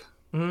historic.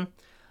 And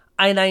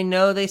I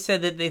know they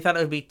said that they thought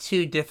it would be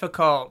too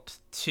difficult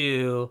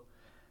to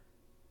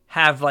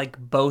have like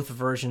both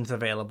versions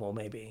available,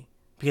 maybe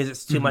because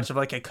it's too much of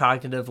like a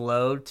cognitive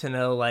load to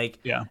know like,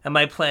 am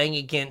I playing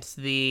against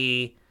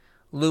the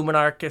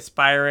Luminarch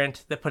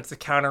aspirant that puts the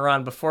counter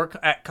on before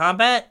at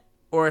combat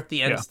or at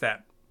the end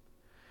step?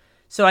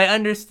 So I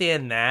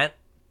understand that,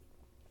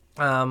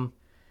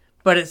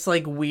 but it's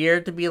like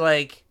weird to be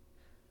like,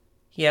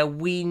 yeah,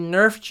 we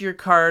nerfed your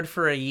card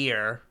for a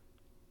year,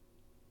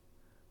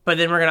 but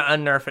then we're gonna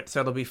unnerf it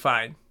so it'll be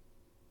fine.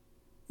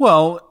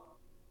 Well,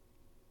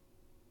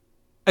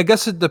 I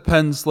guess it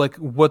depends, like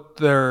what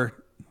their.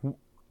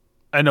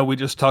 I know we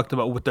just talked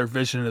about what their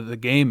vision of the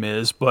game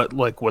is, but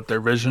like what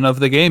their vision of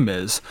the game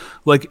is.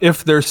 Like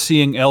if they're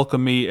seeing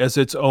alchemy as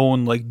its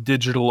own like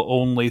digital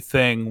only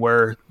thing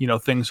where, you know,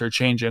 things are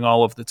changing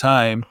all of the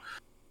time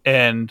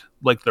and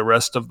like the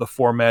rest of the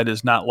format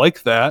is not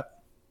like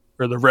that,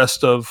 or the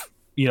rest of,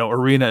 you know,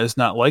 Arena is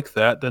not like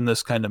that, then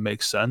this kind of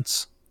makes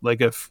sense.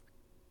 Like if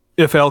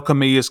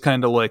alchemy is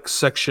kind of like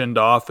sectioned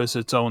off as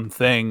its own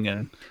thing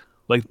and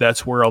like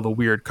that's where all the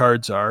weird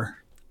cards are.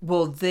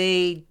 Well,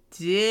 they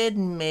did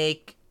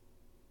make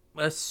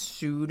a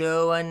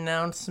pseudo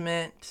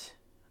announcement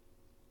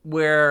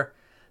where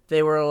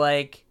they were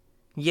like,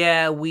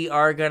 yeah, we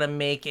are going to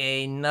make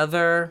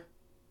another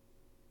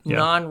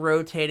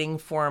non-rotating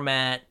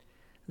format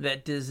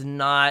that does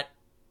not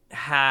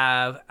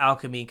have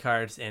alchemy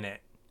cards in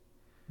it.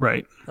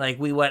 Right. Like,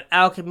 we want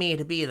alchemy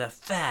to be the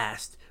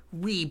fast,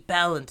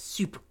 rebalanced,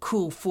 super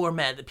cool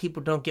format that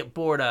people don't get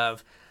bored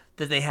of,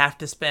 that they have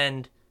to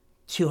spend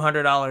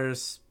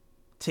 $200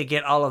 to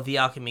get all of the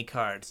alchemy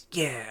cards.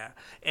 Yeah.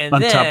 And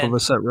on then, top of a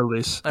set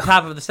release. On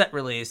top of the set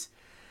release.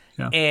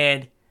 Yeah.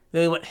 And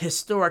then we want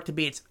historic to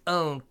be its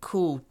own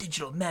cool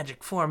digital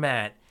magic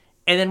format.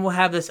 And then we'll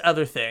have this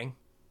other thing.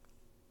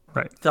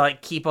 Right. To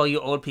like keep all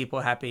you old people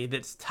happy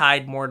that's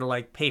tied more to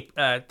like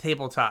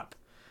tabletop.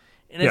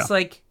 And it's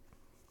like,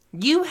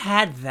 you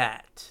had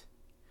that.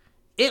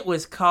 It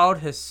was called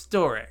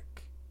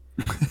historic.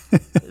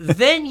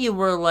 Then you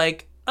were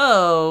like,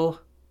 oh,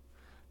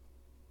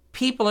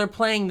 people are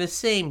playing the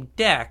same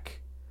deck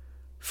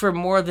for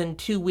more than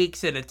 2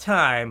 weeks at a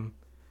time.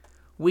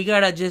 We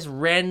gotta just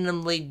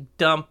randomly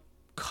dump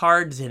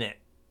cards in it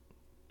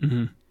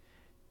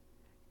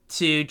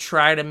to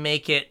try to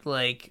make it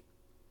like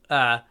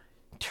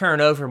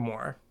turn over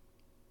more,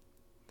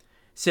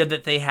 so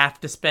that they have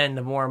to spend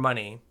more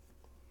money.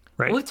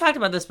 Right. We've talked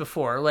about this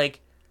before.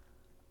 Like,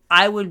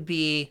 I would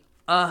be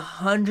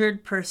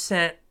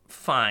 100%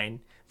 fine.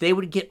 They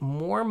would get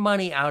more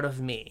money out of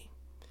me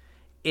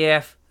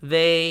if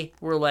they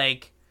were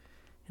like,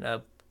 you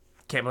know,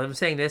 can't believe I'm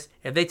saying this,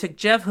 if they took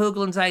Jeff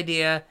Hoogland's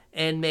idea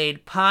and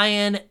made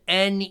Pioneer,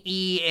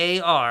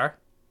 NEAR,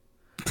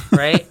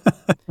 right?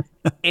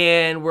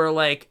 And we're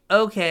like,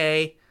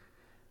 okay,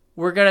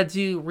 we're going to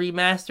do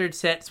remastered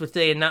sets, which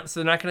they announced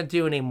they're not going to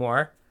do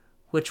anymore,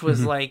 which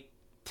was like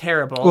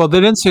terrible. Well, they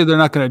didn't say they're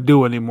not going to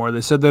do anymore.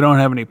 They said they don't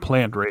have any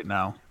planned right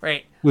now.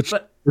 Right. Which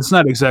it's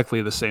not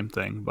exactly the same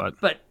thing, but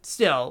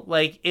still,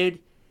 like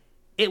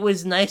it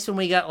was nice when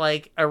we got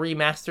like a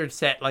remastered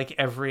set like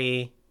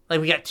every, like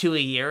we got 2 a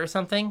year or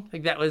something.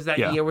 Like that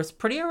year was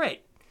pretty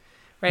alright.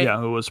 Right?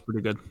 Yeah, it was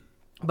pretty good.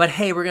 But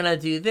hey, we're gonna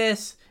do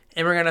this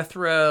and we're gonna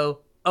throw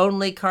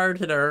only cards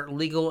that are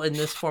legal in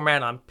this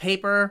format on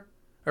paper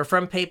or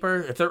from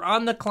paper. If they're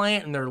on the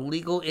client and they're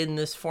legal in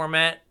this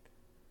format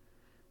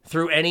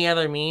through any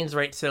other means,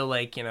 right? So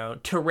like, you know,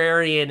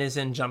 Terrarian is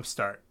in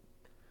Jumpstart.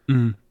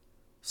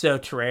 So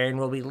Terrarion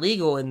will be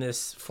legal in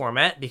this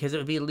format because it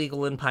would be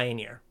legal in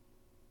Pioneer.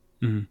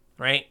 Mhm.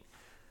 Right?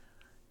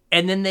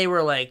 And then they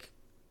were like,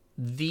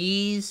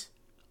 these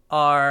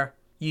are,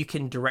 you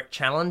can direct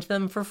challenge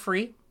them for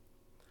free,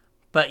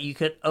 but you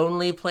could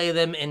only play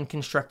them in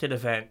constructed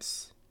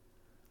events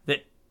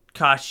that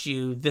cost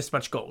you this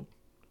much gold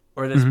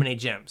or this many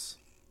gems.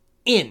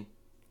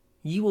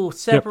 You will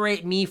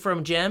separate me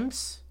from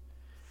gems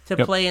to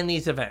play in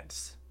these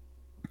events.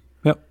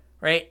 Yep.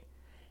 Right?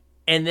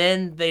 And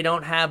then they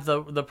don't have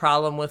the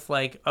problem with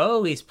like,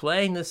 oh, he's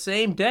playing the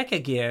same deck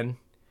again.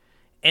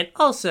 And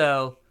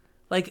also,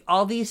 like,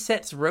 all these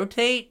sets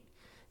rotate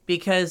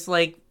because,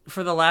 like,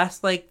 for the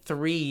last, like,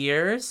 3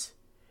 years,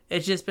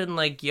 it's just been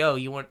like, yo,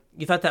 you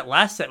thought that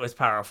last set was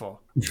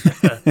powerful.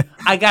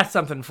 I got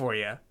something for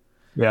you.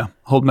 Yeah.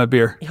 Hold my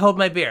beer. Hold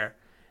my beer.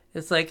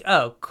 It's like,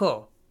 oh,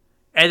 cool.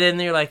 And then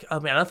you're like, oh,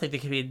 man, I don't think they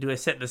could do a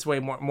set that's way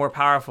more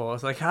powerful.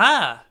 It's like,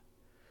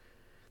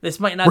 this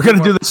might not We're going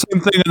to do the same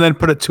thing and then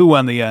put a 2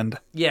 on the end.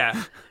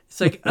 Yeah. It's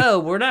like, oh,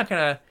 we're not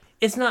going to...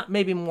 It's not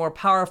maybe more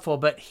powerful,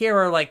 but here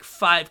are like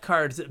 5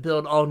 cards that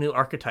build all new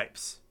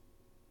archetypes.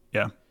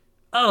 Yeah.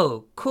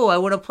 Oh, cool. I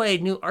want to play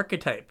a new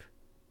archetype.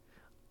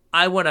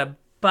 I want to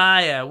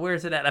buy a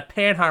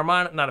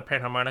Panharmonica, not a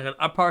Panharmonica,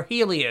 a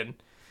Parhelion.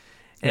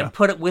 And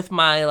put it with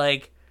my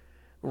like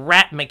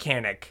rat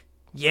mechanic.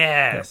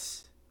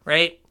 Yes.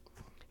 Right?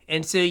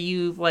 And so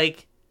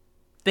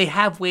they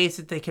have ways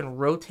that they can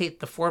rotate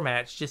the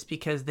formats just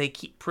because they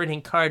keep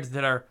printing cards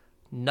that are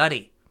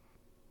nutty.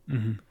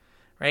 Mm-hmm.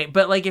 Right?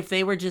 But, like, if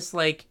they were just,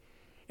 like,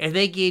 if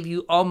they gave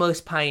you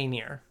almost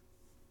Pioneer,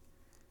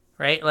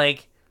 right?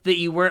 Like, that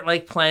you weren't,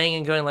 like, playing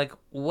and going, like,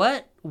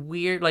 what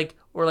weird, like,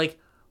 or, like,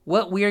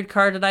 what weird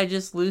card did I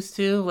just lose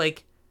to?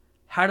 Like,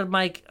 how did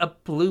a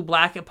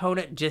blue-black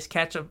opponent just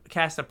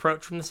cast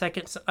Approach from the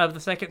second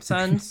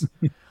Suns?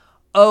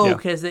 Oh,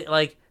 because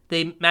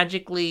they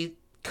magically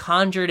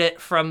conjured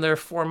it from their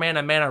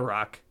 4-mana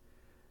rock.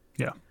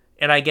 Yeah.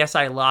 And I guess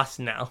I lost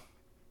now.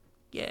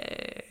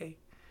 Yay.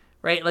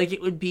 Right? Like,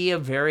 it'd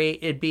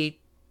be,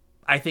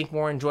 I think,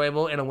 more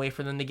enjoyable and a way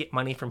for them to get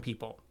money from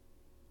people.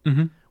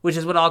 Mm-hmm. Which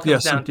is what all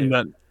comes down to.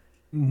 That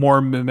more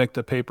mimic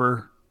the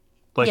paper,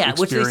 which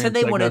they said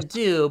they want to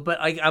do, but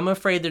I'm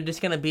afraid they're just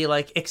going to be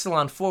like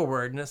Ixalan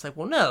Forward, and it's like,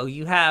 well, no,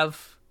 you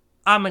have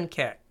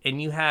Amonkhet,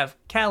 and you have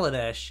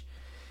Kaladesh,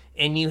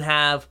 and you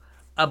have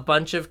a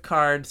bunch of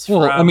cards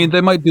I mean, they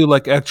might do,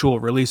 like,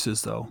 actual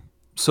releases, though.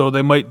 So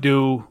they might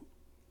do,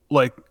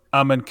 like,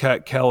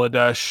 Amonkhet,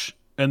 Kaladesh,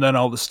 and then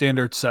all the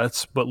standard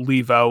sets, but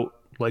leave out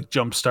like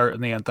Jumpstart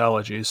and the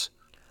anthologies.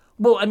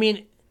 Well, I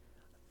mean,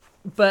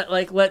 but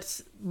like,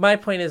 my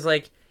point is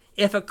like,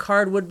 if a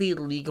card would be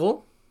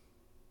legal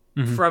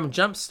from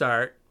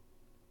Jumpstart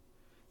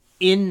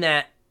in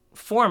that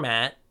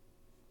format,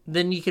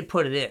 then you could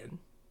put it in.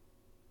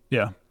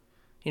 Yeah.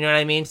 You know what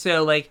I mean?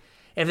 So like,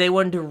 if they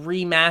wanted to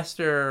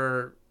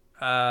remaster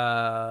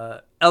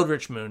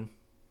Eldritch Moon,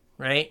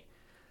 right?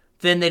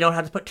 Then they don't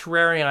have to put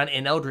Terrarion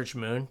in Eldritch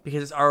Moon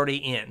because it's already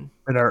in.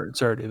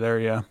 It's already there,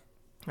 yeah.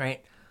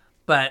 Right?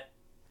 But,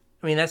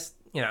 I mean, that's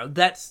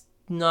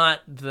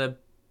not the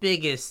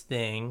biggest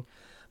thing.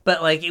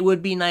 But, like, it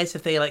would be nice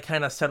if they, like,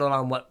 kind of settled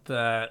on what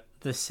the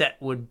set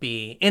would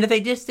be. And if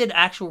they just did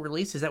actual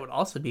releases, that would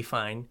also be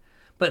fine.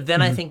 But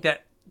then I think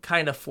that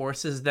kind of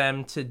forces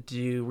them to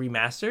do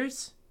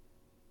remasters,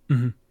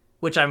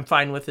 which I'm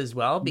fine with as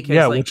well.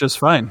 Because, which is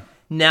fine.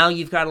 Now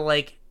you've got to,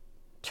 like,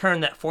 turn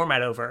that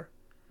format over.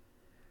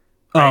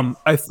 Right.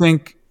 I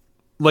think,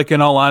 like,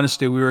 in all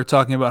honesty, we were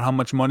talking about how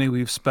much money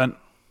we've spent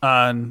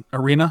on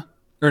Arena,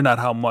 or not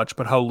how much,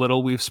 but how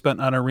little we've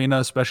spent on Arena,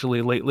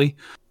 especially lately.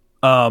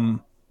 I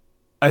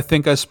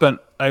think I've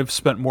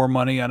spent more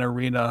money on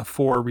Arena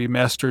for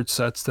remastered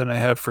sets than I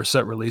have for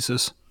set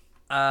releases.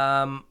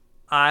 I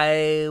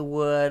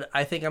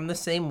think I'm the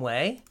same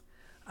way.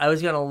 I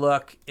was gonna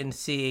look and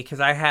see because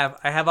I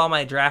have all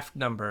my draft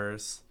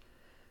numbers,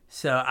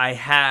 so I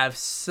have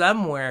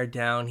somewhere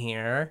down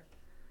here.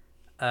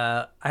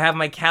 I have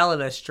my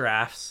Kaladesh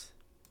drafts.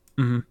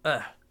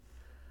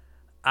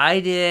 I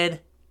did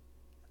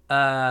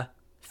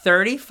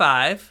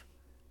 35.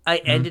 I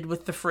ended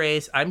with the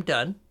phrase, I'm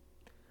done.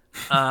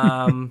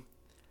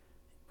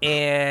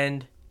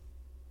 And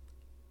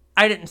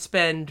I didn't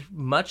spend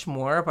much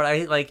more,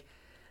 but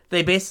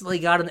they basically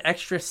got an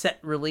extra set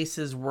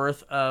releases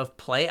worth of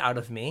play out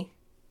of me.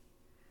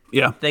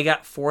 Yeah. They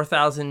got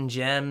 4,000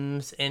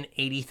 gems and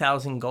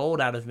 80,000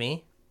 gold out of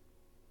me.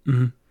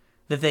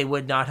 That they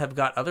would not have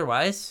got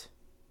otherwise.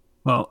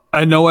 Well,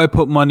 I know I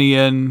put money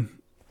in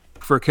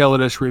for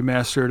Kaladesh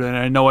Remastered, and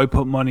I know I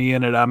put money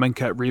in at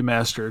Amonkhet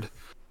Remastered,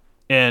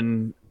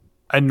 and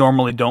I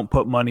normally don't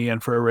put money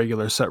in for a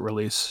regular set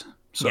release.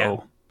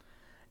 So,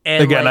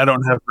 and again, I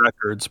don't have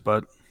records,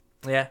 but...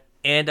 Yeah,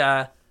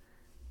 and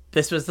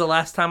this was the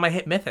last time I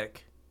hit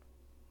Mythic.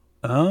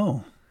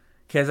 Oh.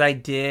 Because I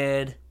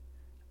did...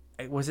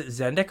 Was it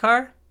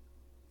Zendikar?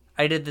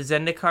 I did the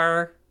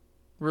Zendikar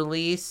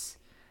release...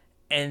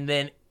 and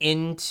then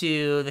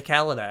into the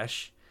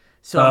Kaladesh.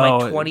 So on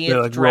my 20th they,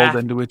 like, draft,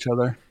 rolled into each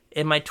other.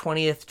 in my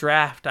 20th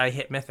draft, I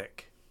hit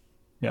Mythic.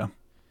 Yeah.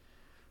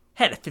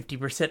 Had a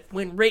 50%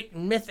 win rate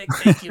in Mythic.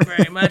 Thank you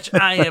very much.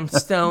 I am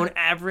stone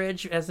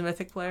average as a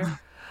Mythic player.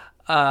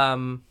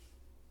 But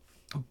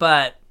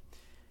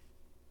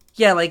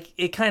yeah, like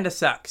it kind of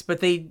sucks. But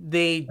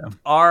they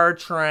are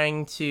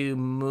trying to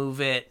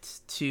move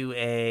to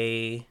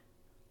a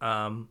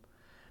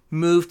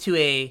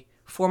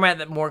format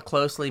that more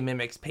closely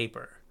mimics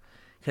paper.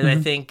 Because I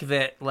think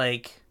that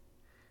like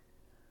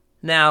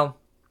now,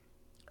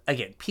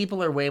 again,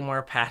 people are way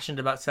more passionate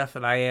about stuff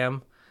than I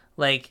am.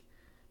 Like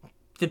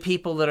the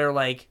people that are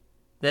like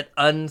that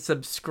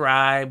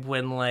unsubscribe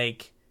when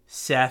like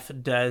Seth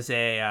does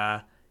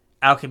a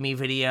alchemy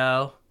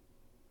video.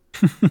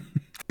 And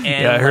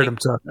yeah, I heard him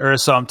talk, or I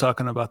saw him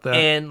talking about that.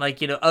 And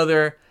like, you know,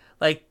 other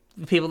like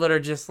people that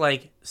are just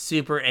like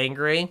super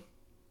angry.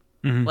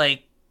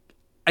 Like,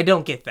 I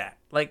don't get that.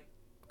 Like,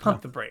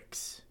 pump the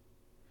brakes.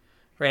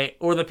 Right?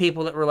 Or the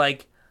people that were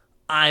like,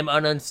 I'm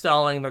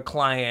uninstalling the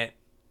client.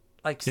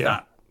 Like,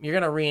 stop. You're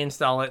going to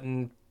reinstall it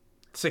in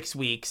 6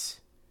 weeks.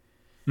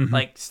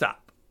 Like,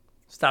 stop.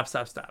 Stop.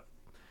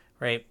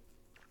 Right?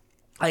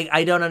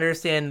 I don't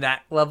understand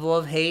that level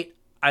of hate.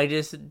 I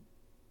just,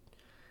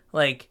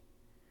 like,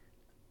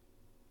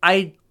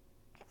 I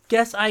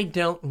guess I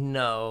don't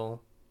know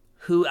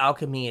who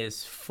alchemy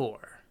is for.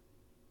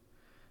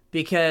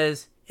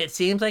 Because it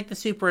seems like the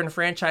super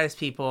enfranchised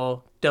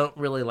people don't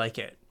really like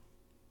it.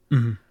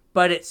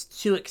 But it's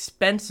too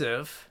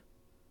expensive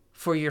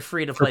for your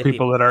free-to-play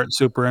people that aren't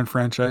super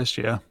enfranchised,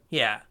 yeah.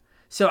 Yeah.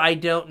 So I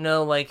don't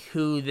know, like,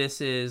 who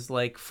this is,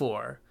 like,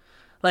 for.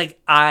 Like,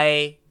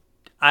 I've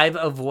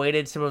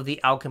avoided some of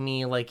the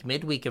alchemy, like,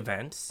 midweek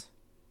events.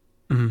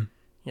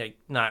 Like,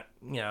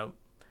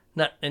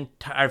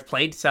 I've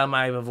played some,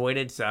 I've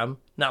avoided some.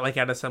 Not, like,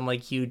 out of some,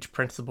 like, huge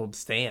principled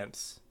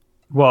stance.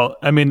 Well,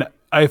 I mean,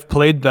 I've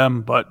played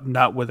them, but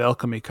not with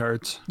alchemy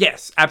cards.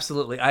 Yes,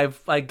 absolutely.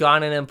 I've like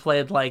gone in and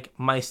played like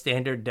my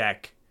standard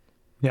deck.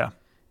 Yeah.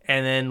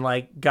 And then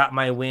like got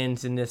my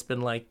wins and it's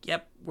been like,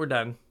 yep, we're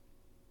done.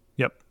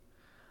 Yep.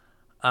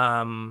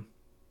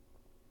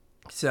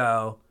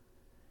 So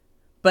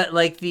but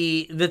like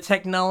the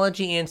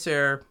technology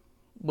answer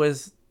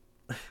was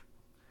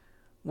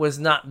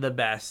not the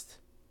best.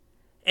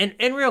 And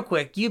real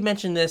quick, you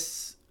mentioned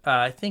this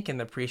I think in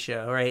the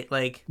pre-show, right?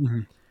 Like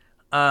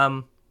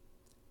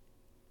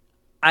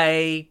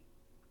I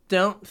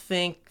don't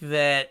think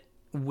that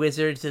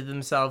Wizards did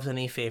themselves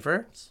any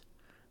favors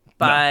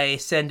by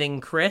sending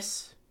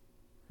Chris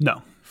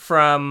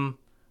from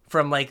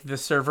like the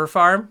server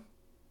farm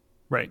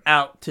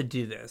out to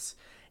do this.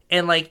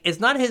 And like it's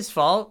not his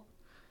fault.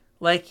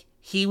 Like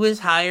he was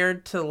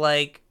hired to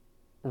like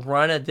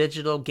run a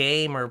digital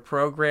game or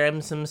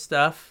program some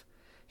stuff.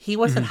 He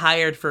wasn't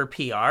hired for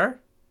PR.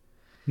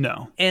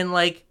 No. And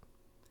like,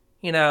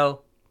 you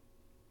know,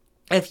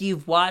 if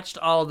you've watched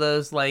all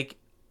those like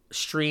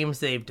streams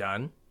they've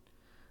done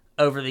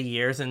over the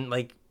years and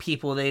like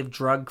people they've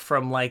drug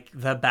from like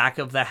the back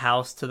of the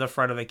house to the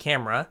front of the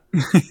camera,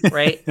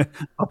 right?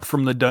 Up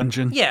from the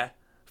dungeon. Yeah.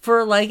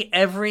 For like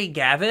every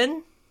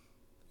Gavin,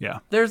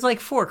 there's like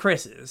 4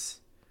 Chris's.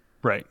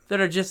 Right.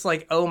 That are just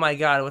like, oh my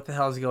God, what the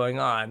hell is going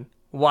on?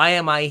 Why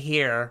am I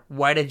here?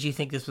 Why did you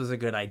think this was a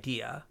good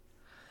idea?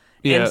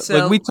 Yeah, and so,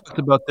 like we talked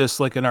about this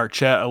like in our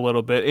chat a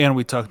little bit, and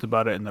we talked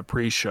about it in the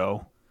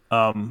pre-show.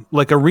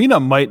 Like Arena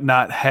might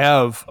not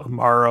have a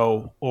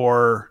Morrow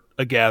or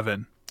a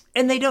Gavin.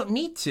 And they don't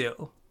need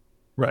to.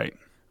 Right.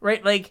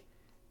 Right? Like,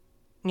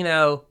 you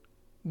know,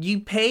 you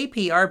pay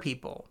PR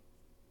people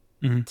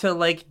to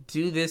like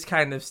do this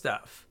kind of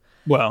stuff.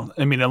 Well,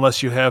 I mean,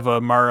 unless you have a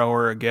Morrow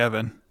or a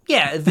Gavin.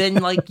 Yeah, then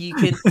like you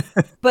can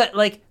but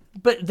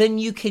then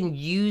you can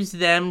use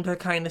them to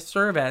kind of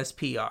serve as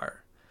PR.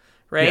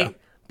 Right? Yeah.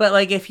 But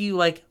like if you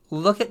like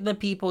look at the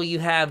people you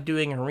have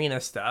doing Arena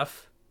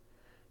stuff,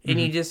 and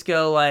you just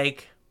go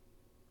like,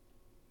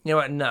 you know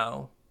what?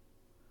 No.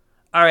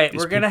 All right,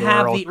 we're gonna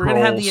have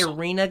the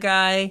Arena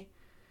guy.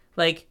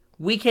 Like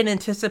we can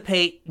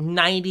anticipate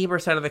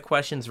 90% of the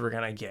questions we're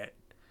gonna get.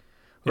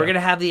 We're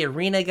gonna have the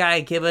Arena guy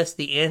give us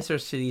the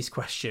answers to these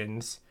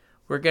questions.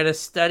 We're gonna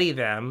study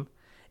them,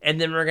 and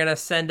then we're gonna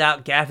send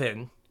out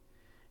Gavin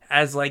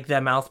as like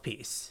the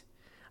mouthpiece.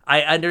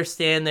 I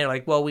understand they're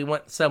like, well, we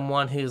want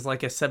someone who's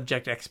like a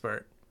subject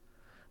expert,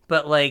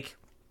 but like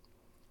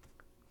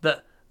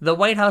the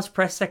White House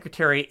press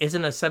secretary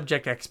isn't a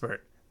subject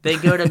expert. They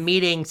go to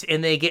meetings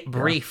and they get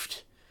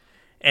briefed,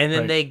 and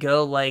then they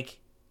go like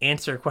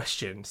answer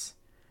questions.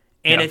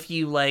 And if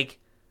you like,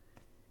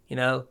 you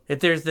know, if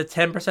there's the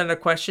 10%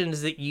 of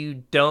questions that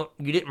you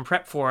didn't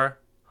prep for,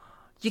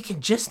 you can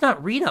just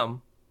not read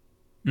them.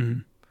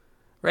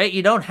 Right?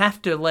 You don't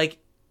have to like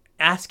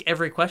ask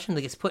every question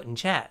that gets put in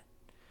chat.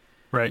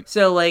 Right.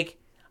 So like,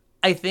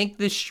 I think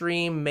the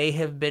stream may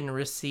have been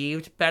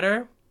received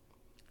better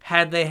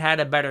had they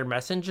had a better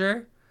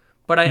messenger,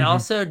 but I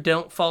also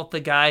don't fault the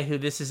guy who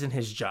this isn't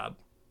his job.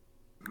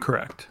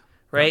 Correct.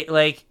 Right?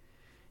 Like,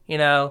 you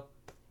know,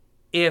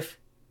 if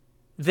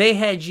they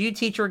had you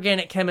teach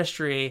organic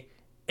chemistry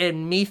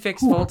and me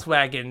fix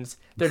Volkswagens,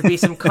 there'd be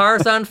some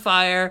cars on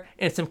fire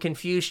and some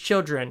confused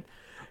children.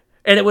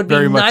 And it would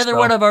be neither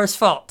one of ours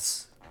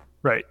faults.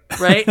 Right.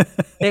 Right?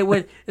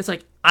 It's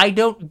like, I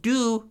don't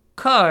do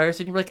cars.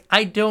 And you're like,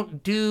 I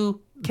don't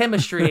do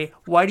chemistry.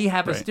 Why do you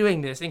have us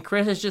doing this? And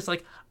Chris is just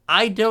like,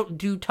 I don't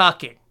do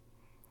talking.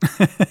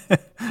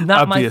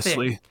 Not my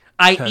thing.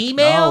 I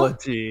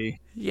technology. Email.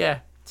 Yeah,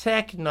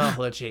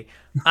 technology.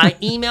 I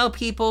email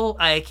people.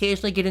 I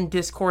occasionally get in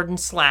Discord and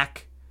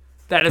Slack.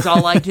 That is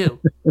all I do.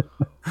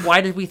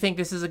 Why did we think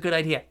this is a good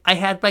idea? I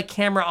had my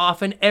camera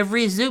off in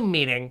every Zoom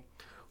meeting.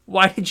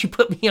 Why did you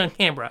put me on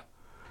camera?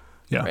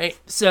 Yeah. Right?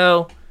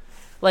 So,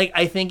 like,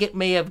 I think it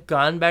may have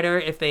gone better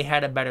if they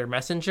had a better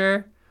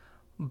messenger.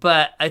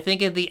 But I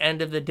think at the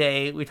end of the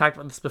day, we talked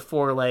about this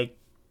before, like,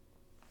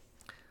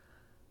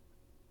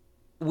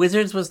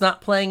 Wizards was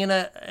not playing in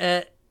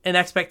an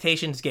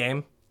expectations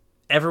game.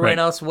 Everyone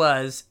else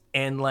was,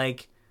 and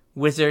like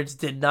Wizards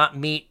did not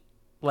meet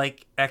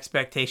like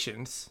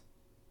expectations.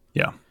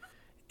 Yeah.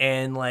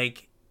 And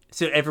like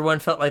so everyone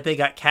felt like they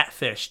got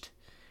catfished.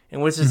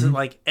 And Wizards is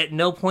like, at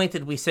no point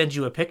did we send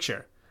you a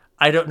picture.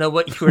 I don't know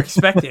what you were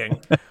expecting.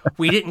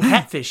 We didn't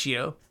catfish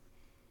you.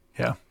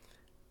 Yeah.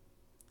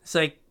 It's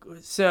like,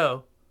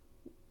 so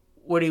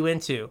what are you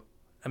into?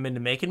 I'm into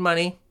making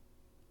money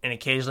and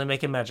occasionally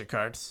making Magic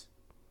cards.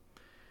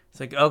 It's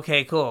like,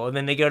 okay, cool. And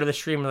then they go to the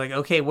stream and they're like,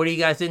 okay, what are you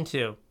guys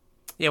into?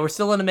 Yeah, we're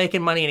still into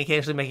making money and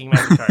occasionally making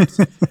Magic cards.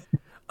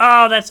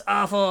 Oh, that's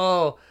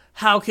awful.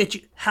 How could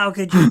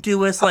you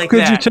do us like that?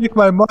 How could you take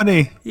my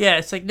money? Yeah,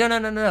 it's like,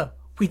 no.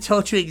 We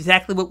told you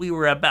exactly what we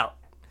were about.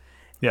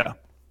 Yeah.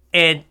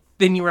 And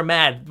then you were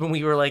mad when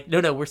we were like,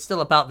 no, we're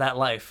still about that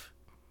life.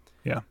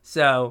 Yeah.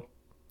 So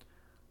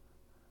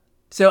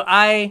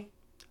I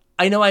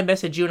know I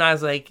messaged you and I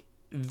was like,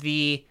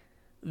 the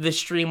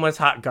stream was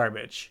hot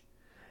garbage.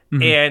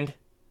 Mm-hmm. And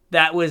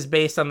that was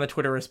based on the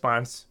Twitter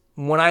response.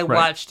 When I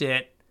watched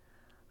it,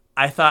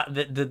 I thought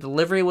that the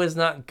delivery was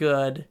not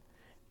good.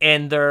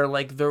 And their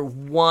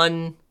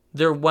one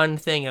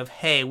thing of,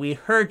 hey, we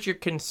heard your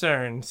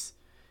concerns.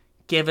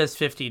 Give us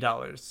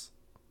 $50.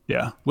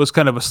 Yeah. Was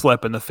kind of a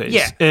slap in the face.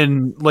 Yeah.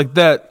 And like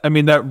that, I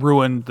mean, that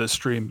ruined the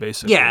stream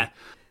basically. Yeah.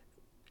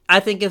 I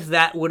think if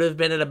that would have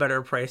been at a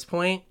better price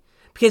point,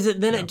 because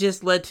it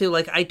just led to,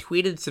 like, I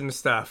tweeted some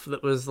stuff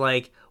that was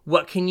like,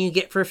 what can you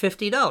get for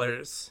 $50?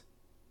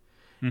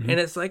 Mm-hmm. And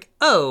it's like,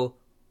 oh,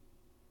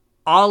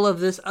 all of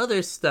this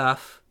other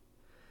stuff.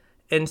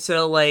 And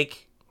so,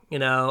 like, you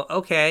know,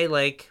 okay,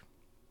 like,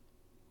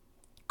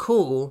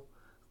 cool.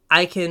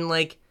 I can,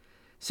 like,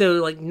 so,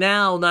 like,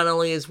 now not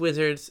only is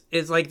Wizards,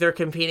 it's like they're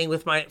competing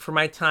for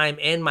my time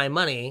and my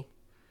money,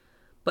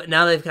 but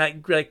now they've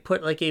got, like,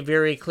 put, like, a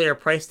very clear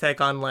price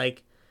tag on,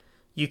 like,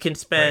 you can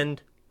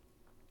spend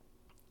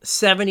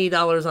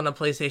 $70 on a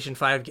PlayStation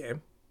 5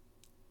 game,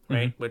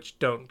 right? Mm-hmm. Which,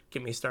 don't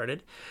get me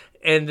started.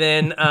 And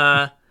then,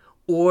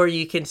 or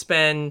you can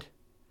spend,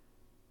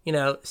 you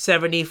know,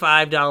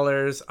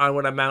 $75 on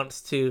what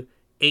amounts to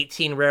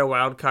 18 rare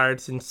wild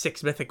cards and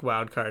 6 mythic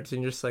wild cards.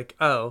 And you're just like,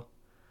 oh,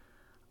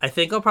 I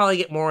think I'll probably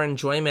get more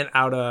enjoyment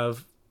out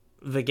of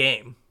the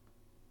game.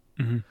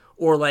 Mm-hmm.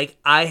 Or like,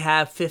 I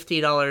have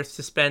 $50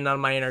 to spend on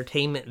my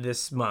entertainment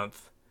this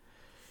month.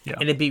 Yeah.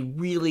 And it'd be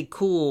really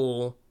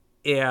cool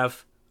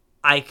if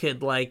I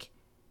could, like,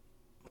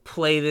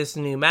 play this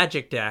new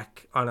Magic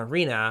deck on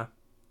Arena,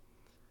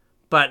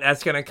 but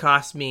that's going to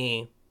cost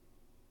me,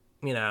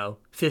 you know,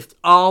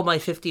 all my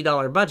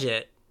 $50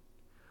 budget.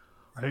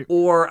 Right.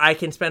 Or I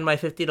can spend my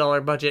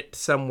 $50 budget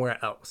somewhere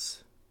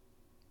else.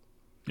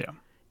 Yeah.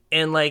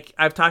 And, like,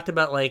 I've talked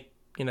about, like,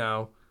 you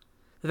know,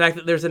 the fact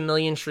that there's a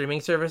million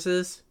streaming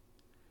services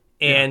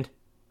and,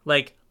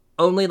 like,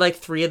 only, like,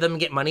 3 of them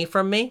get money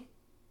from me.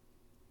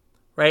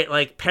 Right?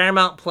 Like,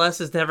 Paramount Plus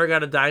has never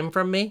got a dime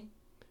from me.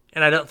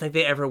 And I don't think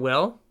they ever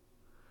will.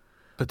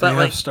 But they have,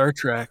 like, Star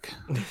Trek.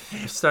 They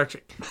have Star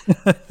Trek.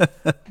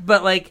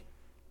 But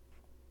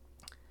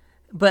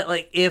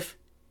if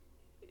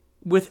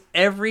with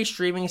every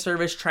streaming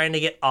service trying to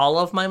get all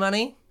of my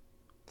money,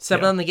 some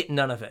of them they get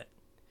none of it.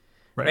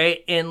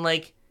 Right? And,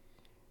 like,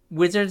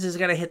 Wizards is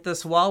going to hit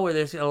this wall where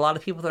there's a lot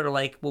of people that are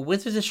like, well,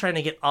 Wizards is trying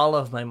to get all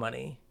of my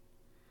money.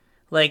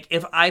 Like,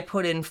 if I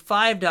put in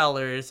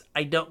 $5,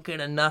 I don't get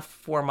enough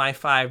for my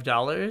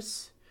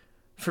 $5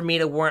 for me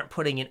to warrant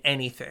putting in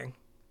anything.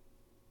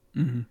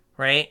 Mm-hmm.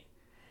 Right?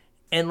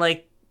 And,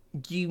 like,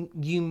 you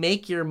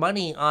make your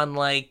money on,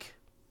 like,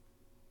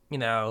 you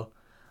know,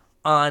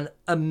 on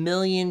 1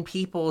 million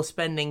people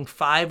spending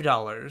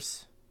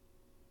 $5.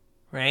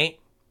 Right?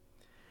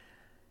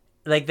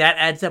 Like, that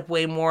adds up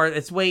way more.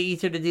 It's way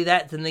easier to do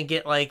that than to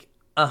get, like,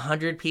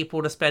 100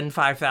 people to spend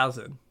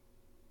 5,000.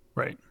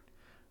 Right.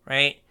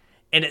 Right?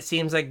 And it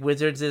seems like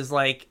Wizards is,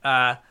 like,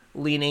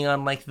 leaning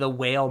on, like, the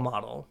whale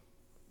model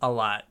a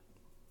lot.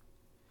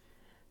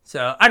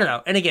 So, I don't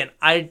know. And again,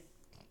 I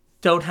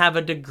don't have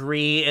a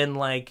degree in,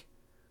 like,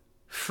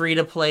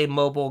 free-to-play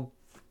mobile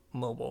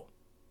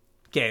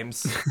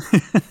games.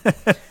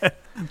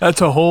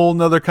 That's a whole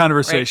nother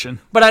conversation.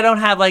 Right? But I don't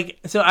have, like,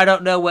 so I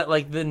don't know what,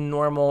 like, the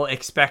normal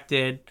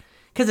expected,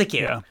 Because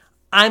again, Yeah.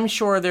 I'm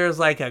sure there's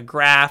like a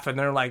graph, and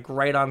they're like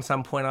right on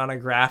some point on a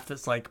graph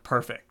that's like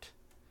perfect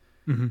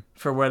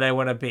for where they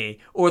want to be,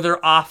 or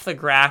they're off the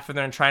graph and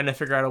they're trying to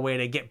figure out a way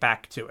to get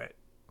back to it.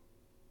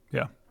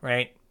 Yeah.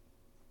 Right.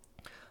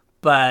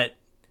 But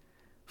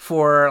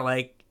for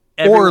like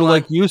everyone, Or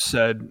like you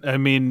said, I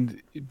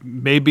mean,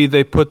 maybe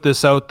they put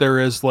this out there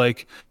as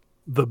like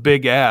the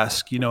big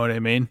ask, you know what I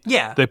mean?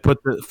 yeah, They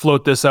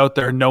float this out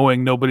there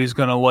knowing nobody's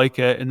going to like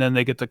it, and then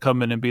they get to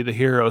come in and be the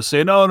hero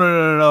saying, "Oh,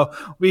 no,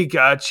 we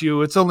got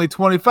you. It's only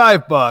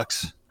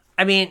 $25."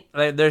 I mean,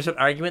 like, there's an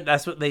argument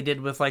that's what they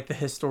did with like the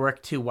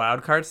historic 2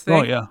 wildcards thing.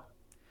 Oh yeah.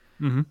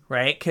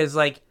 Right? Because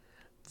like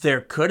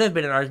there could have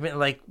been an argument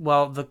like,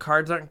 well, the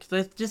cards aren't.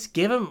 Let's just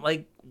give them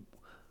like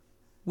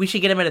we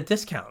should get them at a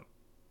discount,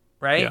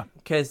 right? Yeah.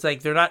 Because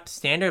like they're not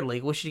standard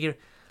league. We should get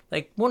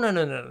like, well,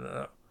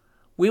 no.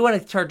 We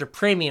want to charge a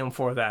premium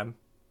for them,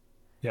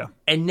 Yeah.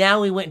 and now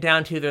we went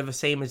down to they're the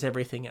same as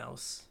everything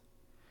else.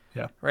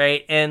 Yeah.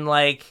 Right? And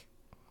like,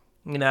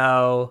 you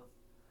know,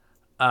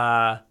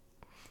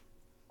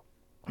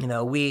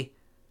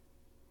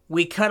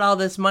 we cut all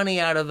this money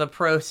out of the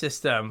pro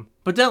system,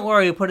 but don't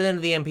worry, we put it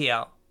into the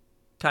MPL.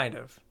 Kind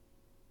of.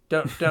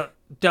 Don't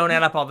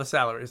add up all the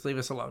salaries. Leave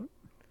us alone.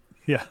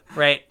 Yeah.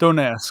 Right? Don't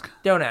ask.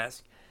 Don't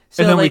ask.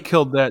 So And then like, we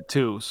killed that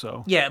too,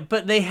 so. yeah,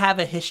 but they have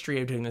a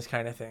history of doing this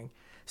kind of thing.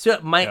 So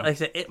it might, Yeah. like I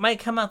said, it might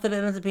come out that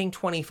it ends up being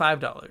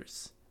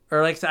 $25.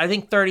 Or like I said, I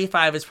think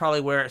 35 is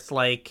probably where it's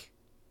like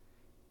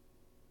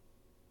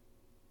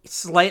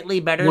slightly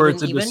better Where than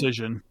it's a even.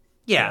 decision.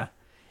 Yeah.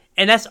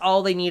 And that's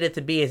all they need it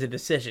to be is a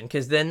decision.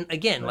 Because then,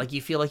 again, like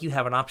you feel like you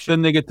have an option.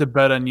 Then they get to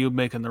bet on you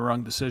making the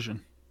wrong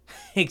decision.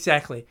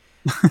 Exactly.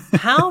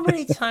 How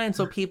many times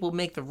will people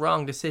make the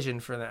wrong decision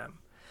for them?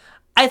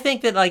 I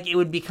think that like it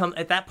would become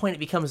at that point it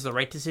becomes the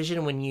right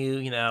decision when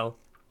you've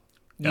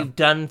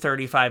done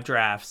 35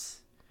 drafts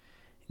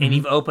and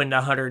you've opened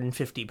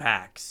 150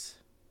 packs.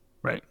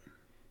 Right.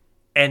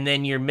 And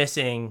then you're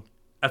missing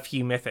a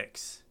few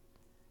mythics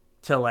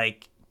to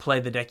like play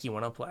the deck you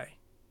want to play.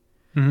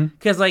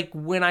 Because like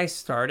when I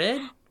started,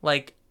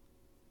 like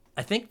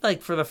I think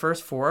like for the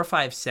first 4 or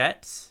 5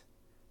 sets,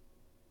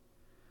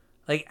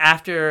 like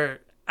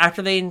after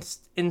they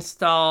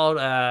installed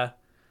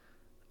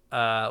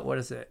what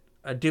is it,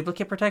 a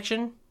duplicate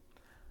protection,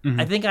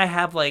 I think I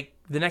have like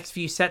the next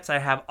few sets I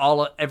have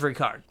every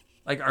card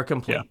like are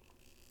complete. Yeah.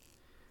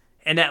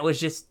 And that was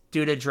just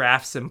due to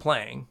drafts and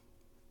playing.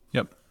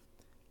 Yep.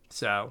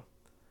 So,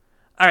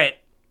 all right.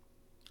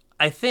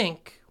 I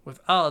think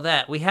with all of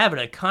that, we have an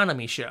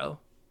economy show.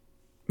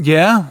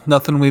 Yeah,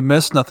 nothing we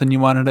missed, nothing you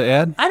wanted to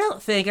add? I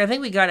think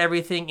we got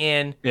everything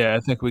in. Yeah,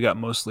 I think we got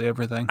mostly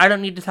everything. I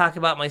don't need to talk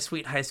about my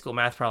sweet high school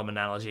math problem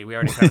analogy. We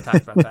already kind of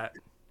talked about that.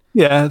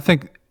 Yeah, I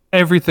think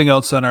everything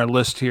else on our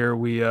list here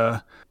we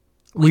at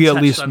touched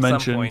least on some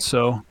mentioned. point.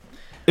 So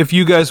if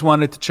you guys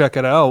wanted to check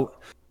it out,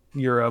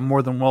 you're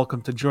more than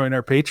welcome to join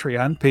our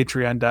Patreon,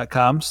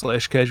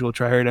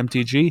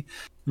 patreon.com/casualtryhardmtg,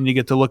 and you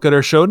get to look at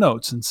our show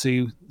notes and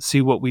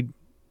see what we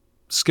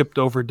skipped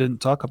over, didn't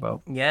talk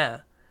about.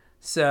 Yeah.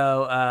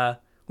 So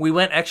we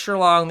went extra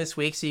long this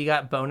week, so you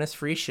got bonus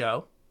free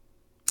show.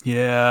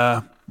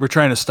 Yeah, we're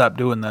trying to stop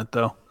doing that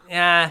though.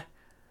 Yeah.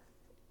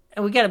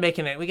 And we gotta make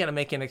an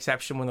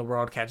exception when the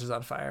world catches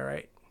on fire,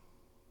 right?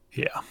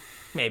 Yeah,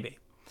 Maybe.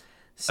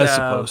 So, I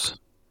suppose.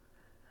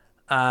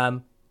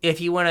 If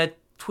you want to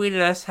tweet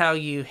at us how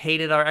you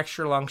hated our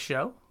extra long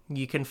show,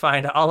 you can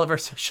find all of our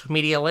social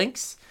media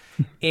links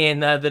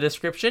in the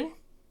description.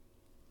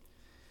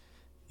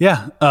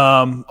 Yeah.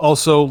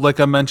 Also, like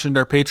I mentioned,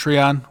 our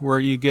Patreon, where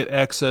you get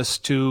access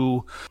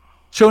to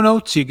show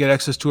notes, you get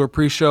access to our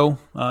pre-show.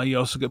 You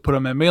also get put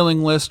on my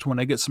mailing list when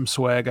I get some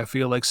swag I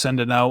feel like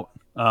sending out.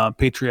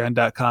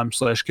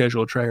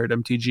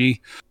 Patreon.com/casualtryhardmtg.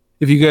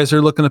 If you guys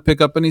are looking to pick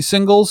up any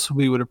singles,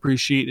 we would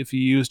appreciate if you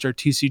used our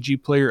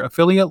TCG player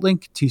affiliate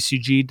link,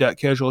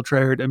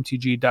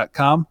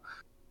 tcg.casualtryhardmtg.com.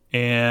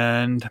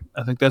 And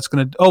I think that's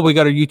going to... Oh, we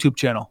got our YouTube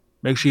channel.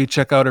 Make sure you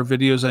check out our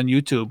videos on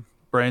YouTube.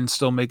 Brian's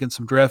still making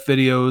some draft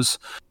videos.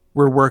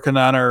 We're working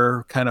on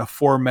our kind of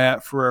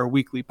format for our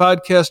weekly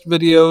podcast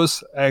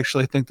videos. I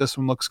actually think this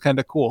one looks kind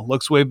of cool.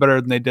 Looks way better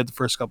than they did the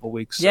first couple of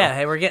weeks. So Yeah,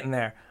 hey, we're getting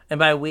there. And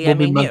by we, we'll I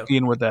mean be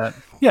monkeying with that.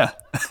 Yeah.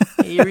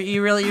 you.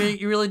 You're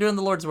really doing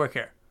the Lord's work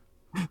here.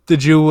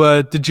 Did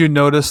you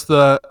notice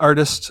the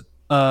artist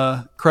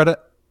credit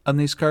on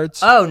these cards?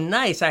 Oh,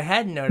 nice. I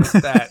hadn't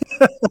noticed that.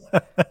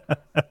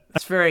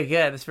 It's very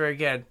good. It's very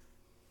good.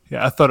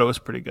 Yeah, I thought it was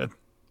pretty good.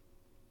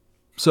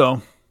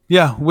 So,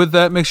 yeah, with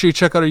that, make sure you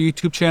check out our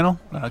YouTube channel,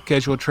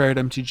 Casual Tryhard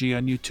MTG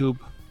on YouTube,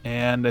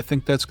 and I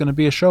think that's going to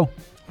be a show.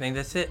 I think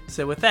that's it.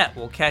 So with that,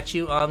 we'll catch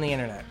you on the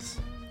internets.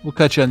 We'll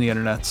catch you on the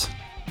internets.